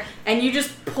there, and you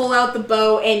just pull out the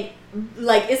bow, and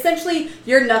essentially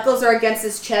your knuckles are against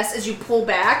his chest as you pull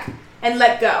back and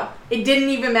let go. It didn't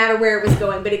even matter where it was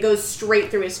going, but it goes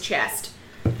straight through his chest.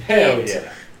 Hell And,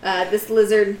 yeah. This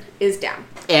lizard is down.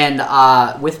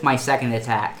 And with my second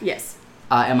attack, Yes.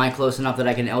 am I close enough that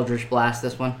I can Eldritch Blast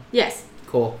this one? Yes.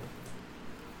 Cool.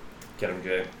 Get him,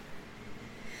 Jay.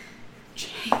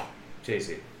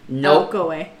 JC. Nope. Oh, go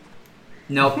away.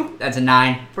 Nope. That's a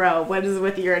 9. Bro, what is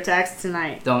with your attacks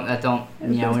tonight? We don't.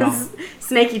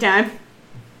 Snaky time.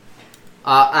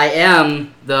 I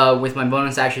am, with my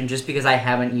bonus action, just because I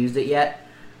haven't used it yet.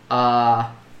 Where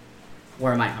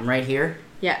am I? I'm right here.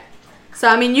 Yeah. So,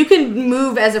 I mean, you can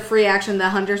move as a free action the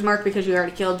Hunter's Mark because you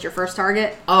already killed your first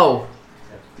target. Oh.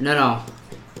 No.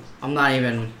 I'm not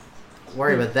even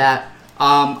worried about that.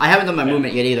 I haven't done my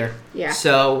movement yet either. Yeah.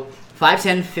 So, 5,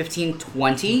 10, 15,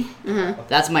 20. Mm-hmm.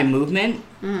 That's my movement.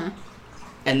 Mm-hmm.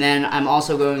 And then I'm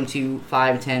also going to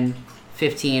 5, 10,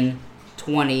 15,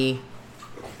 20,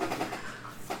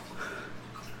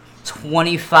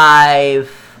 25,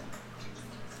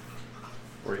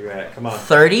 Where you at? Come on.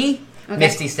 30. Okay.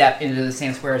 Misty Step into the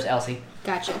same square as Elsie.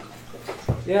 Gotcha.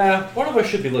 Yeah, one of us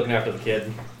should be looking after the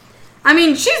kid. I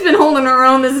mean, she's been holding her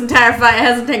own this entire fight.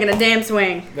 Hasn't taken a damn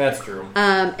swing. That's true.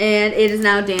 And it is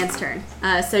now Dan's turn.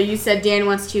 So you said Dan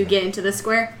wants to get into the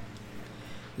square?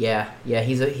 Yeah,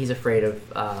 he's afraid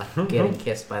of getting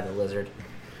kissed by the lizard.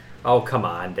 Oh, come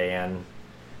on, Dan.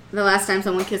 The last time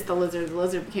someone kissed the lizard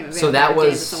became a vampire. So that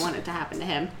was- Jameson wanted to happen to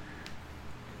him.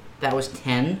 That was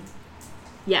 10.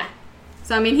 Yeah.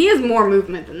 So, I mean, he has more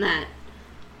movement than that.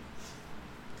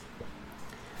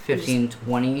 15,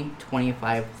 20,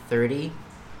 25, 30,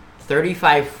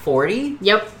 35, 40.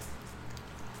 Yep.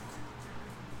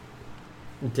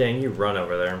 Dang, you run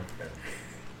over there.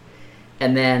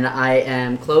 And then I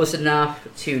am close enough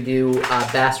to do a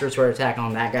bastard sword attack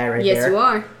on that guy right there. Yes, you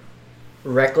are.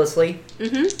 Recklessly.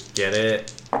 Mm-hmm. Get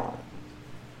it.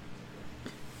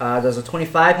 Does a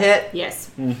 25 hit?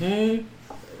 Yes. Mm-hmm.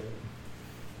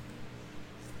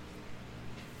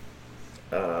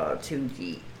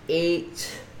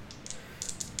 2d8.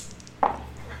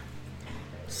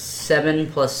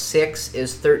 7 plus 6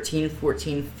 is 13,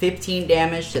 14, 15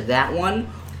 damage to that one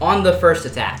on the first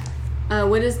attack.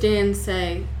 What does Dan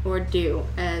say or do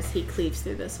as he cleaves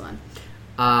through this one?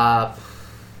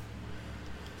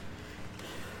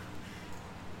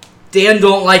 Dan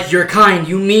don't like your kind.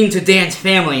 You mean to Dan's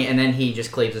family. And then he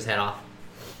just cleaves his head off.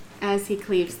 As he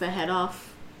cleaves the head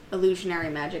off, illusionary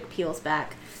magic peels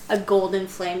back. A golden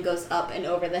flame goes up and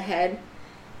over the head.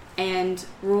 And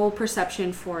roll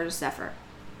perception for Zephyr.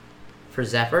 For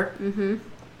Zephyr? Mm-hmm.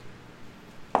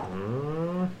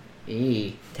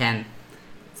 10.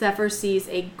 Zephyr sees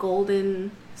a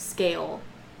golden scale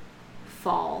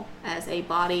fall as a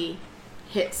body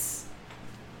hits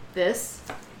this.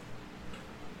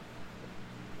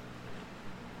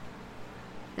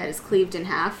 That is cleaved in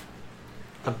half.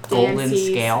 A Dan golden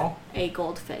sees scale? A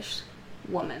goldfish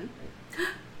woman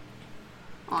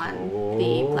on Oh.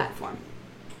 the platform.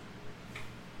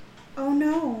 Oh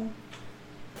no.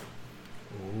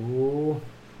 Ooh.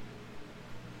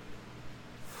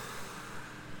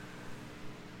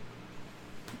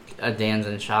 Dan's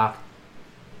in shock.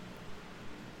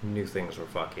 Knew things were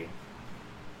fucky.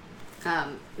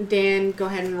 Dan, go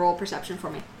ahead and roll perception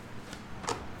for me.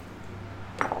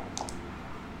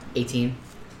 18.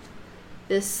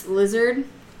 This lizard,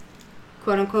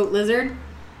 quote unquote lizard,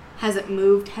 hasn't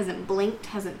moved, hasn't blinked,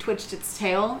 hasn't twitched its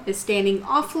tail, is standing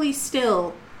awfully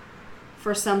still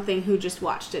for something who just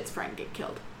watched its friend get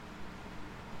killed.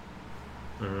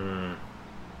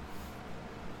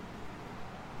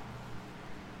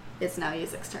 It's now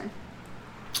Yizik's turn.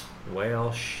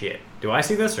 Well, shit. Do I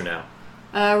see this or no?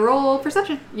 Roll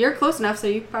perception. You're close enough, so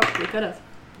you probably could have.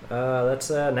 That's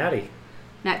Natty.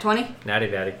 Nat 20? Natty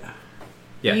Daddy.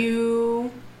 Yeah.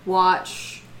 You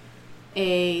watch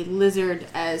a lizard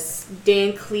as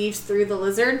Dan cleaves through the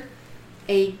lizard.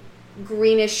 A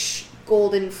greenish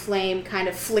golden flame kind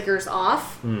of flickers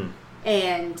off.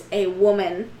 And a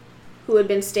woman who had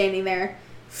been standing there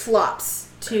flops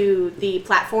to the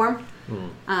platform.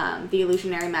 The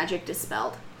illusionary magic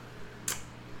dispelled.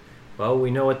 Well,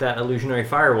 we know what that illusionary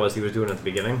fire was he was doing at the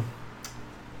beginning.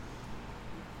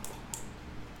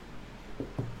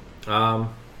 All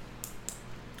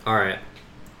right.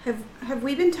 Have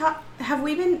we been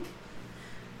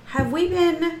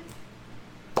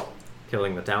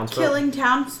Killing the townsfolk? killing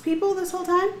townspeople this whole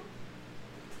time?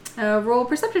 Roll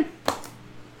perception.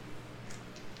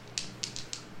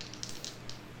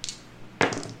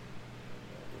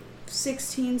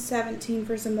 $16, $17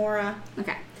 for Zamora.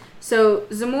 Okay. So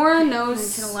Zamora 9,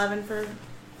 knows 10, 11 for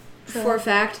for a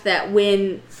fact that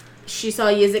when she saw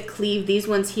Yizik cleave these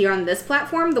ones here on this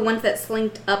platform, the ones that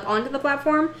slinked up onto the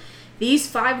platform, these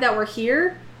 5 that were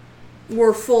here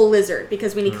were full lizard,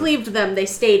 because when he cleaved them, they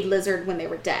stayed lizard when they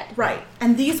were dead. Right.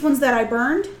 And these ones that I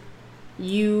burned?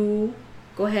 You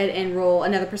go ahead and roll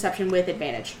another perception with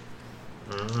advantage.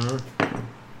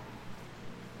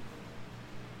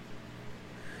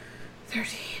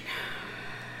 13.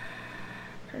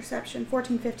 Perception.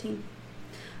 14, 15.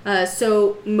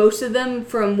 So most of them,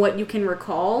 from what you can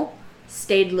recall,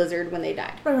 stayed lizard when they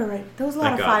died. Right. There was a lot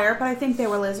Thank of God. fire, but I think they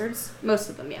were lizards. Most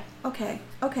of them, yeah. Okay.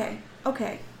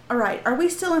 All right. Are we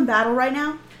still in battle right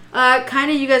now?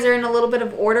 Kind of. You guys are in a little bit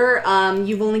of order.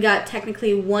 You've only got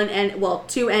technically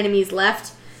 2 enemies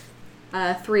left.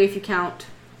 3 if you count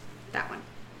that one.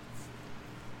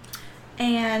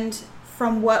 And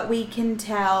from what we can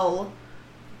tell,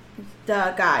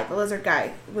 the lizard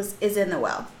guy, is in the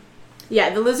well. Yeah,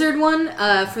 the lizard one,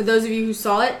 for those of you who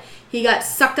saw it, he got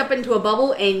sucked up into a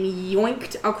bubble and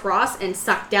yoinked across and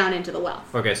sucked down into the well.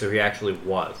 Okay, so he actually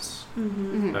was.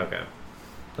 Okay.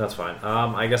 That's fine.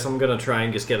 I guess I'm going to try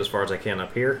and just get as far as I can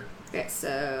up here. Okay,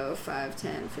 so 5,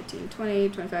 10, 15, 20,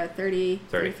 25, 30,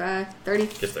 30. 35, 30.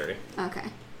 Just 30. Okay.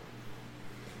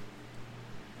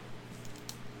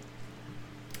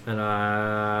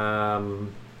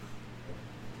 And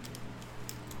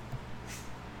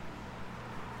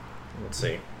let's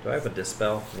see. Do I have a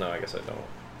dispel? No, I guess I don't.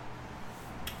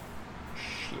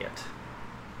 Shit.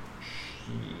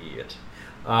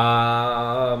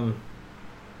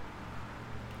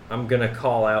 I'm gonna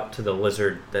call out to the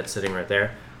lizard that's sitting right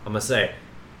there. I'm gonna say,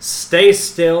 "Stay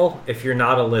still if you're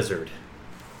not a lizard."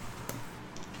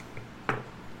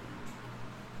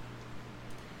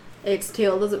 Its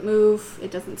tail doesn't move.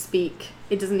 It doesn't speak.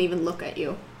 It doesn't even look at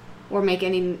you or make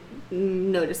any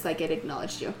notice like it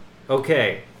acknowledged you.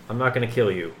 Okay, I'm not gonna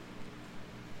kill you.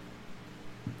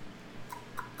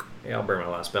 Yeah, I'll burn my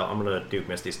last spell. I'm gonna do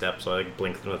Misty Step so I can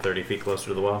blink another 30 feet closer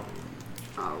to the well.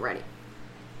 Alrighty.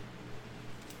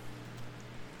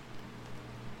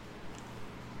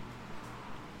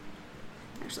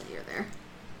 Actually, you're there.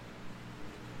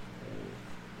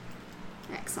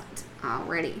 Excellent.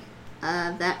 Alrighty.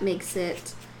 That makes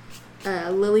it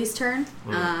Lily's turn.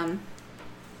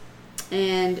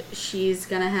 And she's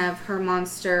gonna have her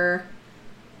monster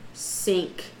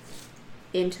sink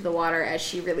into the water as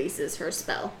she releases her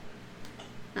spell.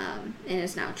 And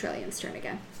it's now Trillion's turn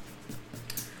again.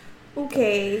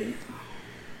 Okay.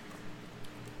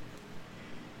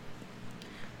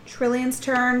 Trillion's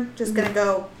turn. Just gonna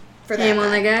go for that. Ham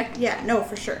on that guy? Yeah, no,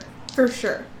 for sure.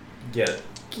 Get it.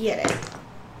 Get it.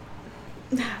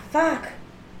 Fuck.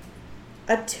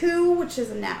 A 2, which is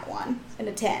a nat 1, and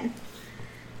a 10.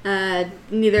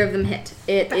 Neither of them hit.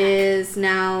 It is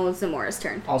now Zamora's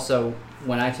turn. Also,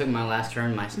 when I took my last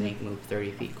turn, my snake moved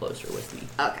 30 feet closer with me.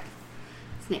 Okay.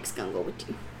 Snake's gonna go with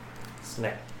you.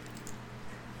 Snake.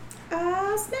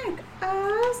 Snake.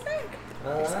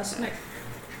 Snake.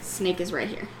 Snake is right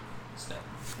here. Snake.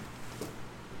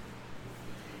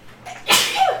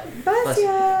 Bless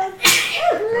ya.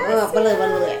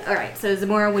 Alright, so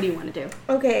Zamora, what do you want to do?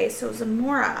 Okay, so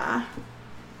Zamora.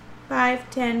 5,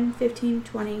 10, 15,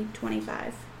 20,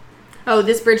 25. Oh,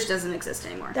 this bridge doesn't exist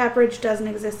anymore. That bridge doesn't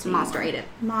exist anymore. Monster ate it.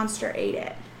 Monster ate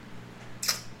it.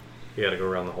 You gotta go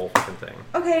around the whole fucking thing.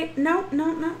 Okay, no.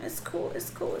 It's cool.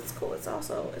 It's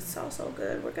also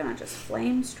good. We're gonna just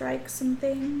flame strike some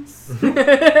things.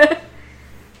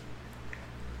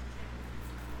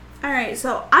 All right,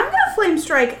 so I'm gonna flame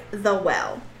strike the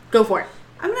well. Go for it.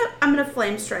 I'm gonna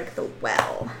flame strike the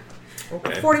well.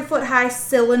 Okay. 40-foot high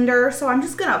cylinder. So I'm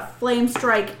just gonna flame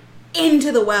strike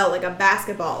into the well like a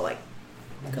basketball. Like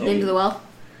Into the well.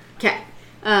 Okay.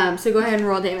 So go ahead and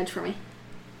roll damage for me.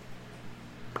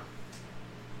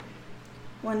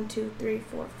 1, 2, 3,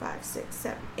 4, 5, 6,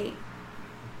 7, 8.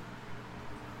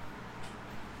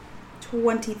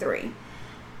 23.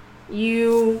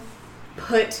 You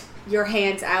put your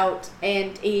hands out,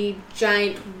 and a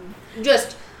giant,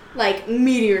 just like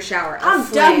meteor shower. Of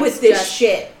I'm done flames with this just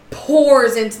shit.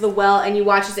 Pours into the well, and you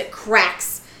watch as it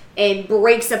cracks and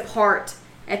breaks apart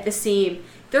at the seam.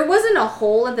 There wasn't a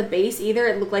hole at the base either.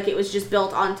 It looked like it was just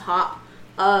built on top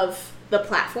of the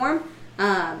platform.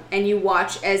 And you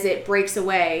watch as it breaks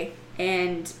away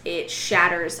and it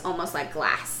shatters almost like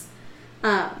glass.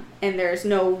 And there's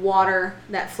no water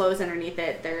that flows underneath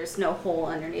it. There's no hole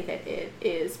underneath it. It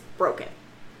is broken.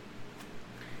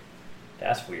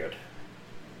 That's weird.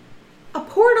 A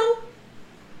portal?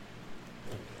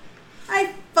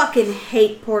 I fucking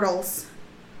hate portals.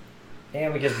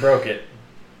 And we just broke it.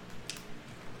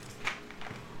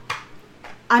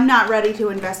 I'm not ready to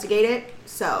investigate it,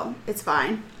 so it's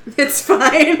fine. It's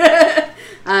fine.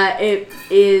 It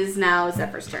is now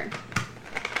Zephyr's turn.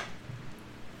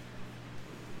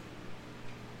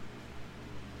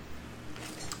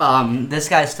 This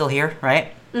guy's still here,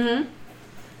 right? Mm-hmm.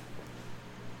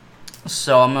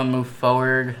 So I'm gonna move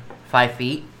forward 5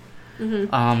 feet.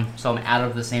 Mm-hmm. So I'm out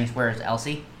of the same square as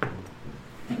Elsie.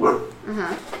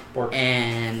 Uh-huh.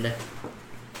 And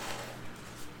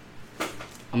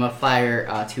I'm gonna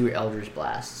fire 2 Eldritch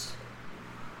Blasts.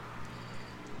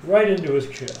 Right into his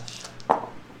chest.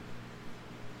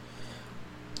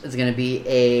 It's gonna be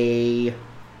a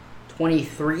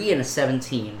 23 and a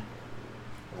 17.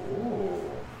 Ooh.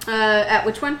 At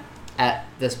which one? At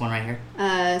this one right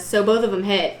here. So both of them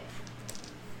hit.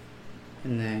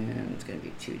 And then it's gonna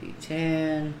be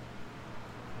 2d10.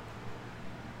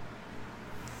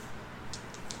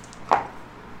 I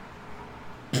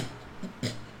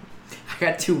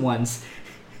got 2 ones.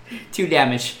 2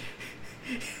 damage.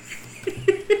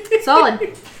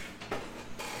 Solid.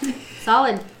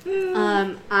 Solid.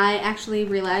 I actually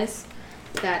realized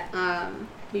that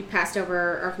we passed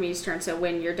over Archimedes' turn, so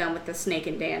when you're done with the snake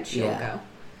and Dan, she'll Yeah.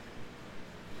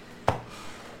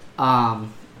 go.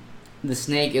 The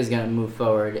snake is gonna move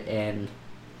forward and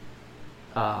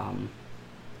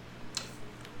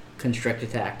constrict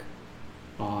attack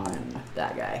on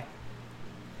that guy.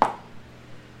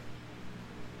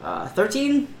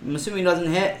 13? I'm assuming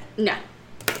doesn't hit. No.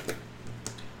 Of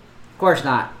course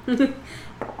not.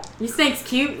 Your snake's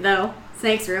cute, though.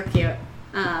 Snake's real cute.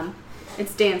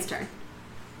 It's Dan's turn.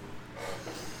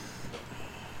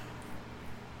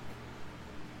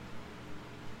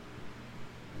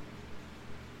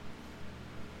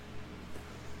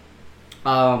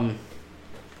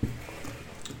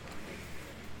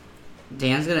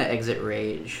 Dan's gonna exit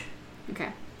rage Okay.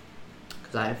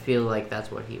 because I feel like that's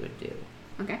what he would do.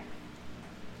 Okay.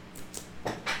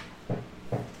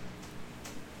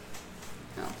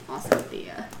 Oh, also the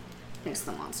next to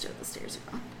the monster, the stairs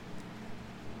are gone.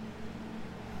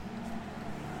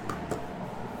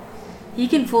 He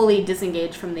can fully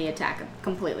disengage from the attack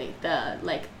completely. The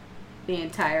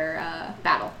entire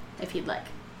battle, if he'd like.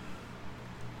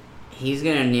 He's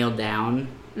gonna kneel down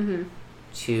Mm-hmm.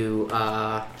 to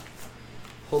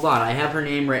hold on, I have her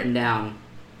name written down.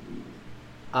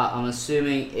 I'm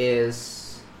assuming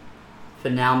is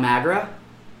Fanal Magra.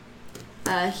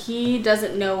 He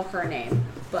doesn't know her name,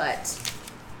 but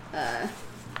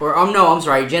Or no, I'm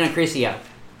sorry, Jenna Crisio.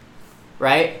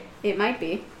 Right? it might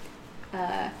be.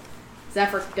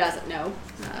 Zephyr doesn't know,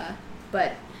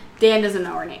 but Dan doesn't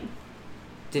know her name.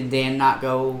 Did Dan not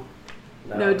go?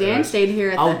 No, Dan stayed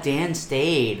here at Oh, the... Dan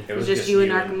stayed. It was just you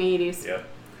and Archimedes. Yep.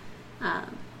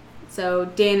 So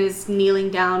Dan is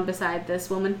kneeling down beside this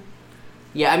woman.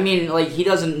 Yeah, I mean, like, he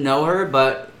doesn't know her,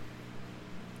 but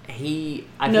I feel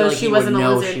like she he wasn't would a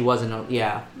know lizard. she wasn't a,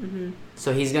 yeah. Mm-hmm.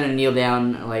 So he's gonna kneel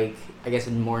down, like, I guess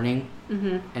in mourning,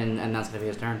 Mm-hmm. and that's gonna be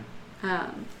his turn.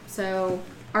 So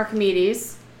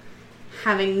Archimedes,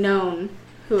 having known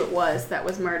who it was that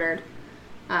was murdered,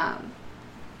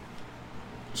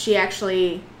 she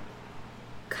actually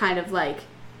kind of like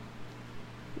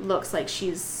looks like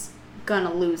she's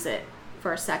gonna lose it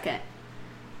for a second.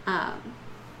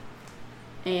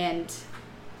 And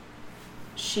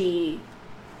she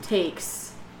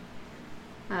takes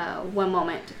one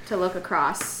moment to look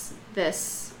across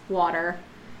this water,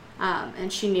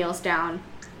 and she kneels down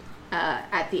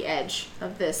at the edge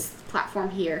of this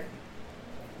platform here.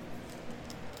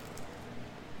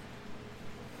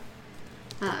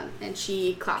 And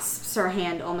she clasps her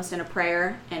hand almost in a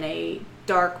prayer, and a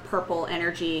dark purple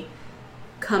energy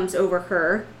comes over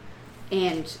her,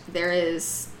 and there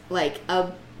is like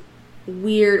a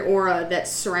weird aura that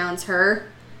surrounds her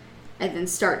and then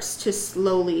starts to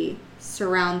slowly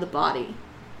surround the body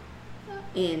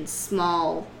in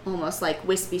small, almost like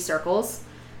wispy circles,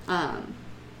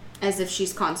 as if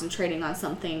she's concentrating on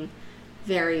something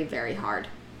very, very hard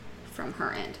from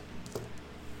her end.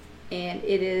 And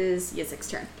it is Yizik's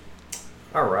turn.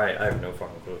 Alright, I have no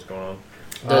fucking clue what's going on.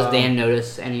 Does Dan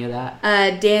notice any of that?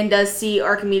 Dan does see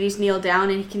Archimedes kneel down,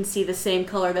 and he can see the same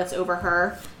color that's over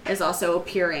her is also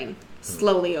appearing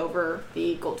slowly over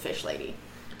the goldfish lady.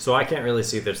 So I can't really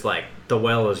see there's like, the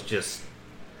well is just...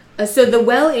 So the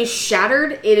well is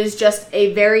shattered. It is just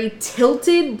a very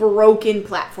tilted, broken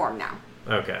platform now.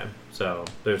 Okay, so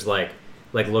there's like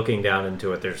looking down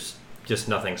into it, there's just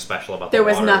nothing special about There the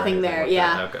was water or nothing anything there, like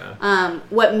yeah. that. Okay.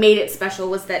 What made it special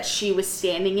was that she was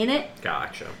standing in it,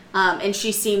 Gotcha. and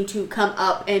she seemed to come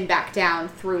up and back down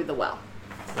through the well.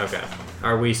 Okay.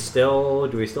 Do we still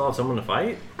have someone to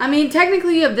fight? I mean,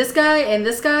 technically you have this guy and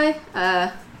this guy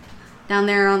down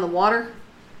there on the water.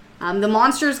 The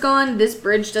monster's gone. This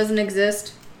bridge doesn't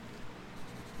exist.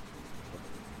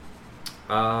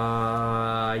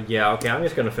 Yeah, okay, I'm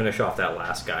just gonna finish off that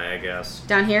last guy, I guess.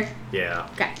 Down here? Yeah.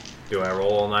 Okay. Do I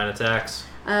roll all 9 attacks?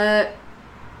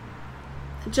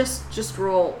 Just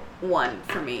roll 1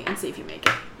 for me and see if you make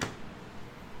it.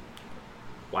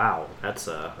 Wow, that's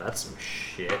some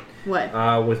shit. What?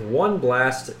 With 1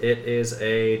 blast, it is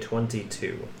a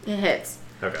 22. It hits.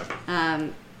 Okay.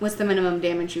 What's the minimum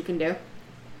damage you can do?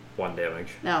 1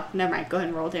 damage. No, never mind. Go ahead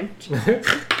and roll damage.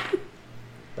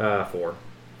 4.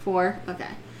 4? Okay.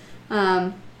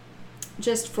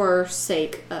 Just for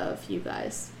sake of you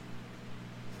guys,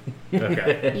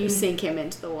 Okay. you sink him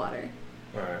into the water.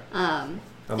 Alright.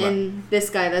 And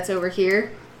this guy that's over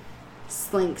here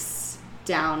slinks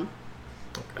down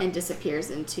and disappears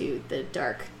into the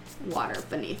dark water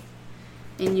beneath.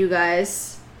 And you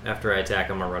guys... After I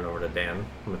attack, I'm gonna run over to Dan.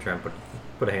 I'm gonna try and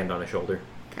put a hand on his shoulder.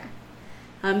 Okay.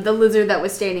 The lizard that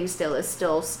was standing still is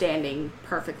still standing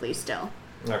perfectly still.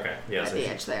 Okay, yes. At the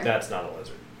edge there. That's not a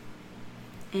lizard.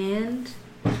 And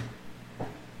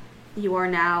you are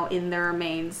now in the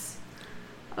remains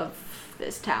of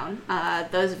this town.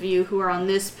 Those of you who are on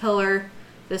this pillar,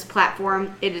 this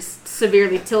platform, it is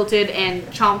severely tilted and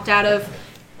chomped out of.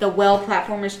 The well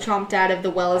platform is chomped out of.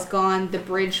 The well is gone. The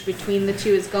bridge between the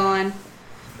two is gone.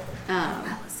 The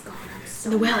well is gone.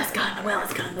 The well is gone. The well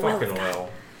is gone. The well is Fucking gone.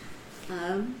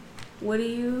 well. What do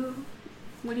you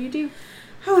do?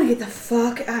 I want to get the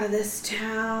fuck out of this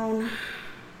town.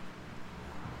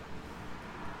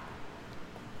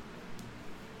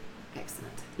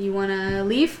 Excellent. You want to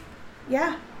leave?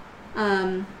 Yeah.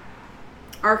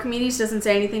 Archimedes doesn't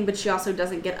say anything, but she also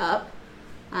doesn't get up.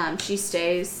 She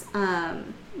stays.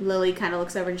 Lily kind of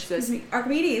looks over and she goes, Excuse me,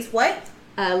 Archimedes, what?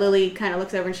 Lily kind of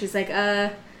looks over and she's like,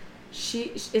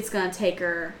 it's gonna take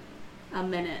her a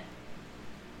minute.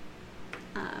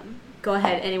 Go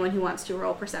ahead, anyone who wants to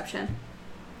roll perception.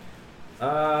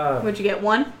 Would you get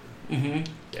 1?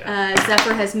 Mm-hmm. Yeah.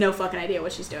 Zephyr has no fucking idea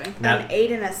what she's doing. An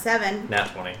 8 and a 7. Nat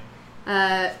 20.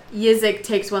 Yizik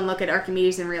takes one look at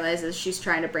Archimedes and realizes she's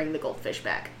trying to bring the goldfish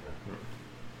back.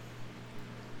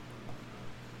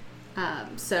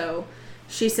 So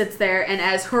she sits there, and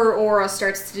as her aura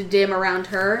starts to dim around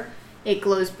her, it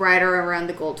glows brighter around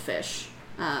the goldfish.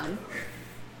 Can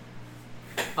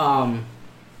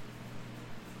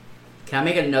I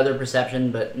make another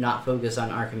perception, but not focus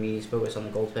on Archimedes, focus on the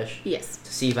goldfish? Yes.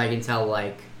 To see if I can tell,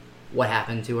 like, what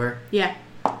happened to her? Yeah.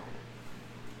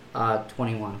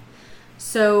 21.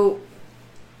 So,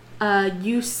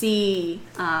 you see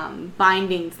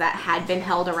bindings that had been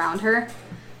held around her,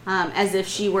 as if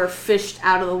she were fished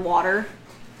out of the water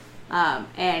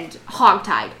and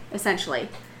hogtied, essentially,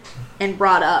 and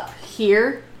brought up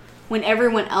here. When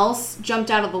everyone else jumped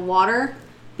out of the water,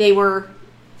 they were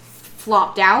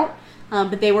flopped out,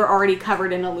 but they were already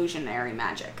covered in illusionary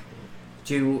magic.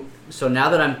 So now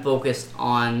that I'm focused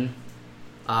on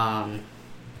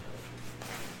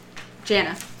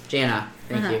Jana,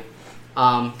 thank you.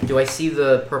 Do I see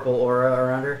the purple aura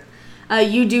around her?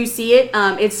 you do see it.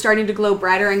 It's starting to glow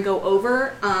brighter and go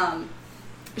over.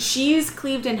 She's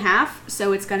cleaved in half,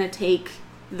 so it's going to take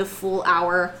the full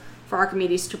hour for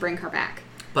Archimedes to bring her back.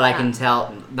 But I can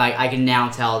tell, I can now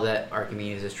tell that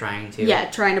Archimedes is trying to. Yeah,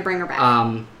 trying to bring her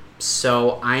back.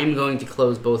 So I'm going to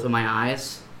close both of my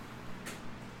eyes,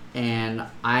 and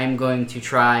I'm going to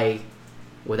try,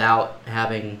 without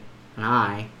having an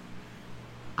eye,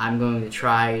 I'm going to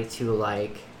try to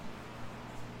like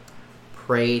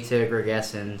pray to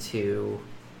Gregessen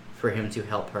for him to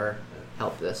help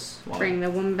this woman. Bring the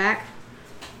woman back.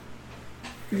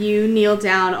 You kneel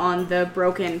down on the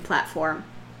broken platform.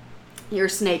 Your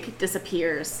snake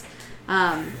disappears.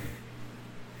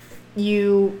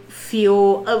 You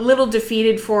feel a little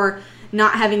defeated for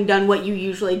not having done what you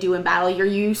usually do in battle. You're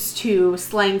used to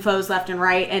slaying foes left and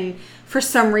right, and for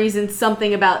some reason,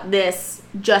 something about this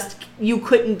just, you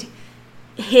couldn't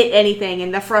hit anything,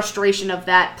 and the frustration of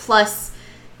that, plus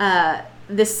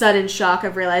this sudden shock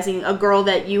of realizing a girl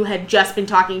that you had just been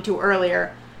talking to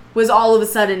earlier was all of a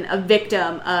sudden a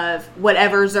victim of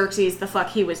whatever Xerxes the fuck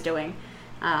he was doing.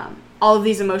 All of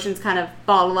these emotions kind of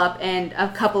bottle up, and a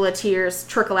couple of tears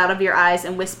trickle out of your eyes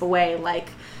and wisp away like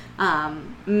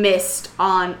mist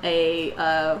on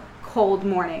a cold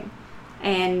morning.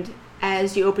 And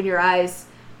as you open your eyes,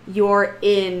 you're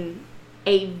in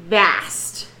a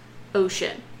vast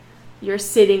ocean. You're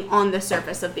sitting on the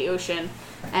surface of the ocean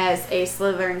as a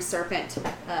slithering serpent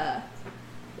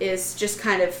is just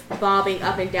kind of bobbing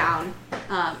up and down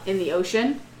in the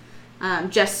ocean,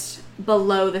 just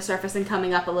below the surface and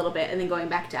coming up a little bit and then going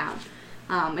back down.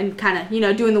 And kind of,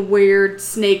 doing the weird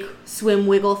snake swim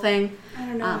wiggle thing. I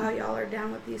don't know how y'all are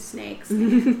down with these snakes.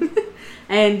 And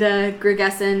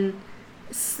Gregessen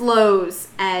slows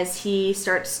as he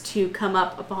starts to come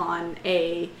up upon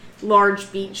a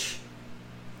large beach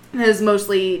that is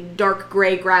mostly dark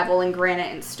gray gravel and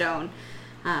granite and stone.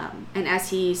 And as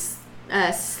he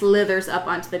slithers up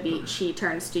onto the beach, he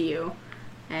turns to you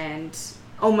and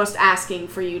almost asking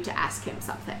for you to ask him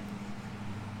something.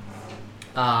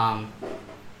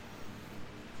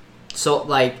 So,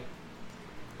 like,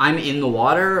 I'm in the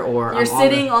water, or you're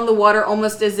sitting on the water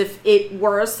almost as if it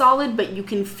were a solid, but you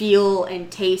can feel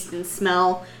and taste and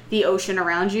smell the ocean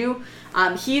around you.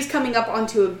 He's coming up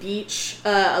onto a beach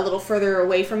a little further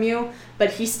away from you,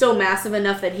 but he's still massive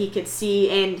enough that he could see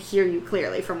and hear you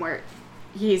clearly from where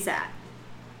he's at.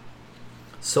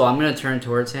 So I'm going to turn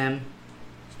towards him,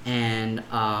 and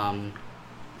I'm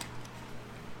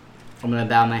going to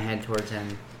bow my head towards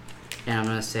him, and I'm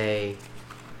going to say,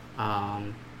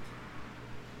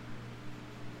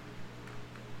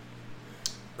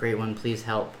 Great One, please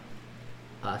help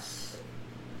us.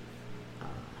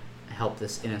 Help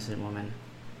this innocent woman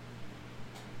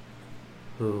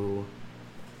who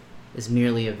is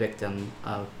merely a victim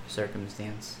of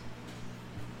circumstance.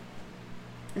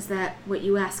 Is that what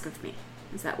you ask of me?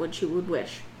 Is that what you would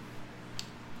wish?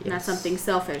 Yes. Not something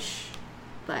selfish,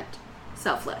 but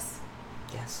selfless.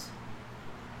 Yes.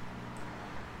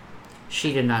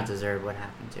 She did not deserve what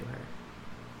happened to her.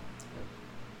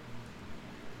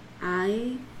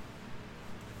 I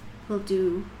will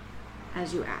do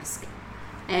as you ask.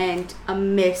 And a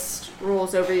mist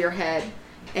rolls over your head,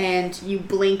 and you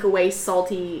blink away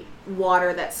salty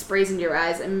water that sprays into your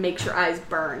eyes and makes your eyes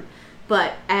burn.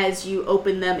 But as you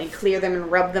open them and clear them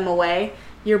and rub them away,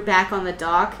 you're back on the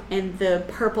dock, and the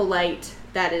purple light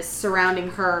that is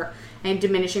surrounding her and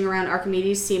diminishing around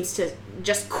Archimedes seems to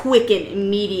just quicken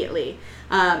immediately.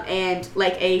 And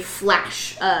like a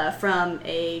flash from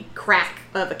a crack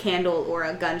of a candle or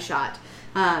a gunshot,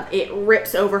 it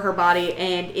rips over her body,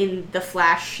 and in the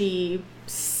flash she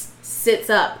sits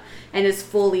up and is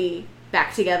fully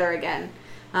back together again,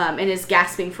 and is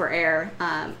gasping for air,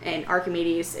 and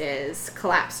Archimedes is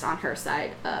collapsed on her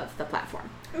side of the platform.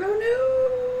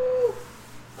 Oh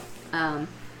no!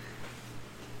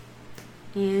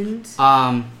 And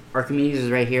Archimedes is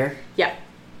right here. yeah,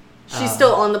 she's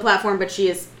still on the platform, but she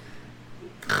is,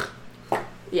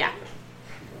 yeah.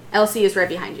 Elsie is right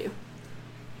behind you.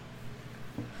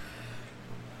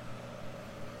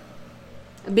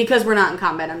 Because we're not in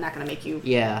combat, I'm not going to make you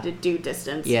do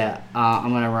distance. Yeah,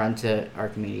 I'm going to run to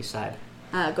Archimedes' side.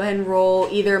 Go ahead and roll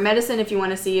either medicine if you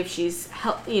want to see if she's,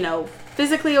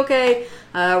 physically okay.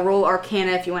 Roll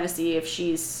Arcana if you want to see if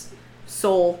she's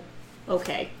soul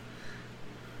okay.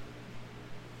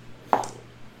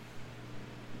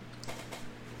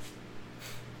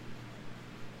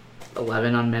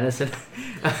 11 on medicine.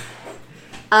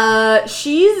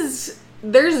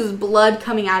 There's blood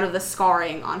coming out of the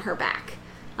scarring on her back.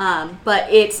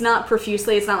 But it's not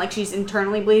profusely. It's not like she's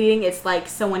internally bleeding. It's like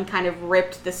someone kind of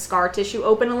ripped the scar tissue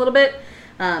open a little bit,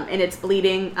 and it's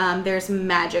bleeding. There's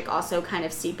magic also kind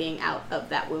of seeping out of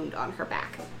that wound on her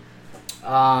back.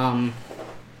 I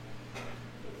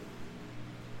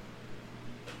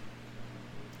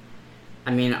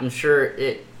mean, I'm sure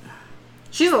it...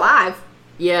 She's alive.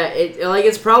 Yeah,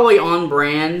 it's probably on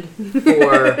brand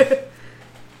for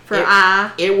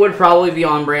It would probably be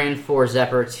on brand for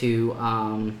Zephyr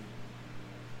to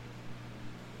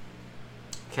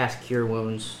cast Cure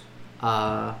Wounds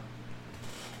as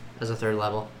a 3rd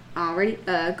level.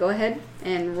 Alrighty, go ahead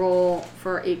and roll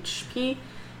for HP.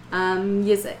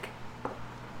 Yizik,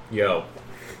 Yo.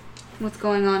 what's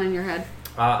going on in your head?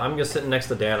 I'm just sitting next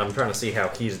to Dan. I'm trying to see how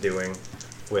he's doing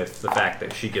with the fact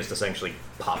that she just essentially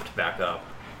popped back up.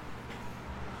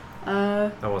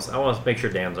 I want to make sure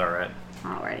Dan's alright.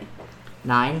 Alrighty.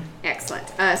 9.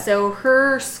 Excellent. So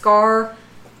her scar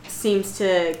seems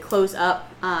to close up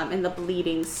and the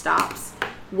bleeding stops.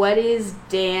 What is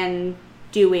Dan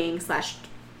doing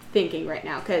 / thinking right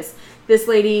now? Because this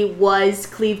lady was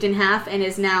cleaved in half and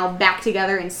is now back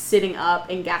together and sitting up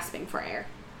and gasping for air.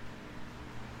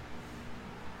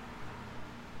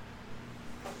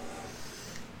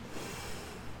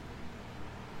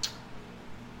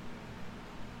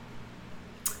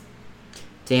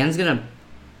 Dan's gonna...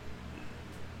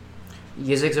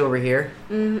 Yizik's over here.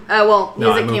 Well,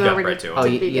 No, I Yizik moved came up over right to to him. Oh,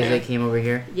 be there. Yizik came over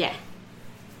here. Yeah.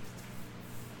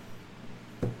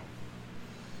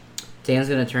 Dan's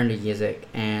gonna turn to Yizik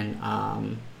and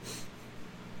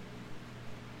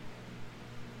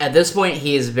at this point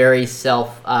he is very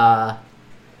self-defeated.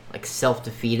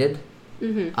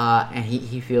 Mm-hmm. And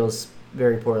he feels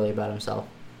very poorly about himself.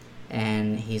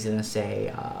 And he's gonna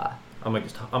say I'm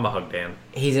gonna hug Dan.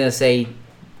 he's gonna say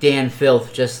Dan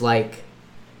filth just like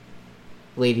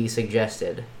Lady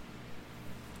suggested.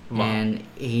 Mom. And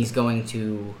he's going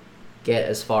to get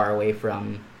as far away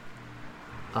from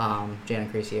Jana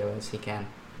Crescio as he can.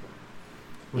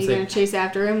 Are you going to chase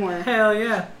after him, or Hell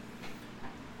yeah.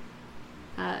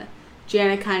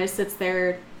 Jana kind of sits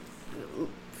there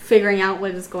figuring out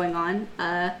what is going on?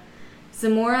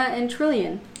 Zamora and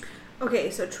Trillian.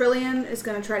 Okay, so Trillian is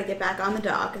going to try to get back on the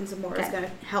dock, and Zamora is Okay. going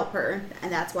to help her,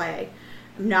 and that's why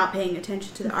I'm not paying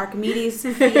attention to the Archimedes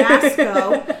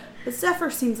fiasco. But Zephyr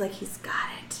seems like he's got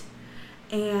it.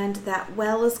 And that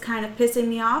well is kind of pissing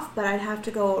me off, but I'd have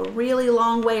to go a really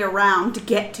long way around to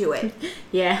get to it.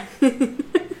 Yeah.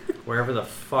 Wherever the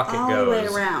fuck it All goes. the way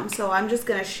around. So I'm just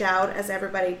going to shout as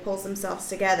everybody pulls themselves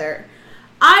together.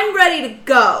 I'm ready to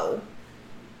go.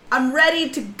 I'm ready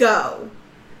to go.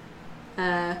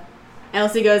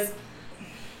 Elsie goes,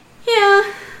 yeah,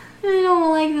 I don't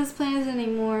like this place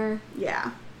anymore.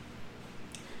 Yeah.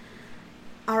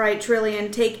 All right,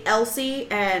 Trillian, take Elsie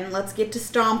and let's get to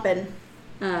stomping.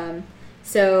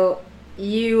 So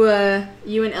you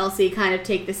and Elsie kind of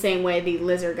take the same way the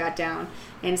lizard got down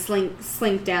and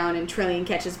slink down, and Trillian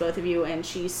catches both of you, and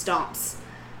she stomps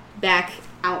back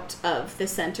out of the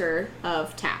center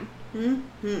of town.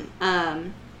 Mm-hmm.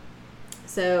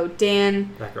 So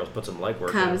Dan That girl's put some legwork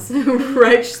comes, in.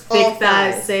 right, All thick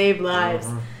thighs, thighs. save lives.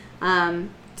 Uh-huh.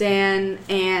 Dan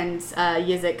and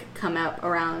Yizik come up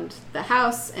around the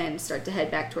house and start to head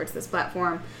back towards this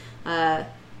platform.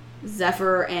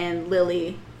 Zephyr and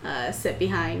Lily sit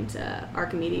behind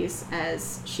Archimedes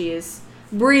as she is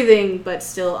breathing but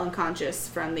still unconscious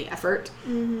from the effort.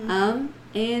 Mm-hmm.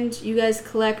 And you guys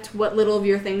collect what little of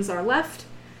your things are left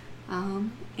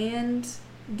and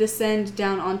descend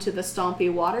down onto the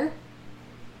stompy water.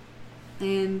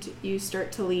 And you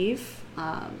start to leave.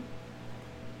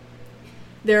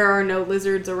 There are no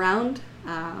lizards around,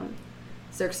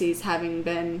 Xerxes having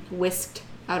been whisked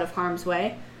out of harm's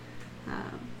way.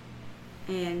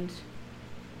 And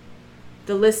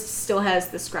the list still has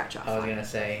the scratch off. I was gonna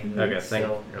say. Okay,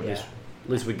 so, at yeah.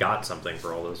 least we got something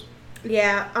for all those.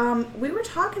 Yeah, we were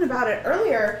talking about it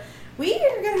earlier. We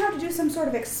are going to have to do some sort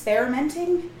of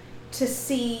experimenting to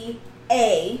see,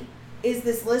 A, is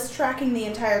this list tracking the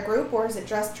entire group, or is it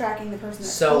just tracking the person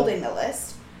that's holding the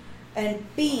list? And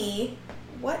B,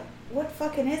 what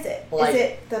fucking is it? Like- Is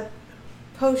it the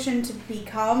potion to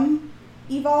become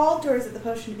evolved, or is it the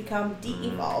potion to become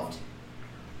de-evolved?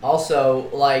 Also,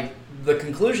 like, the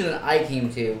conclusion that I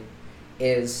came to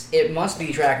is it must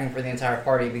be tracking for the entire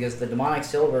party because the demonic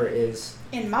silver is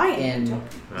In my in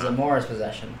inventory. Zamora's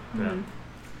possession. Yeah.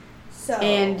 So,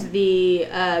 And the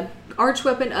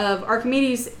archweapon of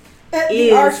Archimedes the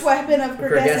is- archweapon of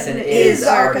Gurgesson Gurgesson is is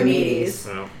Archimedes.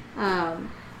 So,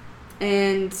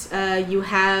 and you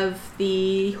have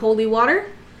the holy water.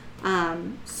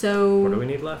 So what do we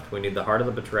need left? We need the heart of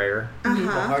the betrayer. The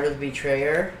Uh-huh. heart of the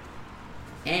betrayer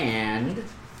and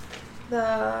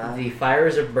The the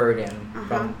fires of burden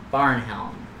from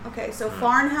Barnhelm. Okay, so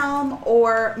Farnhelm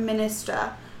or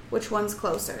Ministra, which one's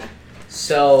closer?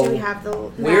 So Do we have the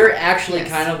we're map? actually Yes.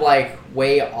 kind of like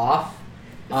way off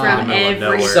from middle of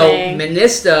nowhere. everything. So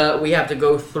Minista, we have to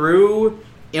go through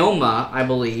Ilma, I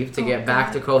believe, to get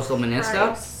back to coastal Menista.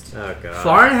 Christ. Oh god.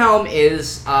 Farnhelm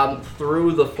is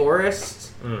through the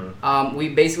forest. Mm. We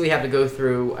basically have to go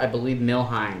through, I believe,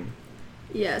 Milheim.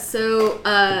 Yeah, so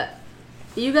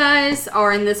you guys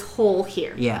are in this hole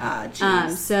here. Yeah.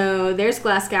 Jeez. So there's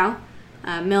Glasgow.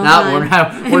 Milheim.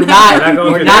 No, we're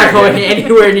not going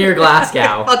anywhere near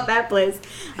Glasgow. Fuck that place.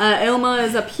 Ilma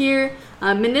is up here.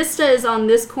 Menista is on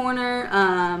this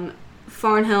corner.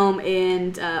 Farnhelm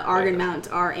and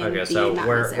Argonmount are in Okay, the so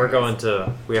mountainous we're areas. going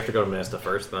to. We have to go to Minista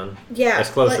first, then. Yeah. It's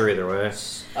closer either way.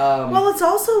 Well, it's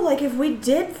also like if we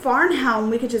did Farnhelm,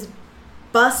 we could just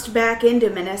bust back into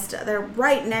Menista. They're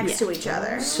right next to each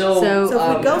other. So So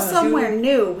if we go somewhere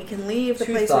new, we can leave the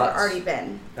two place thoughts. we've already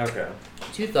been. Okay.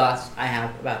 two thoughts I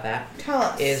have about that Tell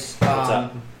us. is What's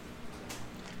up?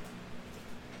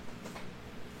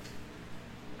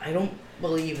 I don't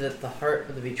believe that the heart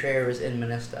of the betrayer was in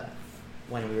Menista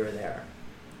when we were there.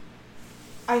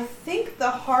 I think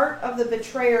the heart of the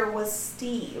betrayer was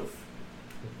Steve.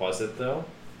 Was it though?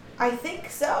 I think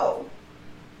so.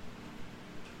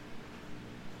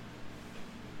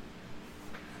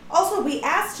 Also, we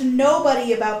asked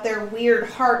nobody about their weird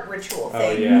heart ritual Oh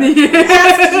thing. yeah. We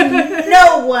asked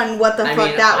no one what the I fuck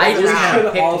mean, that I was just about. kind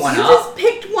of picked Also- one You up. just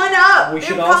picked one up. We They're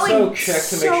should probably also check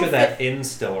to make so sure that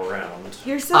inn's still around.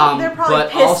 You're so they're probably but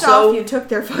pissed also- off you took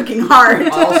their fucking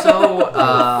heart. Also,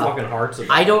 Fucking hearts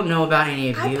of I don't know about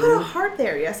any of I you. put a heart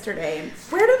there yesterday.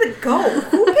 Where did it go?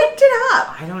 Who picked it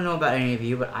up? I don't know about any of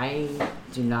you, but I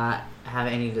do not have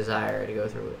any desire to go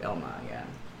through Ilma again.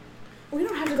 We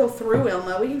don't have to go through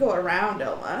Ilma. We can go around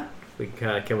Ilma.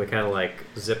 Can we kind of like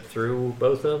zip through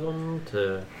both of them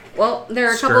to? Well, there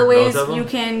are a Skirt couple of ways both of them? you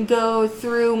can go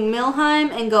through Milheim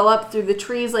and go up through the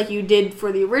trees like you did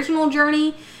for the original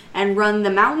journey and run the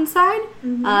mountainside.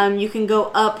 You can go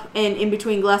up and in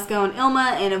between Glasgow and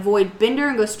Ilma and avoid Binder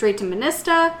and go straight to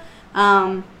Menista.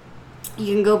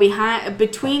 You can go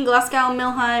between Glasgow and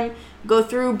Milheim, go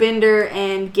through Binder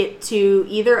and get to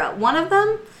either one of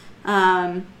them.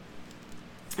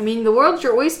 I mean, the world's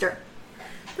your oyster.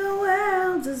 The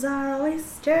world is our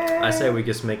oyster. I say we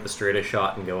just make the straightest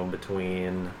shot and go in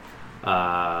between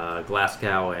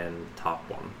Glasgow and top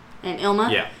one. And Ilma?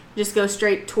 Yeah. Just go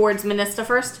straight towards Menista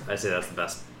first? I say that's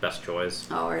the best choice.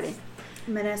 Alrighty.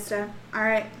 Menista.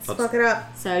 Alright, let's Let's- fuck it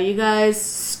up. So you guys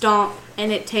stomp,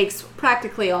 and it takes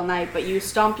practically all night, but you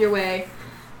stomp your way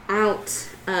out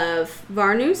of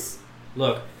Varnus.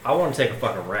 Look, I want to take a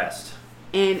fucking rest.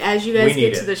 And as you guys We get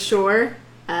need to it. the shore,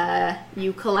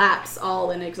 you collapse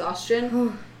all in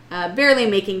exhaustion. Barely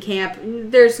making camp.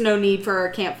 There's no need for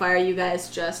a campfire. You guys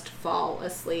just fall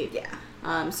asleep.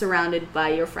 Yeah. Surrounded by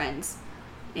your friends.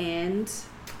 And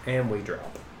And we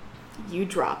drop. you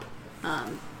drop.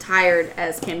 Tired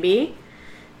as can be.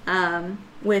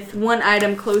 With one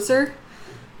item closer,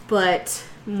 but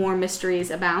more mysteries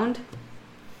abound.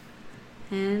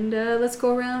 And let's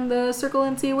go around the circle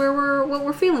and see what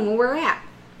we're feeling, where we're at.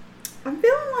 I'm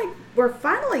feeling like we're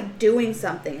finally doing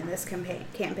something in this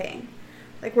campaign.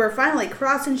 Like, we're finally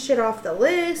crossing shit off the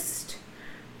list.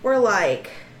 We're,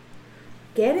 like,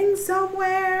 getting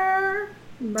somewhere.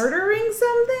 Murdering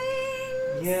some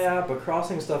things. Yeah, but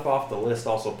crossing stuff off the list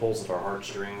also pulls at our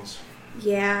heartstrings.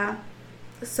 Yeah.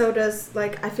 So does,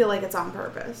 like, I feel like it's on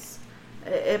purpose.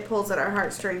 It pulls at our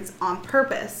heartstrings on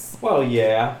purpose. Well,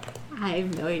 yeah. I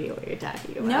have no idea what you're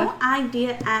talking about. No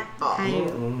idea at all.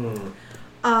 Mm-mm.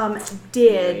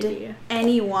 Did No idea.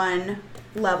 anyone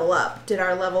level up? Did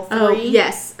our level 3? Oh,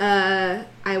 yes.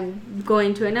 I'm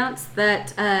going to announce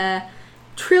that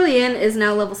Trillian is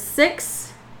now level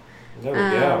 6. There we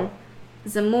go.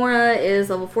 Zamora is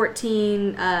level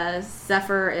 14.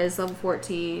 Zephyr is level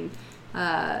 14.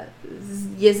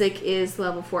 Yizik is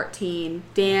level 14.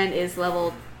 Dan is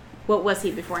level... What was he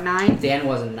before? 9? Dan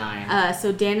was a 9.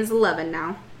 So Dan is 11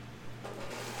 now.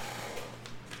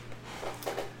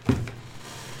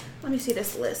 Let me see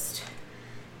this list.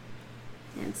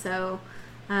 And so...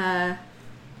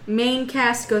 main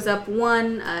cast goes up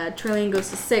 1. Trillian goes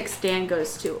to 6. Dan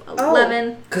goes to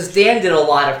 11. Because Dan did a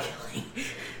lot of killing.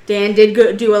 Dan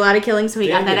did do a lot of killing, so he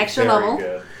Dan got that did extra very level.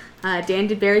 good. Dan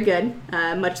did very good,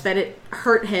 much that it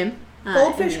hurt him.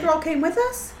 Goldfish in the Girl came with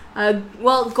us? end.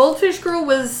 Well, Goldfish Girl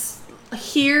was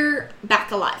here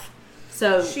back alive.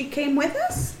 So, She came with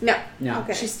us? no. No.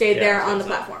 Okay. She stayed Yeah, there on the that's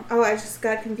it. platform. Oh, I just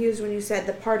got confused when you said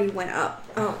the party went up.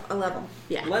 Oh, a level.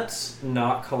 Yeah. Let's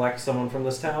not collect someone from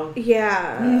this town.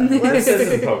 Yeah. This Let's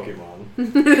isn't Pokemon.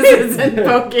 This isn't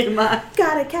Pokemon.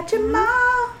 gotta catch 'em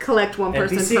all. Collect one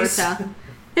person per NPCs. town.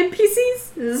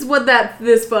 NPCs? This is what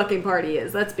this fucking party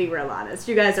is. Let's be real honest.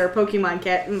 You guys are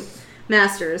Pokemon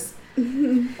masters.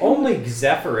 Only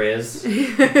Zephyr is.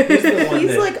 He's the one He's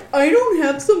that, like, I don't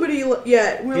have somebody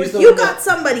yet. We're He's like, the you one got that-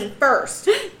 somebody first.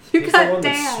 You he's the got one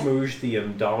that Dan. smooshed the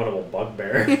indomitable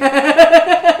bugbear.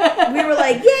 We were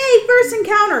like, yay, first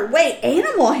encounter. Wait,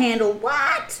 animal handle,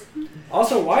 what?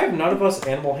 Also, why have none of us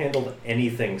animal handled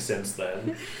anything since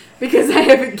then? Because I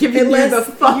haven't given you the Unless-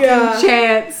 fucking yeah.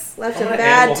 chance. Left I'm a gonna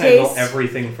bad animal handle taste.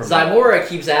 everything from Zymora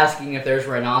keeps asking if there's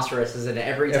rhinoceroses in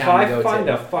every If town we I go find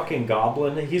to. a fucking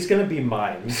goblin, he's gonna be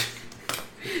mine.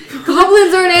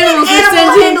 Goblins aren't animals. They're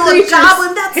Animal sentient handle a creatures.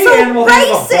 goblin, that's He so animal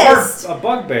handled racist. a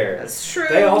bugbear. That's true.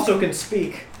 They also can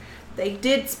speak. They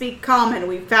did speak common,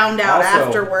 we found out Also,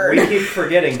 afterward. we keep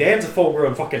forgetting Dan's a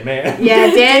full-grown fucking man. Yeah,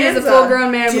 Dan is a Dan's a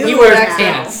full-grown man. with dude a He wears full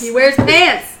accent. pants. He wears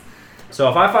pants. So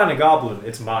if I find a goblin,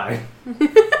 it's mine.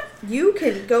 You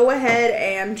can go ahead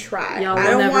and try. Y'all I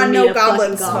will don't never want meet no a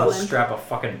goblin fucking I'll goblin. smoke. strap a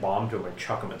fucking bomb to him and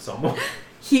chuck him at someone.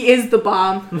 He is the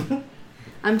bomb.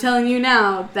 I'm telling you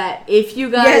now that if you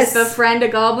guys Yes. befriend a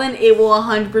goblin, it will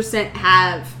 100%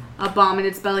 have a bomb in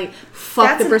its belly.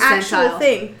 Fuck That's the an actual percentile.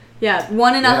 thing. Yeah,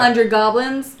 1 in Yeah. 100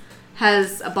 goblins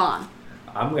has a bomb.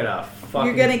 I'm gonna fucking...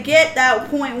 You're gonna get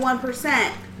that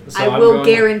 0.1%. So I I'm will going-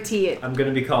 guarantee it. I'm gonna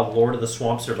be called Lord of the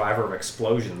Swamp Survivor of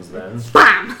Explosions then.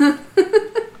 Bam!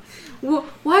 Well,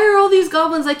 why are all these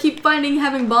goblins I keep finding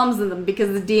having bombs in them?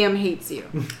 Because the DM hates you.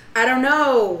 I don't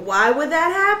know. Why would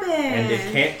that happen? And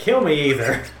it can't kill me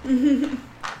either.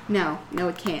 No,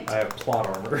 it can't. I have plot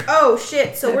armor. Oh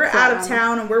shit! So Good we're out of plan.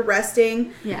 town and we're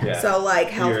resting. Yeah. Yeah. So like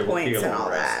health Heal- points heal and all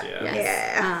rest, that. yeah.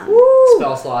 Yes. Yeah. Um,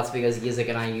 Spell slots because Yizik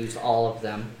and I used all of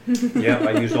them. Yep,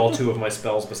 I used all 2 of my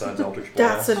spells besides Eldritch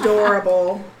That's Blast.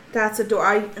 adorable. That's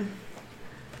adorable.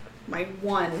 My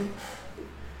one.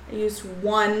 I used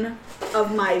one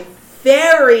of my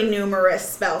very numerous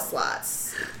spell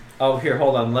slots. Oh, here,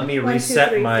 hold on. Let me 1, 2, reset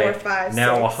 3, my 4, 5,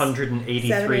 now 6, 183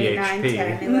 7, 8, 9, HP.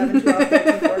 10, 11, 12,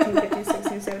 13, 14, 15,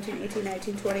 16, 17, 18,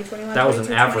 19, 20, 21, That was an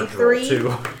 22, average roll, 23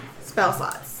 too. spell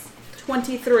slots.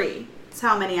 23. That's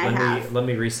how many I have. Let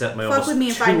me reset my Fuck almost with me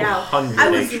and find out. 200 I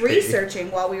was HP. researching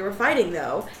while we were fighting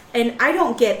though, and I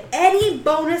don't get any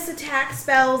bonus attack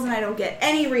spells and I don't get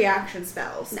any reaction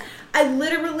spells. No. I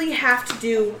literally have to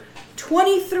do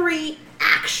 23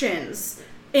 actions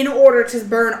in order to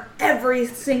burn every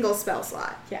single spell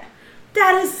slot. Yeah.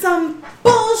 That is some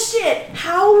bullshit.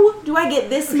 How do I get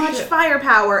this much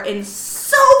firepower and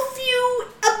so few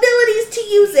abilities to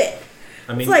use it?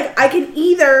 I mean, It's like I can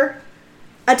either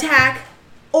attack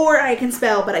or I can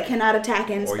spell, but I cannot attack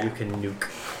and or spell. you can nuke.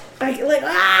 Like Fuck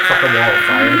a wall of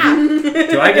fire.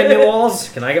 Do I get any walls?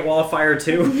 Can I get wall of fire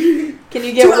too? Can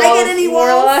you get Do Wall I get of any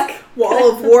Warlock? walls?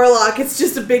 Wall of Warlock. It's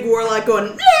just a big warlock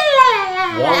going.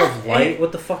 Wall of light?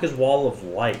 What the fuck is wall of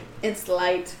light? It's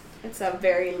light. It's a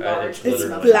very large. It's It's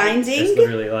literally- blinding. It's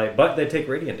literally light, but they take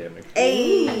radiant damage.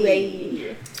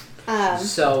 Hey.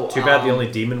 So Too bad the only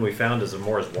demon we found is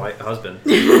Amora's white husband.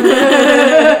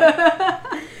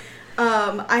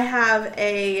 I have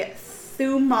a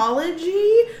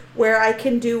thumology where I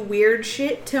can do weird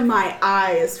shit to my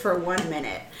eyes for 1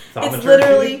 minute. It's Thaumaturgy?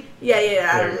 literally yeah,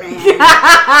 There you man.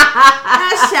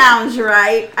 That sounds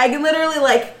right. I can literally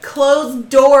like close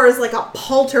doors like a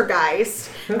poltergeist.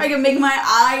 I can make my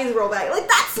eyes roll back. Like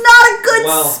that's not a good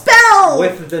Well, spell.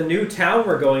 With the new town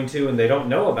we're going to and they don't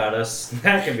know about us,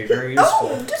 that can be very useful.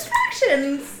 Oh,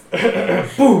 distractions.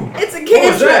 Boom! It's a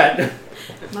What was cantrip. that?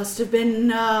 Must have been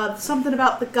something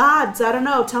about the gods. I don't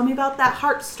know. Tell me about that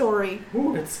heart story.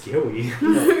 Ooh, it's scary.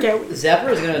 Zephyr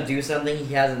is gonna do something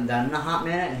he hasn't done in a hot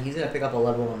minute, and he's gonna pick up a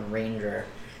level 1 ranger.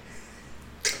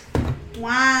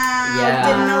 Wow. Yeah.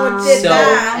 Didn't know it did So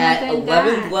that. at Did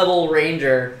 11th that. level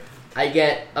ranger, I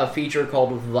get a feature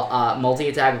called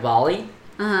multi-attack volley.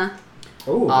 Uh huh.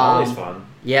 Ooh, volley's fun.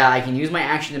 Yeah, I can use my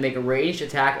action to make a ranged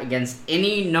attack against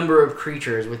any number of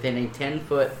creatures within 10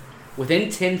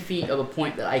 feet of a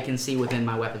point that I can see within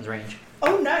my weapon's range.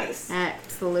 Oh, nice.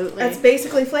 Absolutely. That's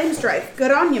basically flame strike.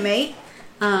 Good on you, mate.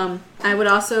 I would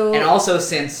also. And also,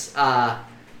 since I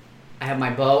have my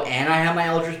bow and I have my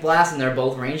Eldritch Blast, and they're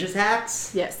both ranged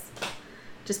attacks. Yes.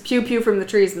 Just pew pew from the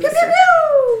trees, Pew, mister.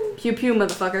 pew, Pew pew,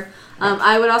 motherfucker.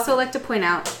 I would also like to point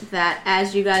out that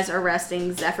as you guys are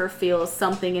resting, Zephyr feels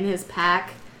something in his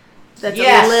pack that's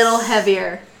Yes! a little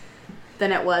heavier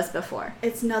than it was before. pew.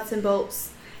 It's nuts and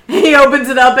bolts. He opens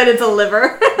it up and it's a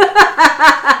liver.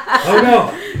 Oh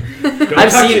no! Don't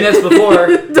I've touch seen it. this before.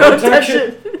 Don't touch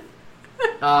it.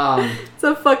 Um, It's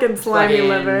a fucking slimy fucking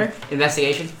liver.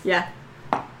 Investigation. Yeah.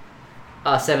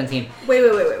 17. Wait.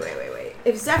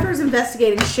 If Zephyr's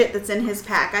investigating shit that's in his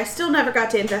pack, I still never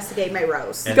got to investigate my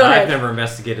rose. And Go I've ahead. never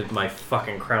investigated my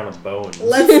fucking crown of bones.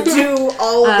 Let's do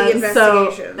all of the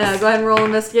investigations. So, go ahead and roll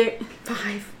investigate.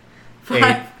 5.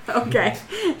 5. Okay.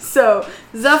 So,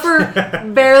 Zephyr,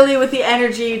 barely with the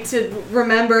energy to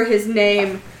remember his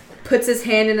name, puts his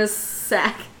hand in his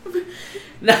sack.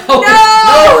 No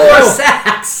more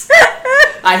sacks.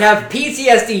 I have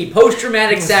PTSD,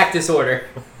 post-traumatic sack disorder.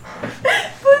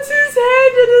 Puts his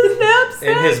hand in his knapsack.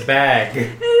 In his bag. In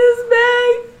his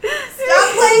bag.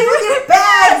 Stop playing with your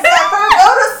bags, Zephyr. Go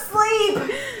to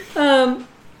sleep.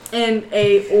 And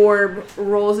a orb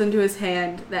rolls into his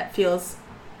hand that feels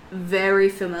very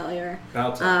familiar.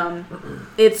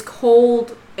 It's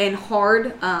cold and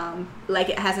hard, like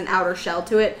it has an outer shell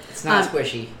to it. It's not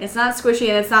squishy. It's not squishy,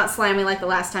 and it's not slimy like the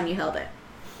last time you held it.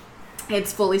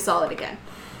 It's fully solid again.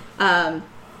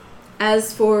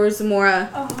 As for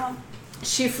Zamora,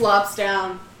 she flops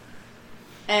down,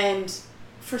 and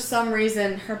for some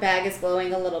reason her bag is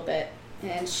glowing a little bit,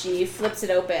 and she flips it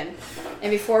open.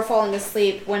 And before falling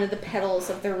asleep, one of the petals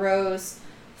of the rose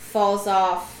falls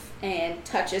off and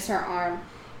touches her arm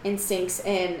and sinks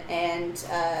in, and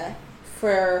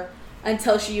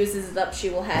until she uses it up, she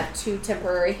will have 2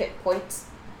 temporary hit points.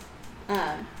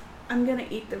 I'm gonna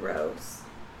eat the rose.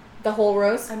 The whole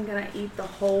rose? I'm gonna eat the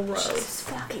whole rose. Jesus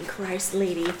fucking Christ,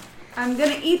 lady. I'm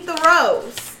gonna eat the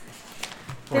rose.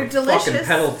 They're What delicious. fucking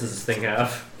petals does this thing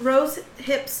have? Rose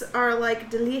hips are like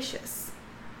delicious.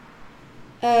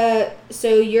 So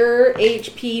your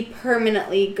HP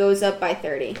permanently goes up by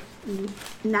 30.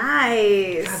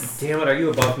 Nice. God damn it, are you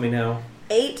above me now?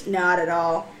 8, not at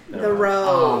all. Never The mind.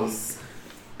 rose.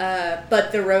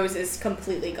 But the rose is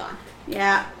completely gone.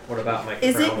 Yeah. What about my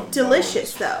Is crown of it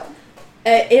delicious bones?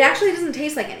 though? It actually doesn't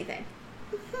taste like anything.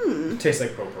 Tastes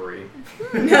like potpourri.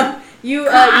 No, you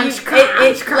Crunch, it's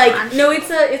crunch. like no, it's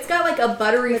got like a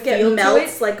buttery Like feel it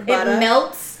melts to it. like butter. It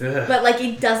melts, Ugh. but like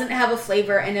it doesn't have a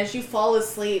flavor. And as you fall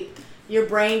asleep, your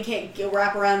brain can't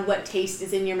wrap around what taste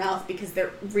is in your mouth because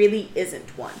there really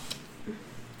isn't one.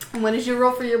 And when did you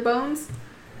roll for your bones?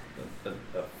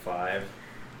 A 5.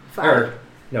 5. Or,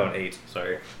 no, an 8,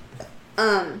 sorry.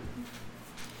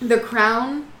 The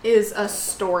crown is a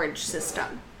storage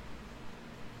system.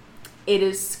 It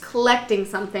is collecting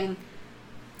something.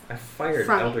 I fired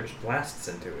From- Eldritch Blasts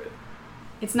into it.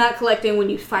 It's not collecting when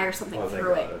you fire something Oh, thank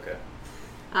through God, it. okay.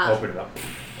 Um, Open it up.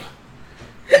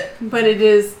 But it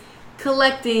is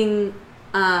collecting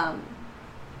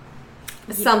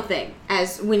something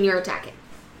as when you're attacking.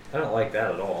 I don't like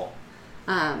that at all.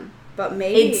 But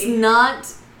maybe It's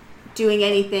not doing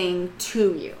anything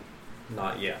to you.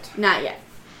 Not yet. Not yet.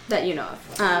 That you know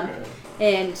of.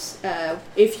 And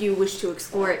if you wish to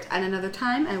explore it at another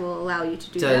time, I will allow you to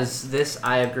do Does this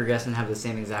Eye of Gurgesson have the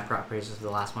same exact properties as the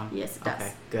last one? Yes, it does.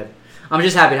 Okay, good. I'm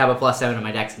just happy to have a +7 in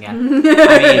my dex again.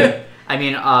 I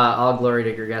mean, all glory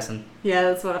to Gurgesson. that. Yeah,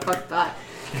 that's what I fucking thought.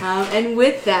 And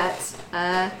with that,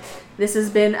 this has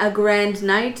been a grand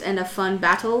night and a fun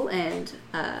battle, and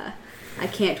I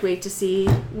can't wait to see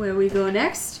where we go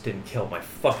next. Didn't kill my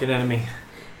fucking enemy.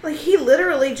 like he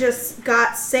literally just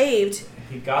got saved.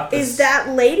 He got this. Is that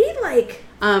lady like?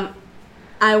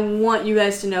 I want you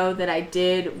guys to know that I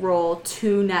did roll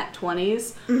 2 nat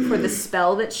 20s for the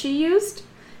spell that she used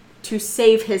to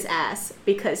save his ass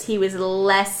because he was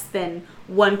less than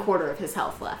 1/4 of his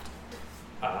health left.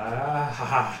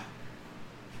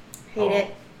 Hate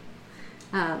it.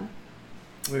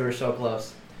 We were so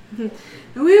close. We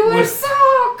were With-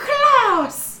 so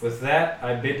close! With that,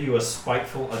 I bid you a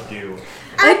spiteful adieu.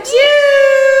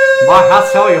 Adieu! Well,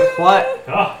 I'll tell you what.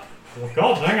 Ah, well,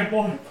 God dang it, boy.